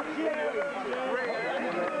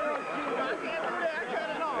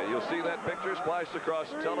 And you'll see that picture splashed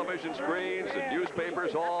across television screens and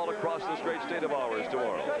newspapers all across this great state of ours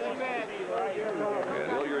tomorrow.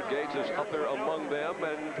 And Hilliard Gates is up there among them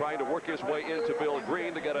and trying to work his way into Bill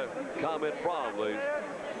Green to get a comment from the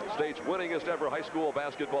state's winningest ever high school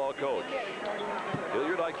basketball coach.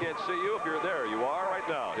 Hilliard, I can't see you. If you're there, you are right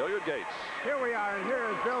now. Hilliard Gates. Here we are, and here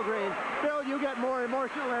is Bill Green. Bill, you get more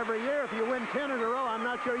emotional every year. If you win 10 in a row, I'm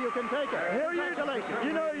not sure you can take it. Congratulations.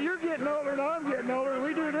 You know, you're getting older and I'm getting older.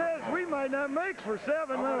 We do this, we might not make for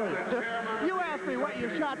 7 minutes. You asked me what you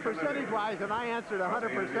shot percentage-wise, and I answered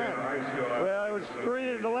 100%. Well, it was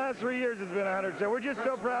the last 3 years it's been 100%. We're just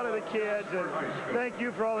so proud of the kids, and thank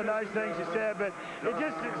you for all the nice things you said, but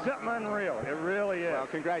it's something unreal. It really is. Well,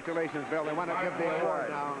 congratulations, Bill. They want to give the award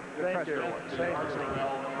now. Thank you.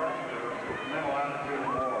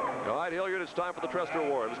 All right, Hilliard, it's time for the Trester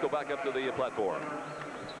Award. Let's go back up to the platform.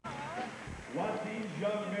 What these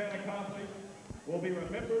young men accomplished will be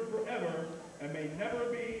remembered forever and may never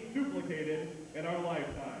be duplicated in our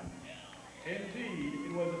lifetime. Indeed,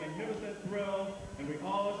 it was a magnificent thrill, and we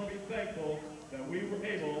all should be thankful that we were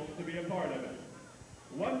able to be a part of it.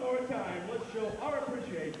 One more time, let's show our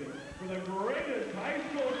appreciation for the greatest high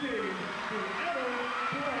school team to ever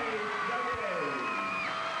play the game.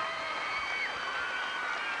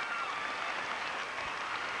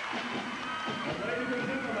 And ladies and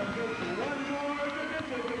gentlemen, just one more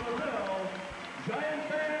tradition to fulfill. Giant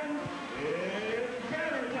fans, it's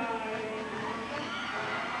banner time.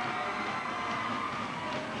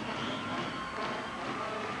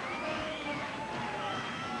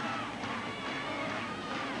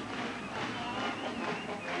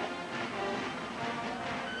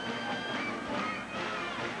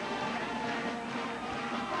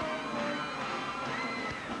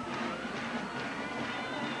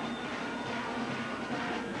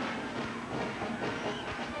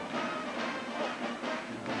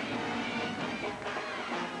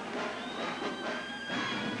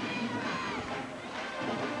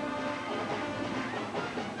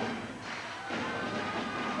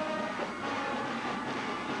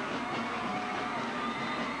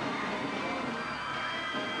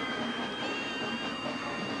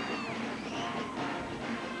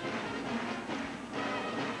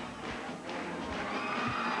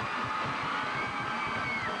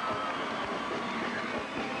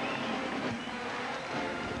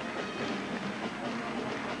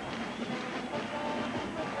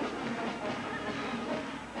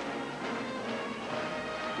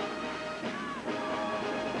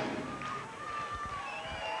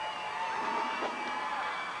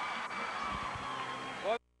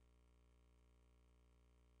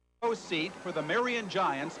 row seat for the Marion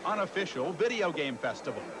Giants' unofficial video game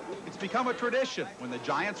festival. It's become a tradition. When the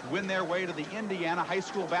Giants win their way to the Indiana High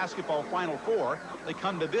School Basketball Final Four, they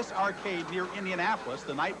come to this arcade near Indianapolis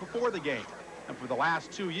the night before the game. And for the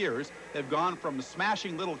last 2 years, they've gone from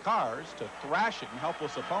smashing little cars to thrashing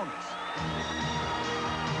helpless opponents.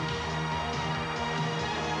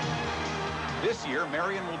 This year,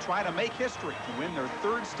 Marion will try to make history to win their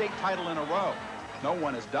 3rd state title in a row. No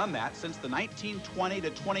one has done that since the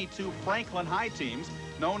 1920-22 Franklin High teams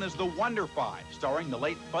known as the Wonder Five, starring the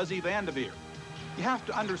late Fuzzy Vanderveer. You have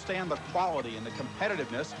to understand the quality and the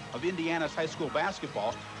competitiveness of Indiana's high school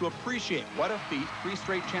basketball to appreciate what a feat 3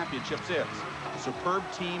 straight championships is. Superb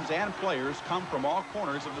teams and players come from all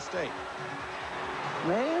corners of the state.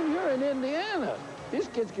 Man, you're in Indiana. These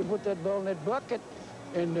kids can put that ball in that bucket,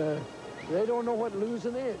 and they don't know what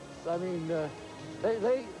losing is. I mean,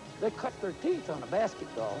 they cut their teeth on a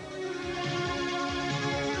basketball.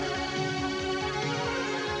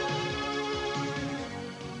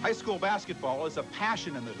 High school basketball is a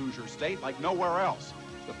passion in the Hoosier State like nowhere else.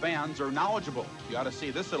 The fans are knowledgeable. You ought to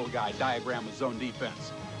see this little guy diagram with zone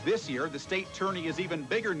defense. This year, the state tourney is even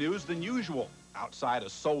bigger news than usual. Outside a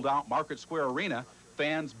sold-out Market Square Arena,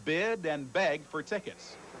 fans bid and beg for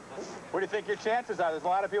tickets. What do you think your chances are? There's a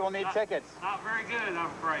lot of people need tickets. Not very good, I'm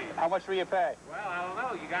afraid. How much will you pay? Well, I don't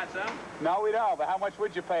know. You got some? No, we don't. But how much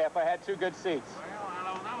would you pay if I had 2 good seats? Well,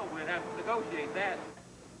 I don't know. We'd have to negotiate that.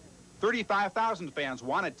 35,000 fans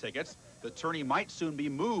wanted tickets. The tourney might soon be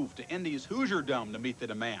moved to Indy's Hoosier Dome to meet the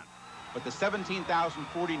demand. But the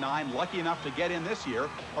 17,049 lucky enough to get in this year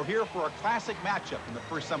are here for a classic matchup in the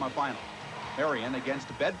first semifinal. Marion against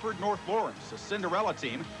Bedford North Lawrence, a Cinderella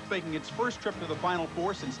team making its first trip to the Final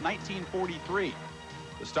Four since 1943.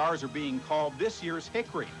 The Stars are being called this year's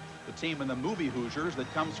Hickory, the team in the movie Hoosiers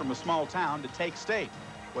that comes from a small town to take state.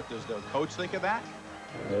 What does their coach think of that?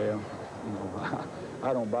 Well, you know,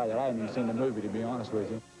 I don't buy that. I haven't even seen the movie, to be honest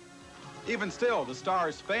with you. Even still, the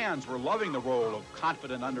Stars fans were loving the role of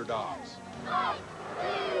confident underdogs.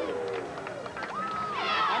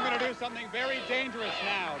 I'm going to do something very dangerous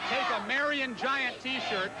now. Take a Marion Giant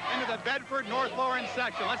t-shirt into the Bedford North Lawrence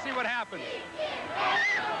section. Let's see what happens.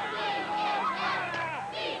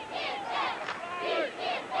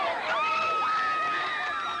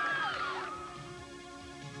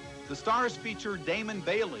 The Stars feature Damon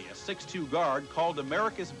Bailey, a 6'2" guard called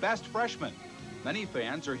America's best freshman. Many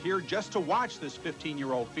fans are here just to watch this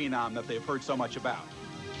 15-year-old phenom that they've heard so much about.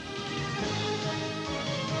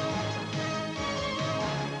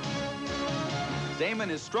 Damon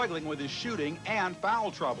is struggling with his shooting and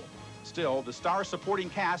foul trouble. Still, the Star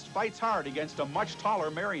supporting cast fights hard against a much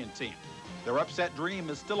taller Marion team. Their upset dream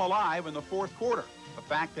is still alive in the 4th quarter, a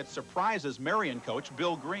fact that surprises Marion coach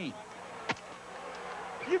Bill Green.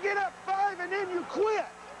 You get up 5 and then you quit.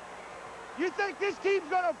 You think this team's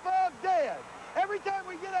going to fall dead. Every time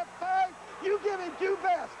we get up 5, you give him 2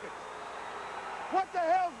 baskets. What the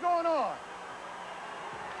hell's going on?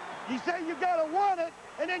 You say you got to want it,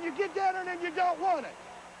 and then you get down and then you don't want it.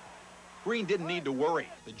 Green didn't need to worry.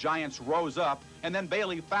 The Giants rose up, and then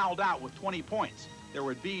Bailey fouled out with 20 points. There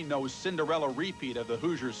would be no Cinderella repeat of the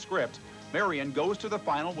Hoosiers script. Marion goes to the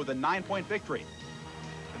final with a 9-point victory.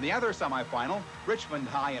 In the other semifinal, Richmond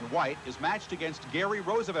High in white is matched against Gary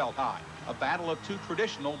Roosevelt High, a battle of 2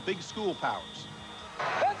 traditional big school powers.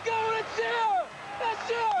 Let's go, let's cheer! Let's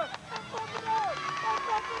cheer! Let's pump it out! Let's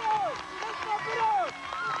pump it out! Let's pump it out!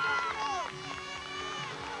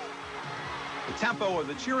 The tempo of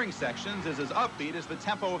the cheering sections is as upbeat as the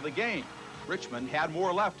tempo of the game. Richmond had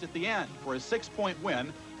more left at the end for a 6-point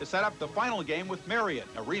win to set up the final game with Marion,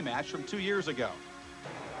 a rematch from 2 years ago.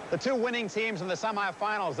 The 2 winning teams in the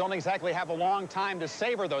semifinals don't exactly have a long time to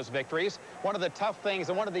savor those victories. One of the tough things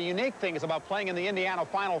and one of the unique things about playing in the Indiana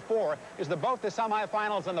Final Four is that both the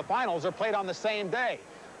semifinals and the finals are played on the same day.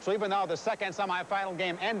 So even though the second semifinal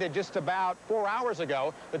game ended just about 4 hours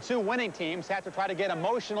ago, the 2 winning teams had to try to get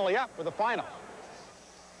emotionally up for the final.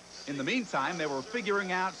 In the meantime, they were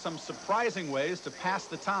figuring out some surprising ways to pass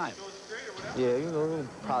the time. Yeah, you know, we'll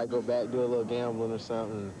probably go back, do a little gambling or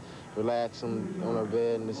something, relax on our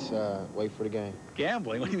bed and just wait for the game.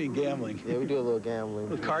 Gambling? What do you mean gambling? Yeah, we do a little gambling. A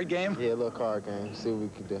little card game? Yeah, a little card game. See what we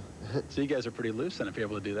can do. So you guys are pretty loose then if you're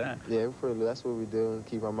able to do that. Yeah, we're pretty loose. That's what we do, and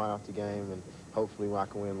keep our mind off the game, and hopefully I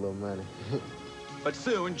can win a little money. But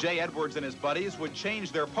soon, Jay Edwards and his buddies would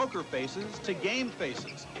change their poker faces to game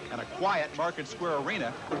faces, and a quiet Market Square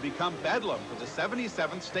Arena would become bedlam for the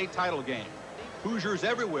 77th state title game. Hoosiers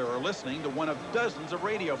everywhere are listening to one of dozens of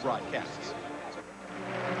radio broadcasts.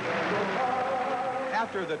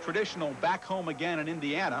 After the traditional back home again in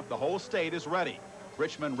Indiana, the whole state is ready.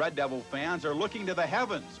 Richmond Red Devil fans are looking to the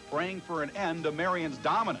heavens, praying for an end to Marion's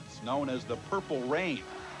dominance, known as the Purple Rain.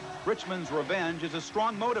 Richmond's revenge is a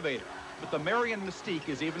strong motivator, but the Marion mystique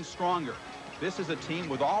is even stronger. This is a team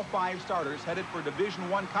with all 5 starters headed for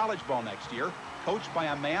Division I college ball next year, coached by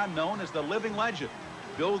a man known as the living legend.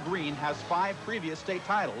 Bill Green has 5 previous state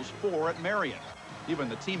titles, 4 at Marion. Even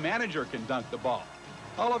the team manager can dunk the ball.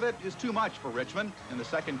 All of it is too much for Richmond. In the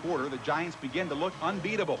second quarter, the Giants begin to look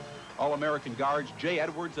unbeatable. All-American guards Jay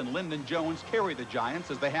Edwards and Lyndon Jones carry the Giants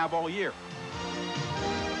as they have all year.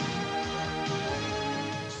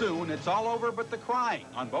 Soon, it's all over but the crying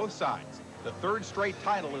on both sides. The 3rd straight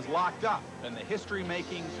title is locked up, and the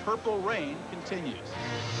history-making Purple Rain continues.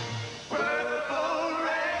 Purple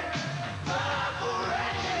rain, purple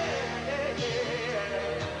rain,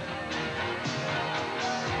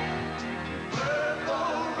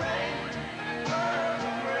 purple rain,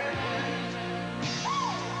 purple rain.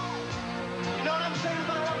 You know what I'm saying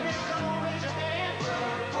about it? Come on, raise your hand.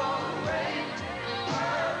 Purple rain,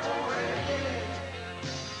 purple rain.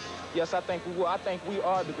 Yes, I think we will. I think we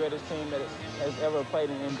are the greatest team that has ever played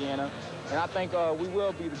in Indiana. And I think we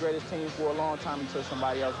will be the greatest team for a long time until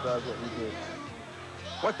somebody else does what we did.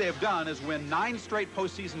 What they've done is win 9 straight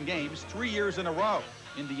postseason games 3 years in a row.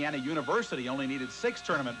 Indiana University only needed 6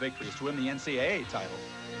 tournament victories to win the NCAA title.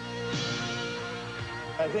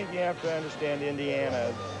 I think you have to understand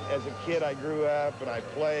Indiana. As a kid, I grew up and I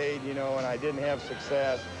played, you know, and I didn't have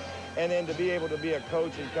success. And then to be able to be a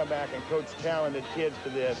coach and come back and coach talented kids to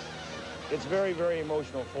this, it's very, very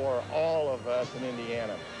emotional for all of us in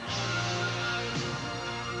Indiana.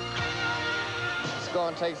 It's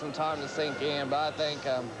going to take some time to sink in, but I think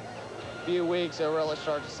a few weeks it'll really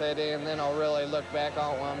start to set in. Then I'll really look back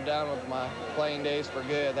on when I'm done with my playing days for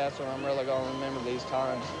good. That's when I'm really going to remember these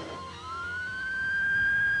times.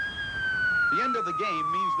 The end of the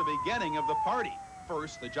game means the beginning of the party.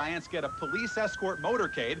 First, the Giants get a police escort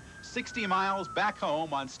motorcade 60 miles back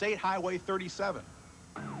home on State Highway 37.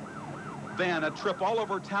 Then a trip all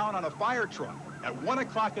over town on a fire truck. At 1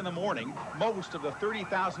 o'clock in the morning, most of the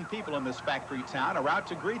 30,000 people in this factory town are out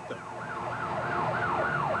to greet them.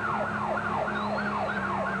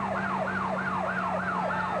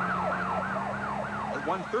 At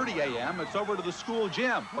 1:30 a.m., it's over to the school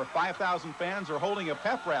gym, where 5,000 fans are holding a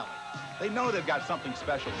pep rally. They know they've got something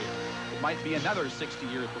special here. It might be another 60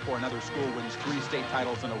 years before another school wins 3 state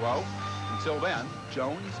titles in a row. Until then,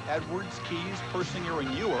 Jones, Edwards, Keys, Persinger,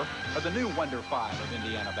 and Ewer are the new Wonder 5 of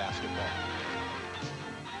Indiana basketball.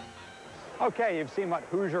 Okay, you've seen what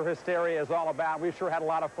Hoosier hysteria is all about. We've sure had a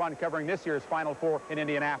lot of fun covering this year's Final Four in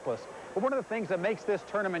Indianapolis. But one of the things that makes this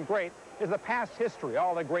tournament great is the past history,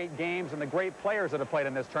 all the great games and the great players that have played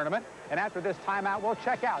in this tournament. And after this timeout, we'll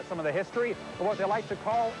check out some of the history of what they like to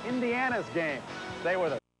call Indiana's game. Stay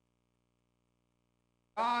with us.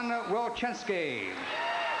 John Wilczynski.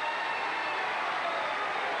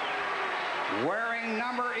 Wearing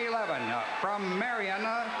number 11 from Marion,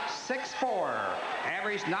 6'4",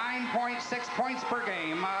 averaged 9.6 points per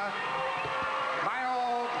game.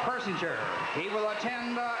 Kyle Persinger. He will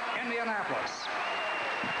attend Indianapolis.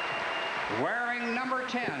 Wearing number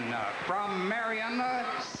 10 from Marion,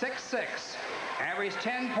 6'6", averaged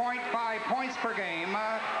 10.5 points per game.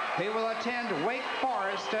 He will attend Wake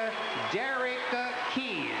Forest, Derek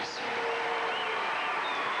Keys.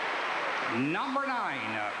 Number 9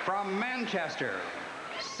 from Manchester,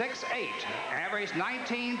 6'8", averaged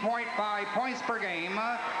 19.5 points per game.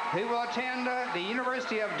 He will attend the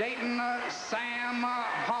University of Dayton, Sam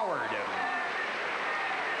Howard.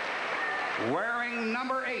 Wearing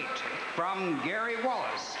number 8 from Gary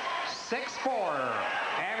Wallace, 6'4",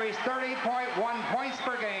 averaged 30.1 points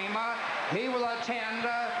per game. He will attend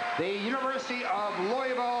the University of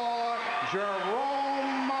Louisville,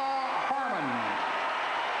 Jerome Harmon.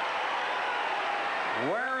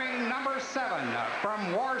 Wearing number 7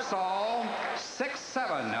 from Warsaw,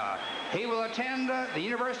 6'7". He will attend the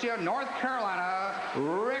University of North Carolina,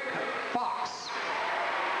 Rick Fox.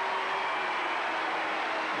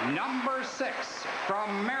 Number 6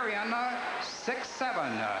 from Marion,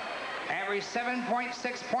 6'7", average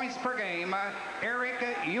 7.6 points per game, Eric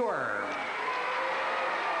Ewer.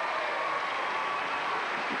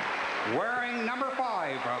 Wearing number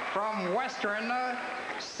 5 from Western,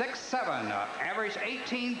 6'7", average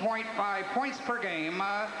 18.5 points per game.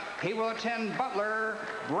 He will attend Butler,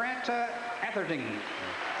 Brent Atherton.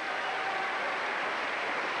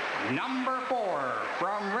 Number 4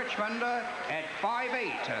 from Richmond at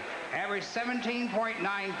 5'8", average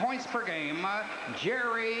 17.9 points per game,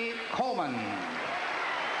 Jerry Coleman.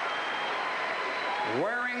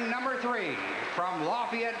 Wearing number 3 from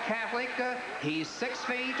Lafayette Catholic, he's 6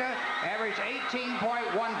 feet, average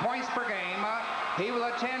 18.1 points per game. He will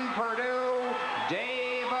attend Purdue,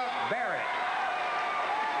 Dave Barrett.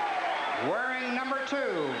 Wearing number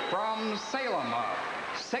 2 from Salem,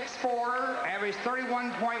 6'4", average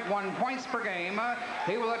 31.1 points per game.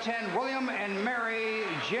 He will attend William and Mary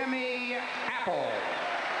Jimmy Apple.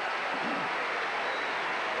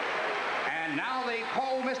 And now the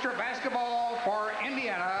Cole Mr. Basketball for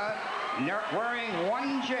Indiana, wearing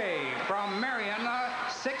 1J from Marion,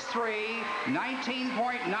 6'3",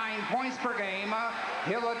 19.9 points per game.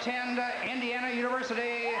 He'll attend Indiana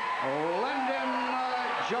University, Lyndon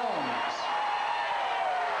Jones.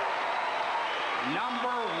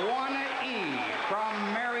 Number 1E from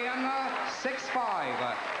Marion,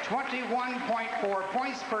 6'5", 21.4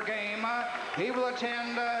 points per game. He will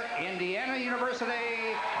attend Indiana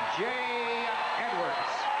University, Jay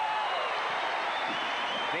Edwards.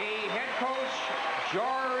 The head coach,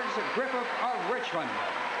 George Griffith of Richmond.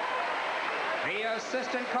 The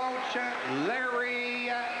assistant coach, Larry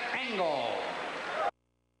Engel.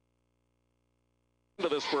 To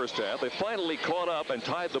this first half, they finally caught up and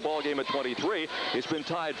tied the ball game at 23. It's been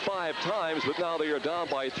tied 5 times, but now they are down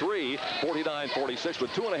by 3, 49-46,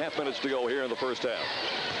 with 2.5 minutes to go here in the first half.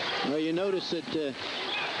 Well, you notice that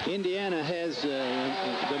Indiana has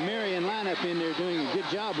the Marion lineup in there doing a good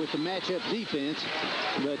job with the matchup defense,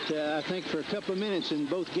 but I think for a couple of minutes in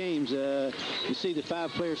both games, you see the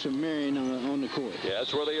 5 players from Marion on the court. Yeah,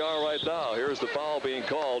 that's where they are right now. Here's the foul being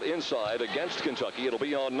called inside against Kentucky. It'll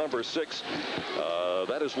be on number 6.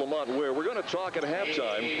 That is Lamont Ware. We're going to talk at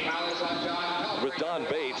halftime with Don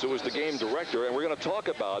Bates, who is the game director, and we're going to talk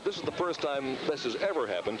about, this is the first time this has ever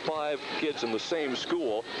happened, 5 kids in the same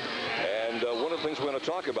school, and one of the things we're going to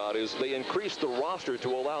talk about is they increased the roster to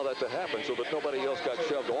allow that to happen so that nobody else got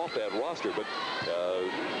shoved off that roster, but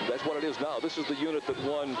that's what it is now. This is the unit that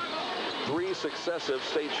won 3 successive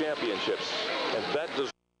state championships, and that does